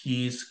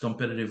he's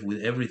competitive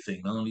with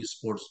everything, not only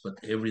sports but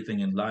everything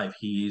in life.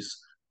 He is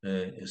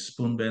a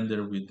spoon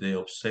bender with the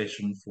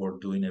obsession for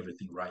doing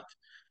everything right.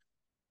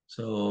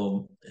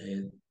 So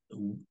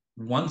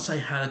once I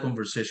had a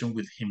conversation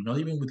with him, not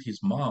even with his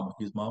mom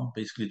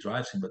basically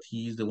drives him, but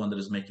he is the one that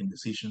is making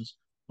decisions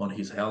on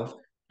his health.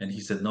 And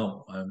he said,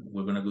 no,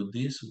 we're going to do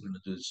this. We're going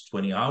to do this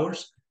 20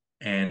 hours.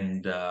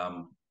 And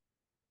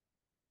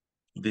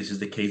this is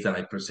the case that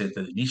I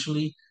presented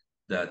initially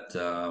that,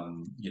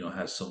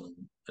 has some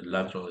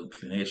lateral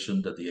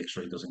inclination that the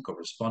x-ray doesn't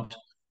correspond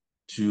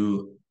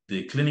to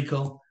the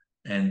clinical.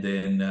 And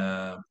then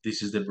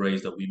this is the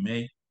brace that we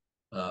made.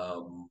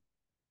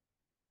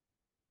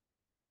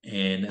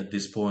 And at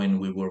this point,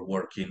 we were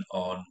working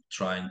on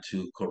trying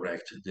to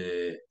correct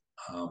the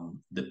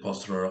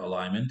postural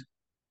alignment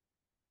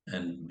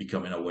and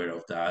becoming aware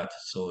of that.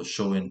 So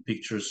showing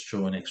pictures,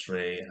 showing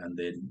x-ray, and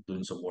then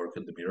doing some work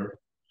in the mirror.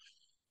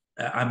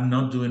 I'm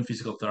not doing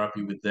physical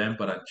therapy with them,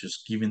 but I'm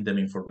just giving them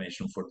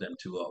information for them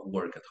to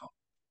work at home.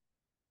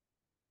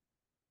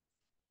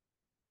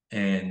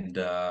 And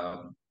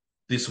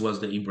this was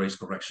the in-brace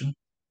correction.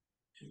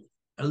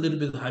 A little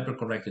bit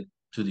hyper-corrected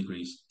 2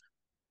 degrees.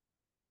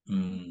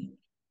 And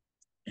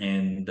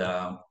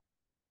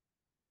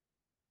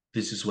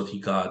this is what he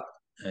got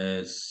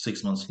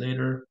 6 months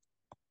later.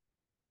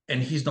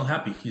 And he's not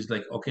happy. He's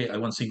like, okay, I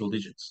want single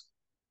digits.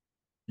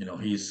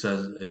 He's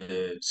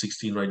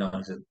 16 right now.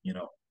 He said,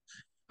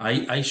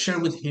 I share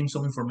with him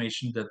some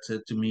information that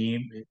to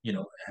me,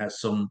 has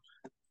some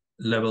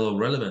level of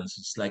relevance.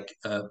 It's like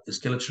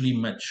skeletally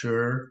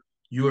mature.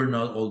 You are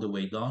not all the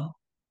way done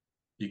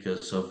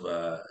because of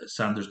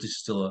Sanders. This is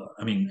still,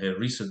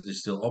 research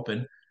is still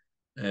open.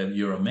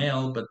 You're a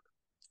male, but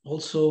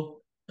also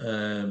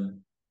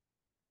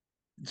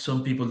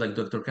some people like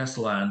Dr.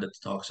 Castellan that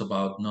talks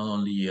about not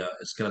only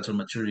skeletal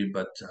maturity,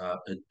 but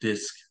a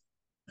disc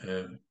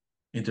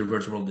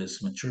intervertebral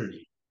disc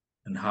maturity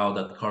and how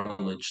that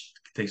cartilage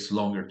takes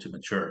longer to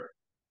mature.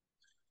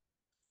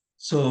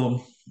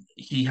 So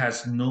he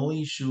has no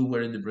issue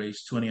wearing the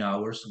brace 20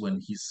 hours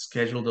when his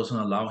schedule doesn't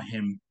allow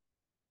him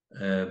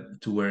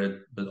to wear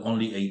it, but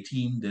only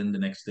 18. Then the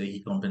next day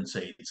he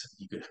compensates.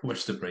 He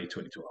wears the brace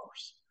 22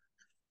 hours.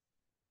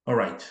 All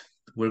right,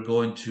 we're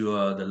going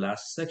to the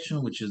last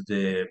section, which is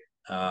the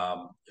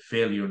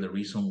failure, the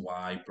reason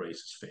why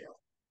braces fail.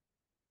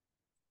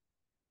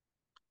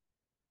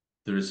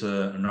 There is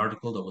an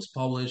article that was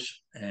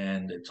published,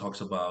 and it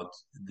talks about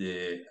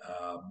the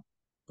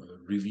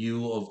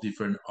review of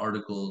different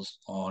articles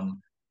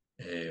on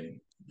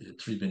the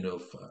treatment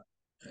of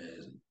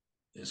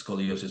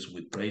scoliosis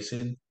with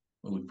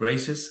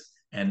braces,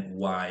 and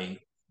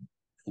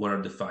what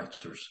are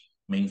the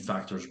main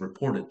factors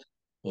reported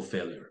of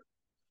failure.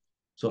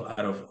 So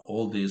out of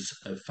all these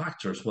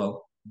factors,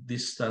 well,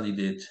 this study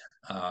did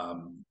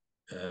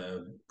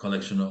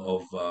collection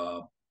of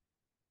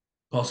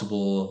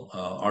possible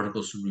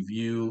articles to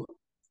review.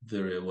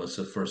 There was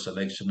a first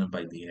selection, and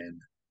by the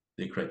end,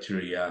 the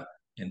criteria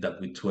ended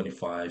up with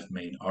 25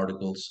 main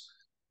articles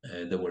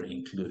that were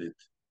included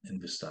in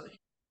the study.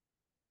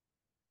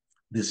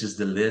 This is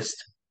the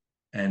list,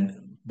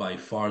 and by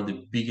far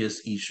the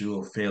biggest issue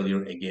of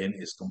failure, again,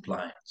 is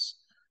compliance.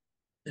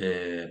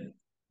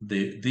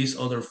 These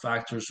other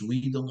factors,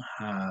 we don't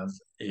have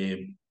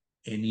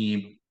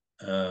any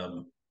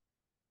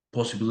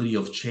possibility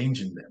of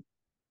changing them.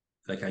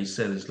 Like I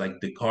said, it's like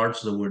the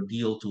cards that were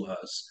dealt to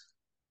us,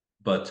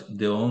 but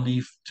the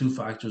only two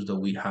factors that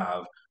we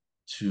have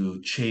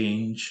to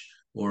change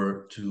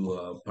or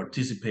to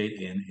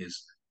participate in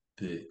is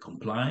the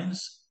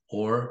compliance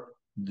or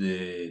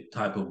the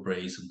type of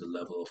brace and the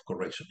level of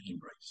correction in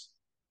brace.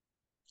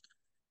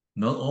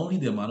 Not only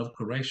the amount of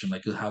correction, I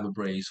could have a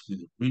brace with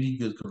really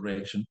good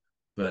correction,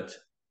 but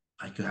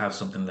I could have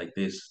something like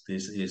this.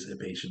 This is a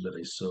patient that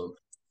I saw,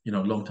 a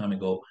long time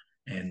ago.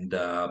 And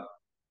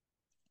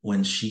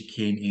when she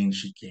came in,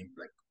 she came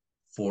like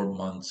 4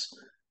 months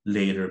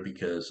later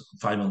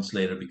 5 months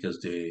later because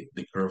the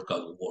curve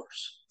got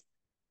worse.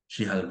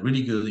 She had a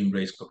really good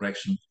embrace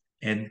correction.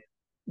 And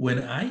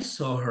when I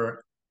saw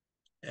her,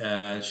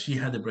 she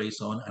had the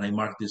brace on, and I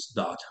marked this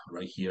dot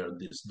right here,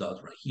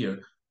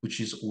 which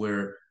is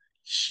where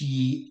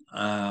she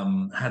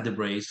had the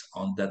brace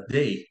on that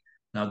day.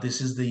 Now,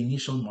 this is the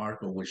initial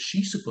marker where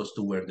she's supposed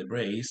to wear the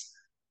brace.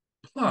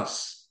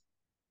 Plus,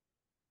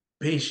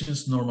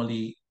 patients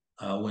normally,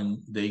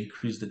 when they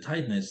increase the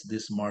tightness,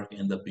 this mark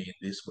end up being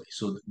this way.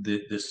 So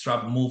the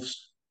strap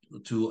moves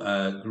to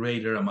a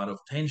greater amount of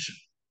tension.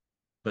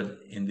 But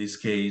in this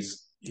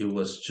case, it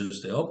was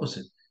just the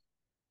opposite.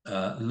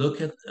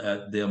 Look at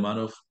the amount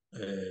of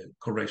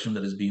correction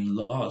that is being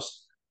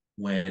lost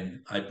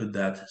when I put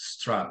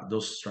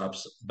those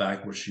straps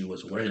back where she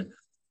was wearing them.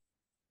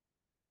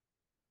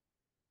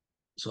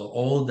 So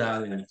all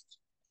that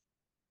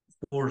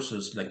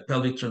forces, like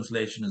pelvic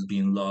translation, is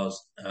being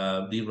lost,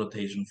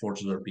 derotation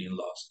forces are being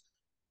lost.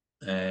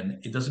 And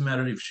it doesn't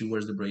matter if she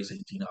wears the brace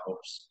 18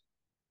 hours.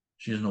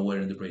 She's not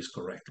wearing the brace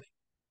correctly.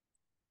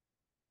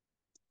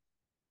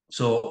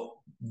 So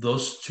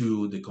those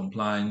two, the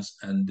compliance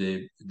and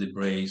the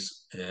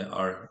brace,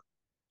 are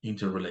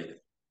interrelated.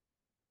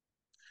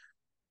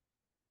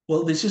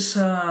 Well, this is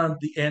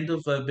the end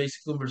of a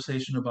basic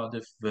conversation about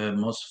the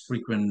most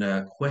frequent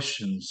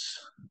questions.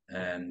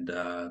 And,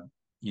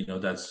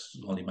 that's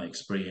only my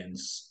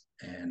experience.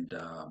 And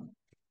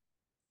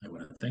I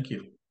want to thank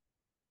you.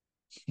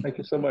 Thank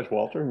you so much,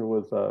 Walter. It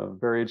was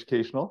very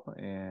educational.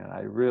 And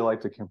I really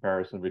like the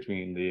comparison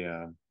between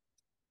the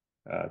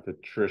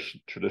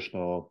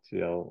traditional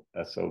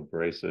TLSO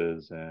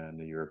braces and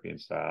the European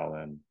style.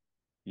 And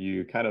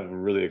you kind of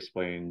really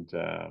explained,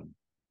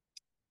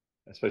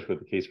 especially with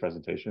the case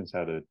presentations,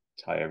 how to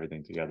tie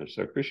everything together.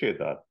 So I appreciate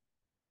that.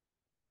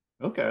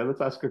 Okay,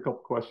 let's ask a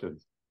couple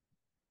questions.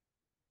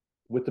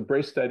 With the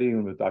brace study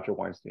with Dr.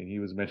 Weinstein, he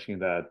was mentioning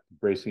that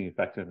bracing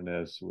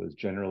effectiveness was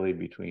generally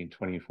between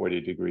 20 and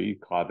 40 degree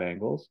Cobb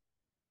angles.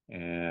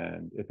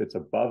 And if it's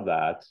above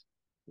that,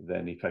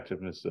 then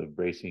effectiveness of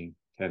bracing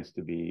tends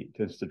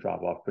to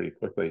drop off pretty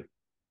quickly.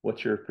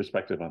 What's your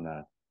perspective on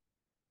that?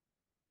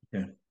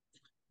 Okay.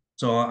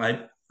 So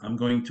I'm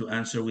going to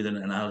answer with an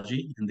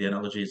analogy, and the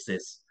analogy is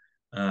this.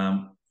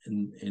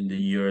 In the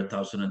year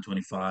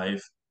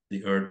 1025,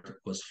 the earth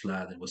was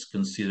flat. It was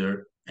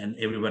considered, and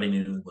everybody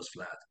knew it was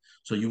flat.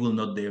 So you will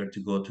not dare to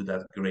go to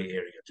that gray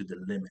area, to the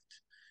limit.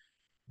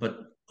 But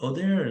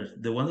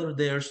the one that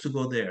dares to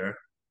go there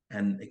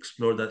and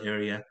explore that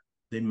area,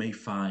 they may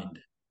find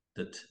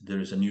that there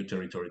is a new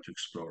territory to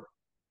explore.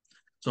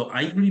 So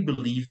I really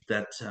believe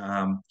that,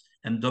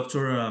 and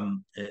Dr.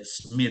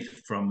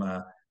 Smith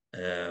from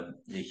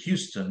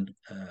Houston,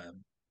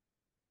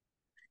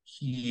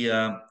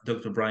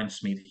 Dr. Brian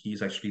Smith,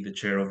 he's actually the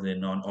chair of the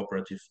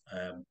non-operative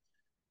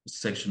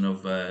section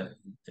of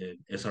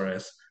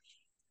SRS.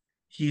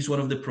 He's one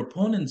of the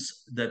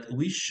proponents that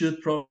we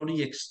should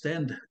probably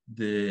extend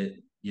the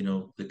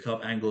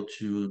cup angle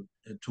to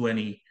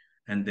 20,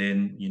 and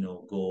then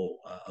go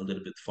a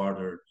little bit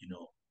farther,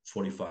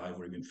 45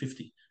 or even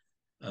 50,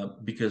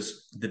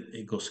 because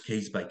it goes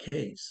case by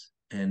case.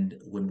 And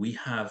when we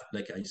have,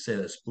 like I said,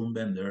 a spoon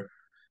bender,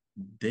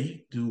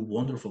 they do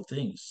wonderful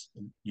things.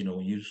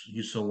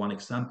 You saw one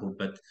example,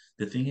 but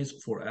the thing is,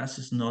 for us,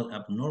 it's not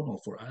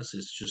abnormal. For us,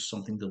 it's just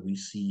something that we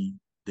see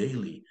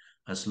daily.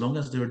 As long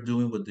as they're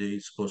doing what they're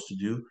supposed to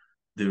do,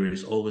 there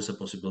is always a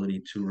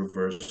possibility to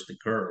reverse the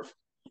curve.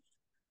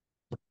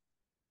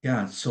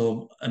 Yeah,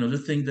 so another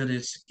thing that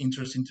is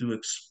interesting to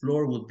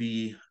explore would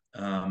be,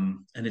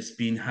 and it's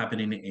been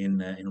happening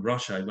in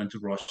Russia. I went to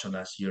Russia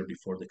last year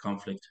before the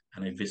conflict,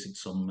 and I visited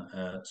some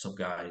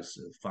guys,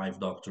 5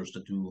 doctors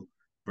that do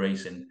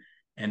bracing,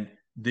 and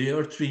they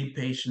are treating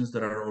patients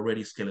that are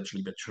already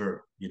skeletally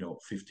mature,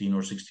 15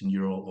 or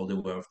 16-year-old, all the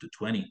way up to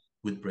 20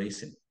 with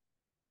bracing.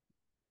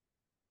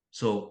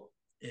 So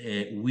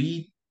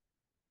we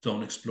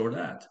don't explore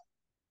that,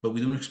 but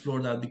we don't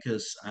explore that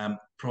because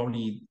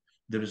probably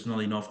there is not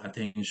enough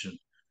attention.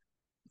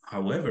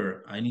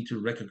 However, I need to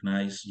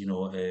recognize,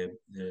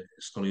 the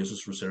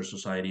Scoliosis Research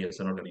Society as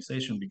an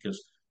organization,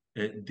 because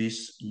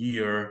this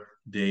year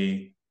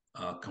they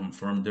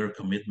confirmed their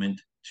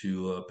commitment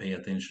to pay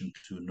attention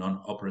to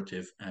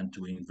non-operative and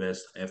to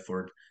invest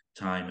effort,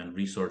 time, and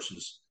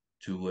resources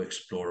to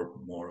explore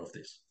more of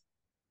this.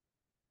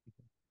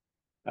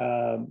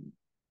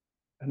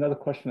 Another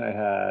question I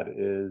had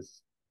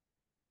is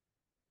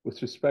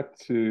with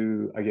respect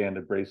to, again,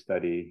 the brace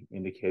study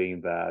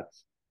indicating that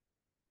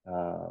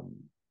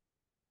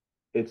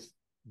it's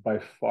by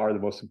far the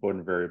most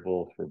important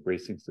variable for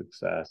bracing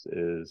success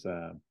is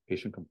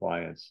patient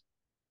compliance.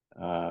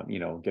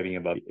 Getting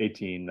about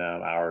 18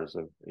 hours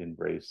of in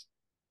brace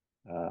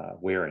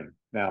wearing.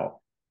 Now,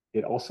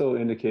 it also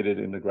indicated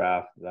in the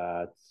graph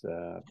that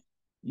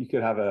you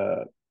could have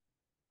a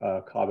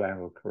Cobb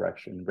angle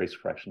correction, brace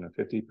correction of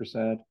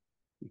 50%.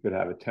 You could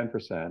have a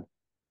 10%,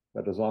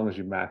 but as long as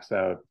you max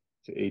out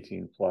to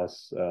 18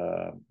 plus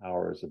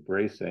hours of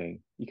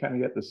bracing, you kind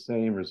of get the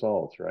same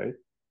results, right?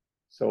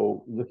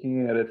 So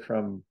looking at it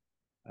from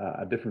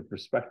a different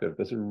perspective,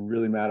 does it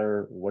really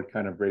matter what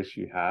kind of brace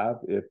you have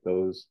if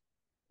those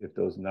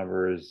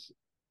numbers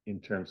in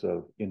terms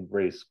of in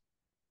brace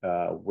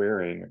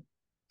wearing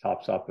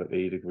tops up at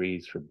 80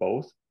 degrees for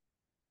both?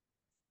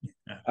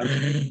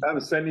 I'm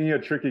sending you a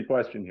tricky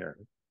question here.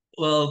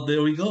 Well,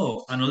 there we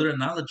go. Another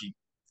analogy.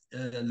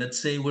 Let's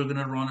say we're going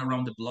to run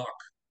around the block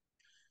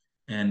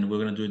and we're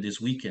going to do it this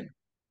weekend.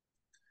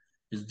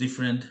 It's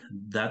different,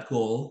 that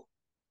goal,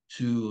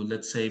 to,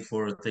 let's say,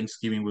 for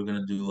Thanksgiving, we're going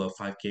to do a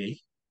 5K,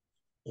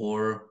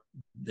 or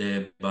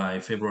by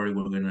February,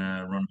 we're going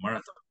to run a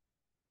marathon.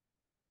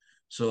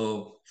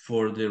 So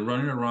for the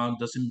running around,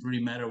 doesn't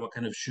really matter what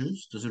kind of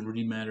shoes. Does it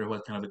really matter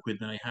what kind of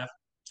equipment I have?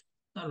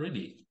 Not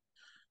really.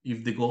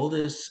 If the goal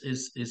is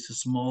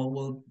small,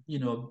 well,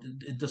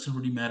 it doesn't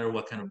really matter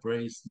what kind of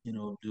brace,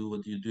 do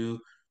what you do.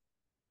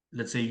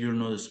 Let's say you're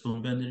not a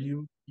spoon bender,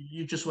 you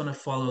just want to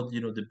follow,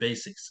 the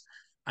basics.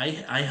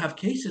 I have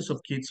cases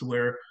of kids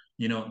where,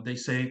 they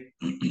say,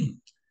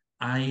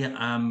 I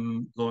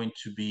am going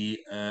to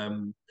be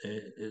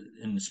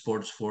in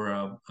sports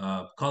for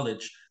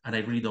college, and I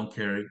really don't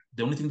care.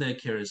 The only thing that I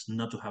care is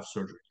not to have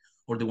surgery.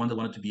 Or the one that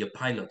wanted to be a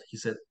pilot, he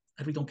said,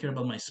 I really don't care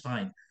about my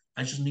spine.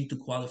 I just need to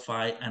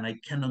qualify, and I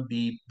cannot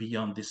be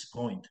beyond this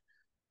point.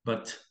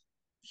 But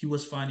he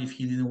was fine if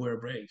he didn't wear a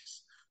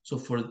brace. So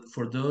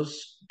for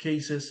those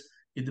cases,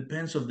 it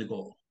depends on the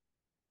goal.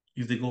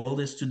 If the goal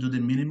is to do the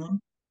minimum,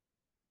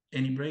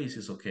 any brace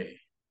is okay.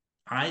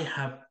 I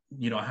have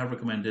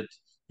recommended,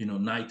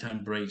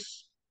 nighttime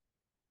brace.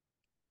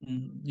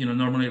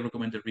 Normally I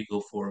recommend the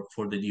Rigo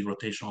for the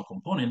derotational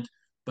component,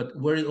 but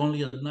wear it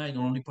only at night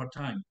or only part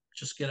time.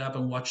 Just get up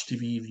and watch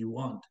TV if you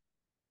want.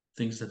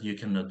 Things that you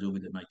cannot do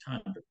with the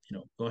nighttime, but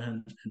go ahead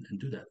and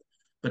do that.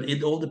 But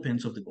it all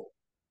depends on the goal.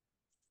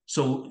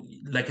 So,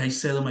 like I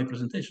said in my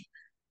presentation,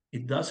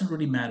 it doesn't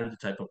really matter the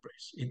type of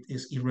brace. It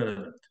is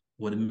irrelevant.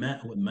 What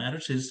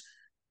matters is,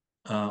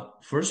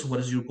 first, what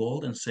is your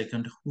goal, and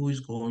second, who's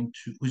going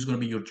to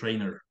be your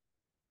trainer?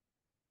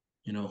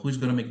 Who's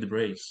going to make the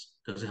brace?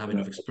 Does it have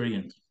enough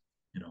experience?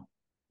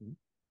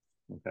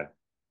 Okay.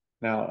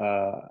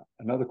 Now,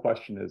 another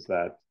question is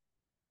that,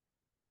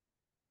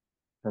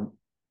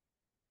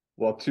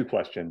 two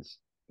questions.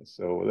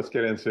 So let's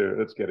get into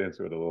it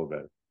a little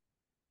bit.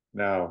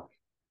 Now,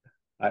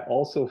 I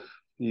also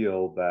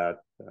feel that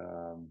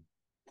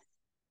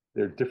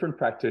there are different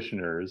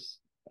practitioners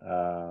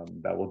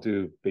that will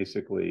do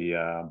basically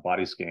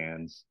body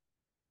scans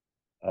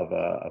of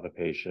a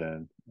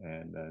patient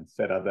and then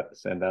send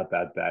out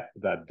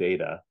that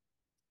data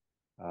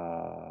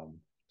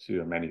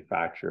to a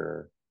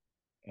manufacturer,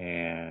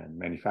 and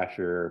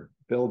manufacturer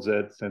builds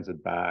it, sends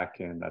it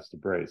back, and that's the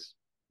brace,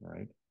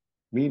 right?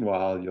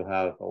 Meanwhile, you'll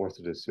have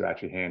orthotists who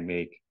actually hand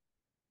make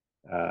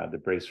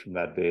the brace from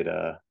that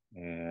data,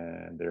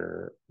 and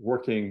they're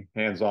working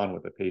hands-on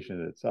with the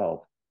patient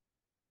itself.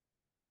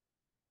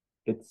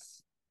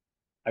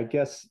 I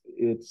guess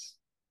it's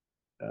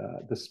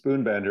the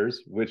spoon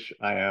benders, which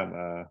I am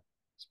a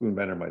spoon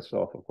bender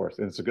myself, of course,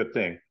 and it's a good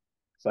thing.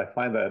 So I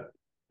find that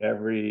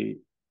every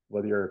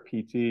whether you're a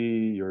PT,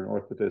 you're an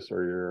orthopedist,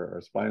 or you're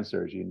a spine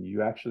surgeon,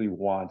 you actually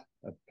want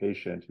a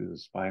patient who's a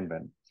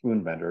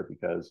spoon bender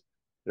because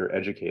they're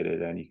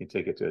educated and you can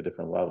take it to a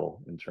different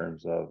level in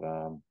terms of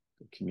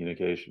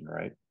communication,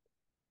 right?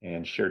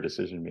 And shared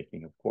decision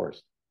making, of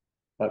course.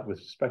 But with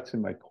respect to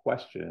my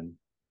question,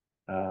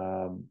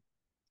 how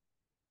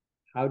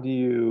do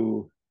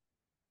you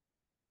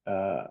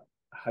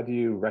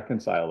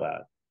reconcile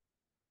that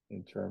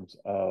in terms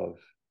of,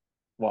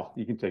 well,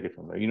 you can take it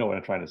from there. You know what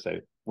I'm trying to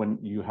say. When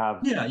you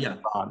have Yeah.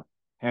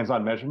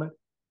 hands-on measurement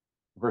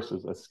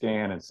versus a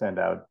scan and send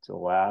out to a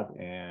lab,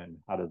 and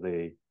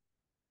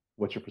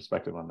what's your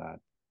perspective on that?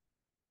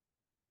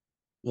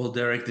 Well,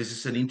 Derek, this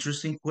is an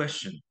interesting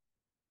question.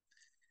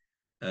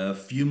 A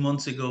few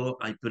months ago,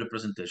 I put a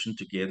presentation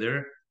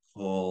together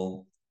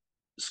called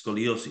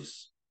Scoliosis.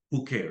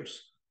 Who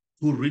cares?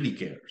 Who really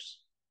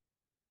cares?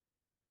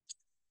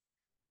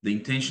 The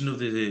intention of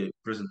the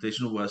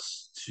presentation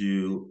was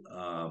to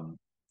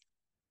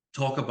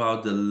talk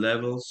about the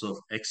levels of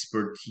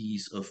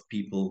expertise of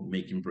people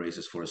making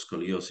braces for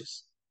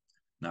scoliosis.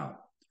 Now,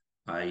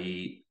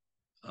 I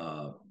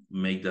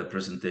make that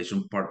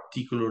presentation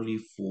particularly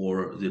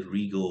for the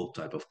Rigo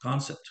type of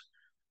concept,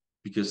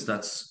 because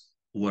that's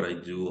what I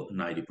do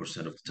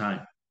 90% of the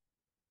time.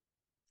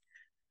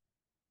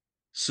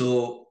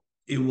 So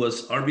it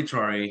was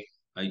arbitrary.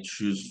 I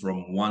choose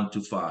from 1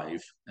 to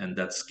 5, and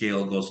that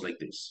scale goes like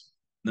this.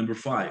 Number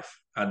 5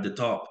 at the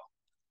top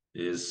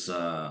is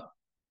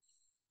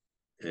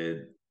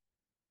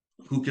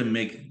who can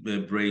make the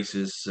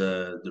braces,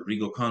 the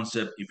Rigo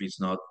concept, if it's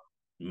not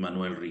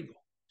Manuel Rigo.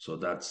 So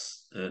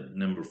that's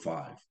number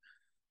 5.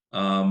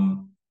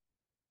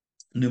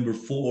 Number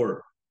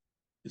 4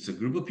 is a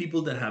group of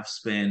people that have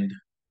spent,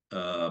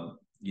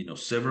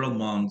 several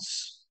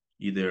months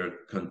either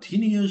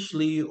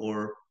continuously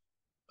or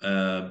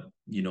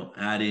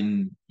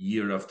adding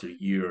year after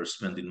year,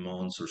 spending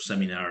months or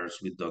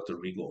seminars with Dr.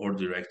 Rigo or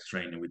direct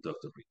training with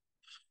Dr. Rigo.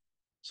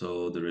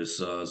 So there is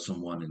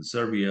someone in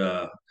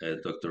Serbia,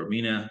 Dr.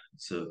 Mina.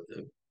 It's a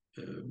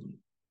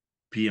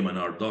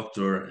PM&R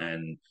doctor,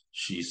 and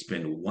she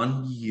spent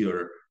 1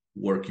 year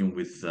working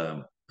with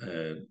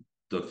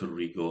Dr.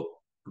 Rigo,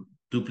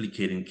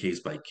 duplicating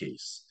case by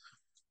case.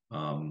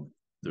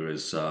 There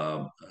is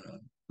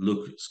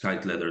Luke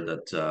Skytleather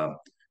that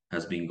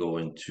has been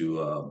going to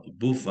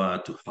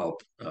Bufa to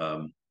help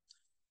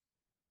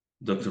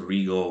Dr.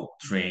 Rigo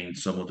train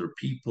some other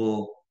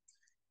people.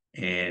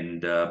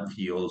 And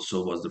he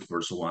also was the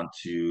first one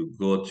to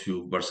go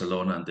to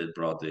Barcelona, and they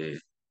brought the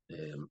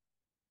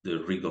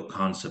Rigo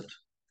concept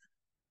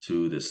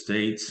to the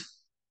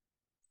States.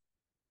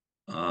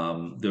 There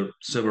are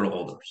several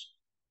others.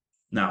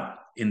 Now,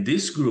 in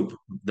this group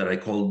that I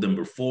call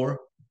number 4,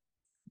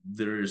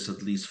 there is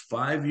at least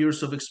 5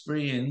 years of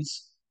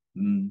experience.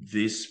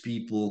 These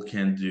people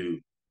can do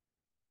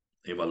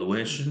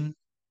evaluation,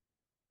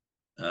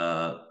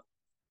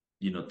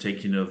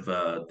 taking of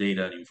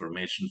data and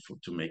information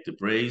to make the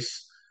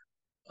brace,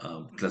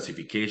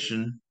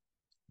 classification,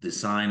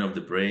 design of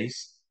the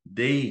brace.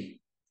 They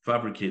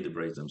fabricate the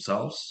brace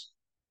themselves.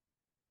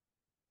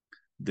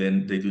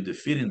 Then they do the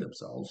fitting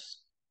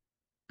themselves,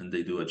 and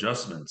they do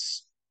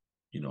adjustments,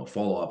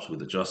 follow-ups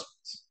with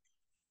adjustments.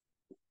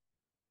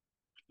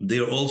 They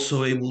are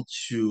also able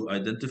to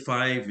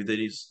identify if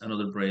there is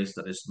another brace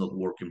that is not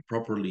working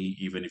properly,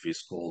 even if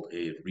it's called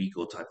a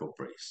Rigo type of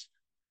brace.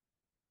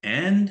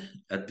 And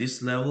at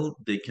this level,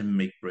 they can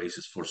make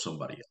braces for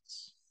somebody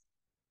else.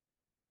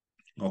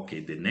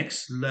 Okay, the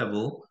next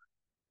level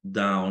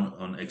down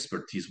on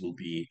expertise will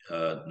be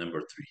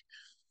number 3.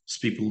 It's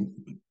people,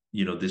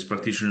 these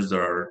practitioners that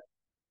are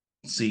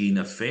seeing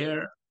a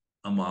fair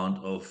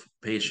amount of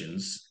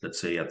patients, let's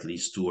say at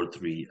least 2 or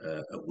 3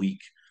 a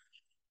week,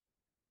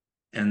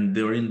 and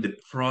they're in the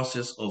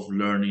process of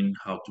learning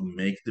how to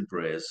make the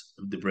brace.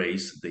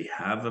 They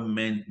have a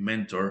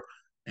mentor,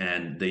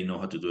 and they know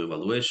how to do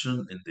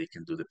evaluation, and they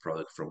can do the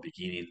product from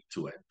beginning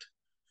to end.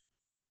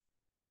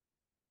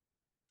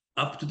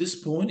 Up to this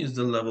point is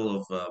the level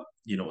of a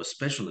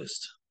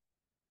specialist,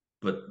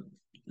 but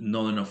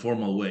not in a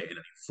formal way, in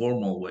an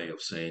informal way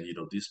of saying,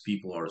 these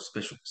people are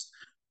specialists.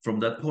 From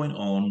that point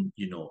on,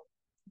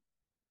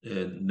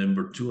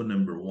 number 2 and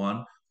number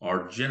 1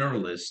 are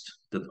generalists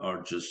that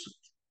are just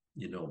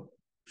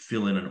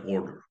filling an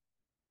order.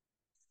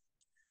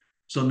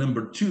 So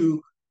number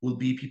 2 will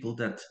be people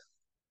that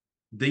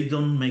they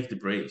don't make the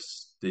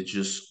brace. They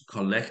just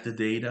collect the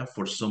data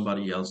for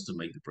somebody else to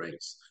make the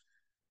brace.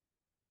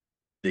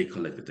 They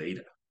collect the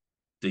data.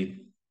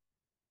 They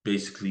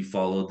basically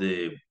follow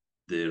the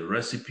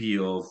recipe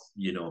of,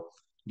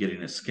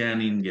 getting a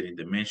scanning, getting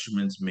the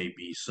measurements,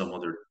 maybe some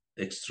other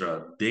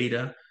extra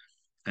data,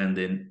 and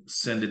then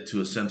send it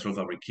to a central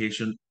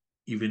fabrication,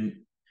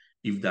 even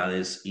if that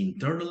is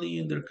internally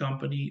in their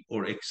company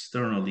or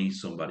externally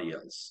somebody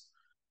else.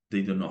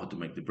 They don't know how to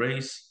make the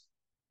brace.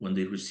 When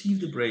they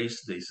receive the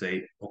brace, they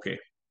say, okay,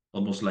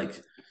 almost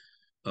like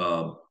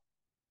the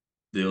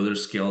other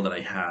scale that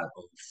I had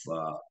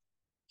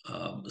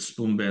of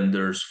spoon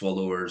benders,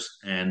 followers,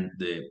 and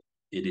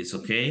it is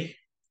okay.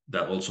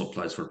 that also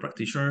applies for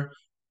practitioner.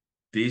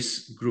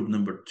 This group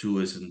number 2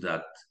 is in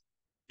that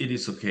it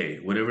is okay,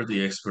 whatever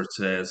the expert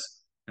says,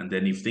 and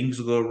then if things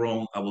go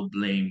wrong, I will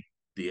blame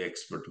the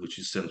expert, which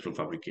is central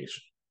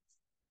fabrication.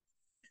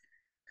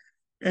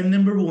 And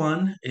number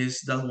 1 is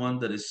that one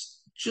that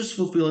is just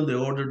fulfilling the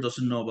order,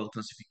 doesn't know about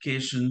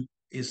classification,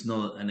 is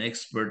not an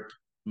expert,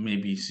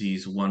 maybe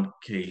sees one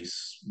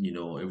case,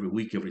 every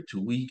week, every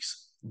 2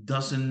 weeks,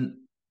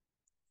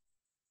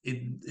 it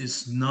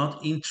is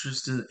not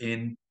interested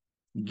in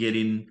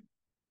getting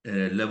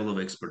a level of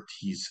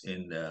expertise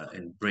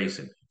in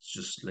bracing. It's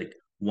just like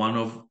one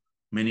of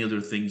many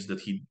other things that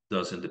he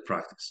does in the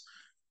practice.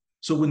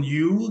 So when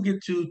you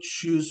get to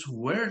choose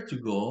where to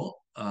go,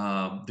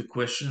 the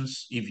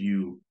questions, if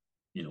you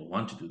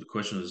want to do the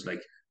question is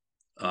like,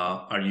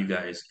 are you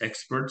guys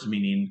experts?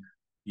 Meaning,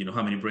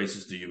 how many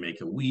braces do you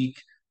make a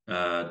week?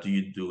 Do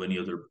you do any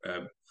other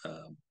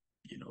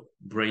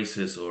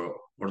braces or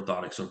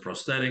orthotics or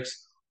prosthetics,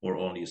 or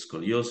only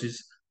scoliosis?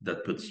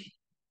 That puts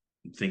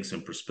things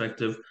in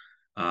perspective.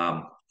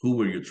 Who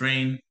were you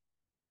trained?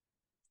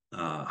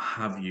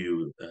 Have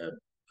you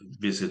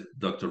visit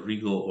Dr.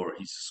 Rigo or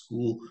his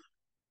school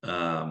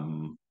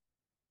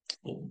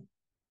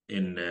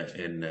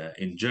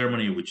in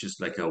Germany, which is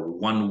like a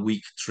 1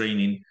 week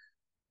training,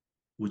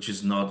 which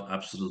is not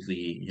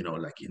absolutely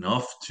like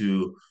enough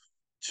to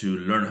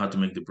learn how to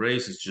make the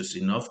brace. It's just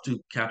enough to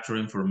capture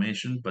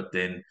information, but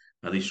then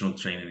additional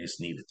training is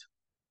needed.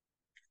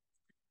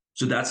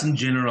 So that's in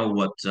general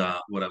what I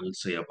would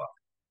say about it.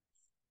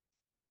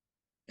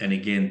 And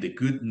again, the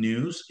good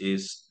news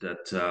is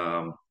that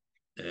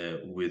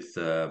with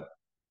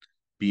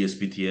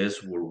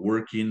BSPTS, we're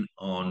working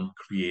on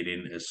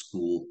creating a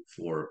school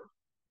for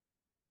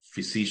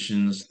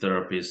physicians,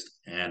 therapists,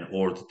 and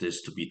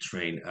orthotists to be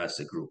trained as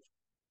a group.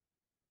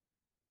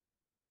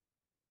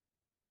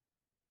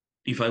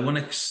 If I want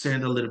to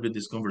extend a little bit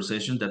this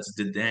conversation, that's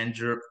the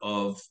danger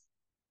of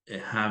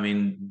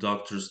having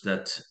doctors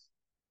that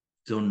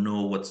don't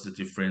know what's the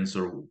difference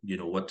or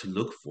what to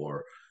look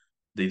for.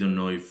 They don't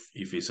know if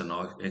it's an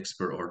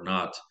expert or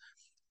not.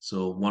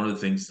 So one of the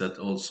things that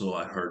also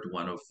I heard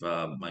one of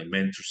my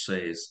mentors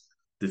say is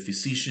the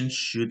physician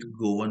should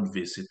go and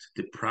visit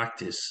the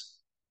practice,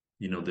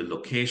 the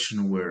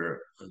location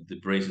where the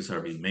braces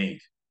are being made,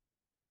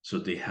 so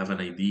they have an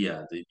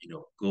idea. They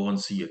go and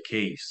see a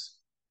case.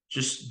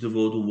 Just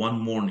devote one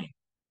morning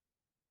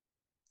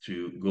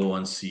to go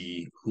and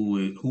see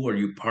who are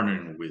you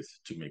partnering with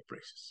to make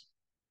braces.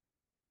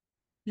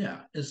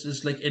 Yeah,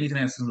 it's like anything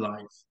else in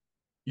life.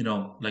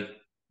 Like,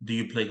 do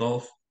you play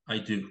golf? I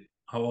do.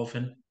 How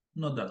often?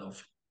 Not that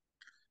often.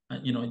 I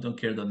don't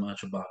care that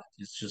much about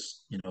it. It's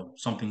just,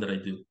 something that I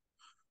do.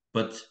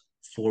 But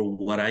for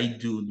what I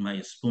do,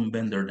 my spoon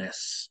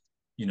benderness,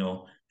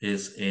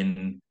 is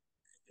in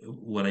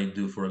what I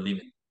do for a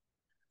living.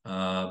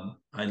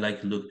 I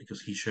like Luke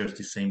because he shares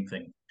the same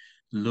thing.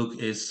 Luke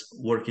is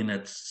working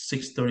at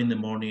 6:30 in the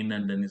morning,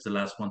 and then is the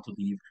last one to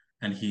leave,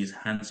 and he's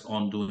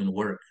hands-on doing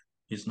work.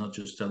 He's not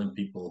just telling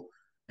people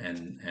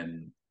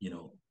and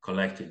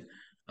collecting.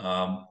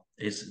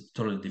 It's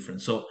totally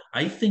different. So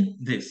I think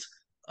this.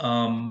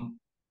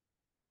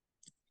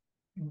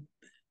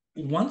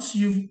 Once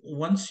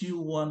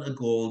you want a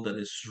goal that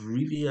is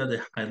really at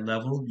a high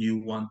level, you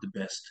want the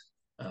best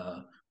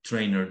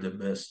trainer, the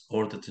best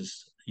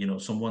orthotist,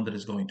 someone that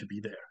is going to be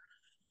there.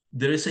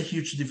 There is a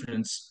huge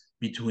difference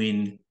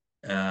between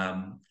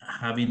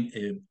having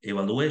a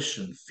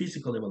evaluation,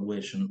 physical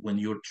evaluation, when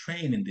you're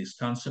trained in this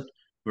concept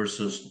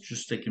versus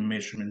just taking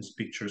measurements,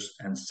 pictures,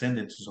 and send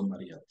it to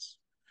somebody else.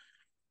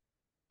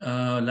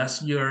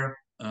 Last year,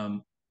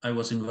 I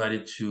was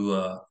invited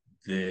to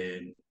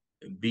the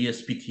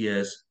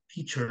BSPTS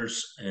teachers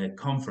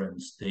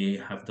conference. They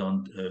have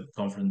done a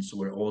conference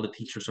where all the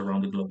teachers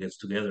around the globe gets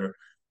together.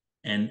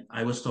 And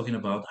I was talking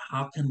about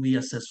how can we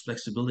assess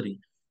flexibility?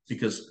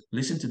 Because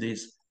listen to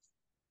this,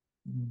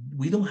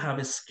 we don't have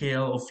a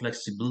scale of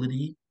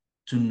flexibility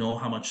to know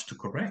how much to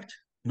correct,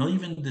 not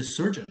even the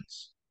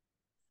surgeons.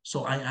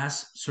 So I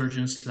asked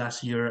surgeons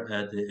last year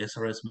at the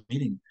SRS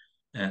meeting,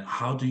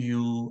 how do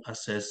you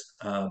assess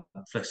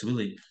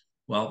flexibility?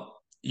 Well,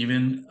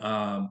 even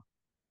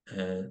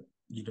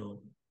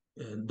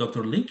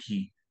Dr.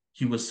 Linky,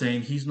 he was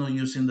saying he's not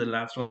using the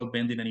lateral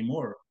bending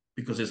anymore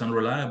because it's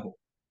unreliable.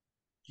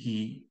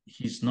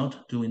 He's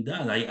not doing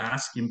that. I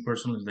asked him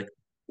personally, like,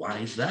 why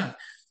is that?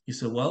 He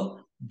said,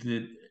 well,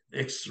 the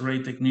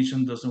X-ray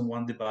technician doesn't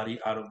want the body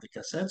out of the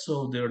cassette,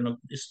 so they're not.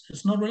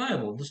 It's not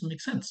reliable. It doesn't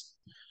make sense.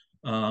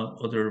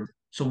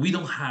 So we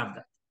don't have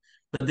that.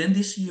 But then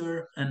this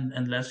year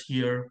and last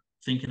year,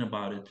 thinking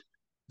about it,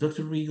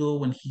 Dr. Rigo,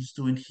 when he's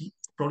doing, he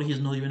probably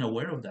he's not even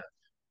aware of that,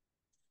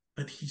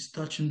 but he's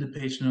touching the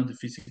patient on the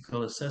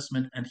physical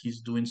assessment, and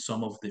he's doing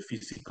some of the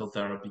physical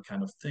therapy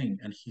kind of thing,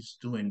 and he's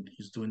doing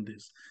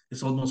this.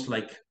 It's almost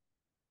like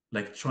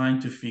trying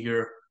to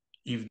figure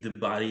if the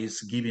body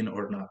is giving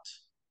or not.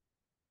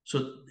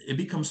 So it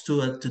becomes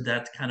to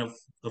that kind of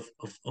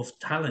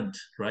talent,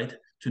 right?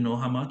 To know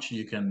how much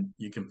you can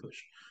push.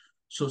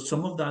 So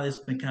some of that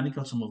is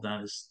mechanical, some of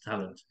that is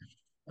talent.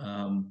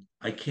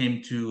 I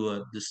came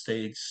to the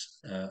States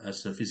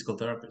as a physical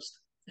therapist.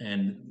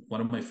 And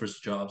one of my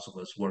first jobs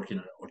was working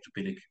at an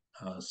orthopedic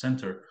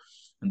center.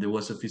 And there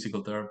was a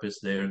physical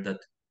therapist there that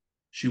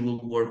she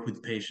will work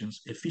with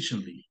patients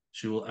efficiently.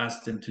 She will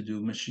ask them to do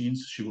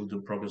machines. She will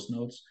do progress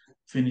notes,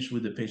 finish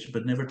with the patient,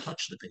 but never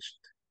touch the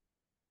patient.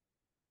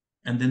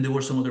 And then there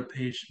were some other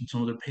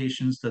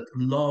patients that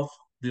love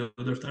the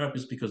other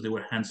therapists because they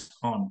were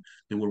hands-on.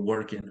 They were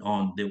working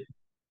on.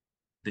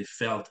 They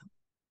felt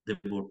they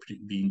were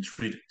being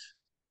treated.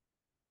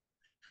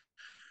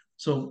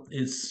 So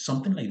it's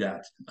something like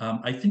that.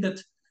 I think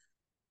that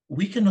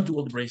we cannot do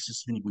all the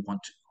braces we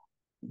want to.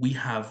 We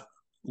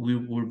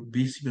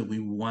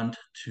want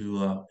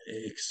to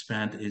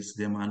expand is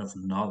the amount of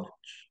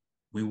knowledge.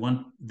 We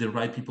want the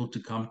right people to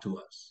come to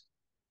us.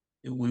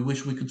 We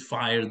wish we could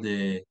fire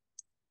the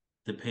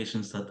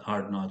patients that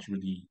are not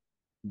really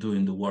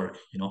doing the work.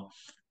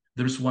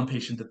 There's one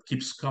patient that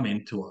keeps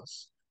coming to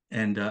us,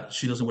 and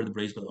she doesn't wear the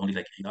brace, but only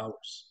like 8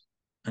 hours.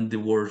 And the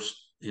worst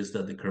is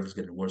that the curve is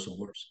getting worse and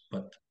worse.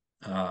 But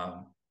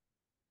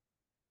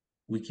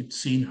we keep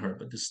seeing her,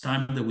 but it's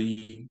time that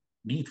we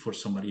need for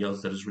somebody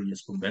else that is really a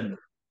spoon bender.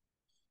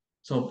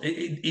 So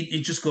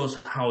it just goes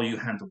how you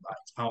handle life.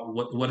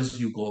 What is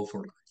your goal for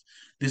life?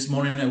 This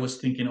morning I was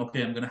thinking,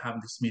 okay, I'm gonna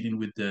have this meeting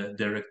with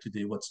Derek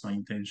today. What's my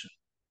intention?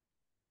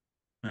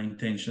 My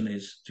intention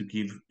is to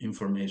give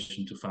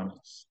information to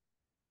families.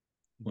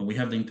 When we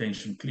have the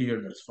intention clear,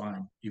 that's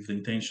fine. If the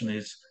intention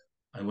is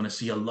I want to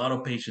see a lot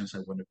of patients, I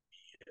want to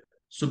be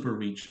super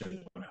rich, I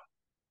want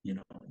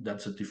to,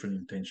 that's a different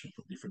intention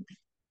for different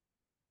people.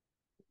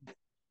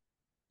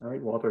 All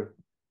right, Walter,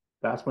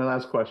 that's my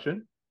last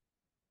question.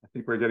 I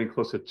think we're getting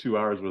close to 2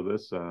 hours with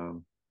this.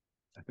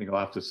 I think I'll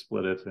have to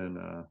split it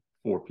in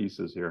 4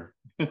 pieces here.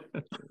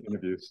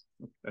 Interviews.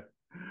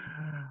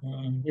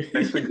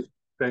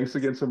 Thanks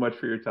again so much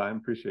for your time.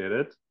 Appreciate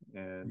it,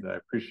 and I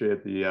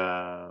appreciate the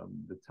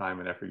time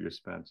and effort you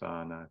spent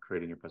on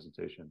creating your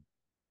presentation.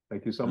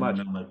 Thank you so much.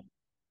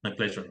 My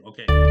pleasure.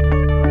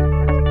 Okay.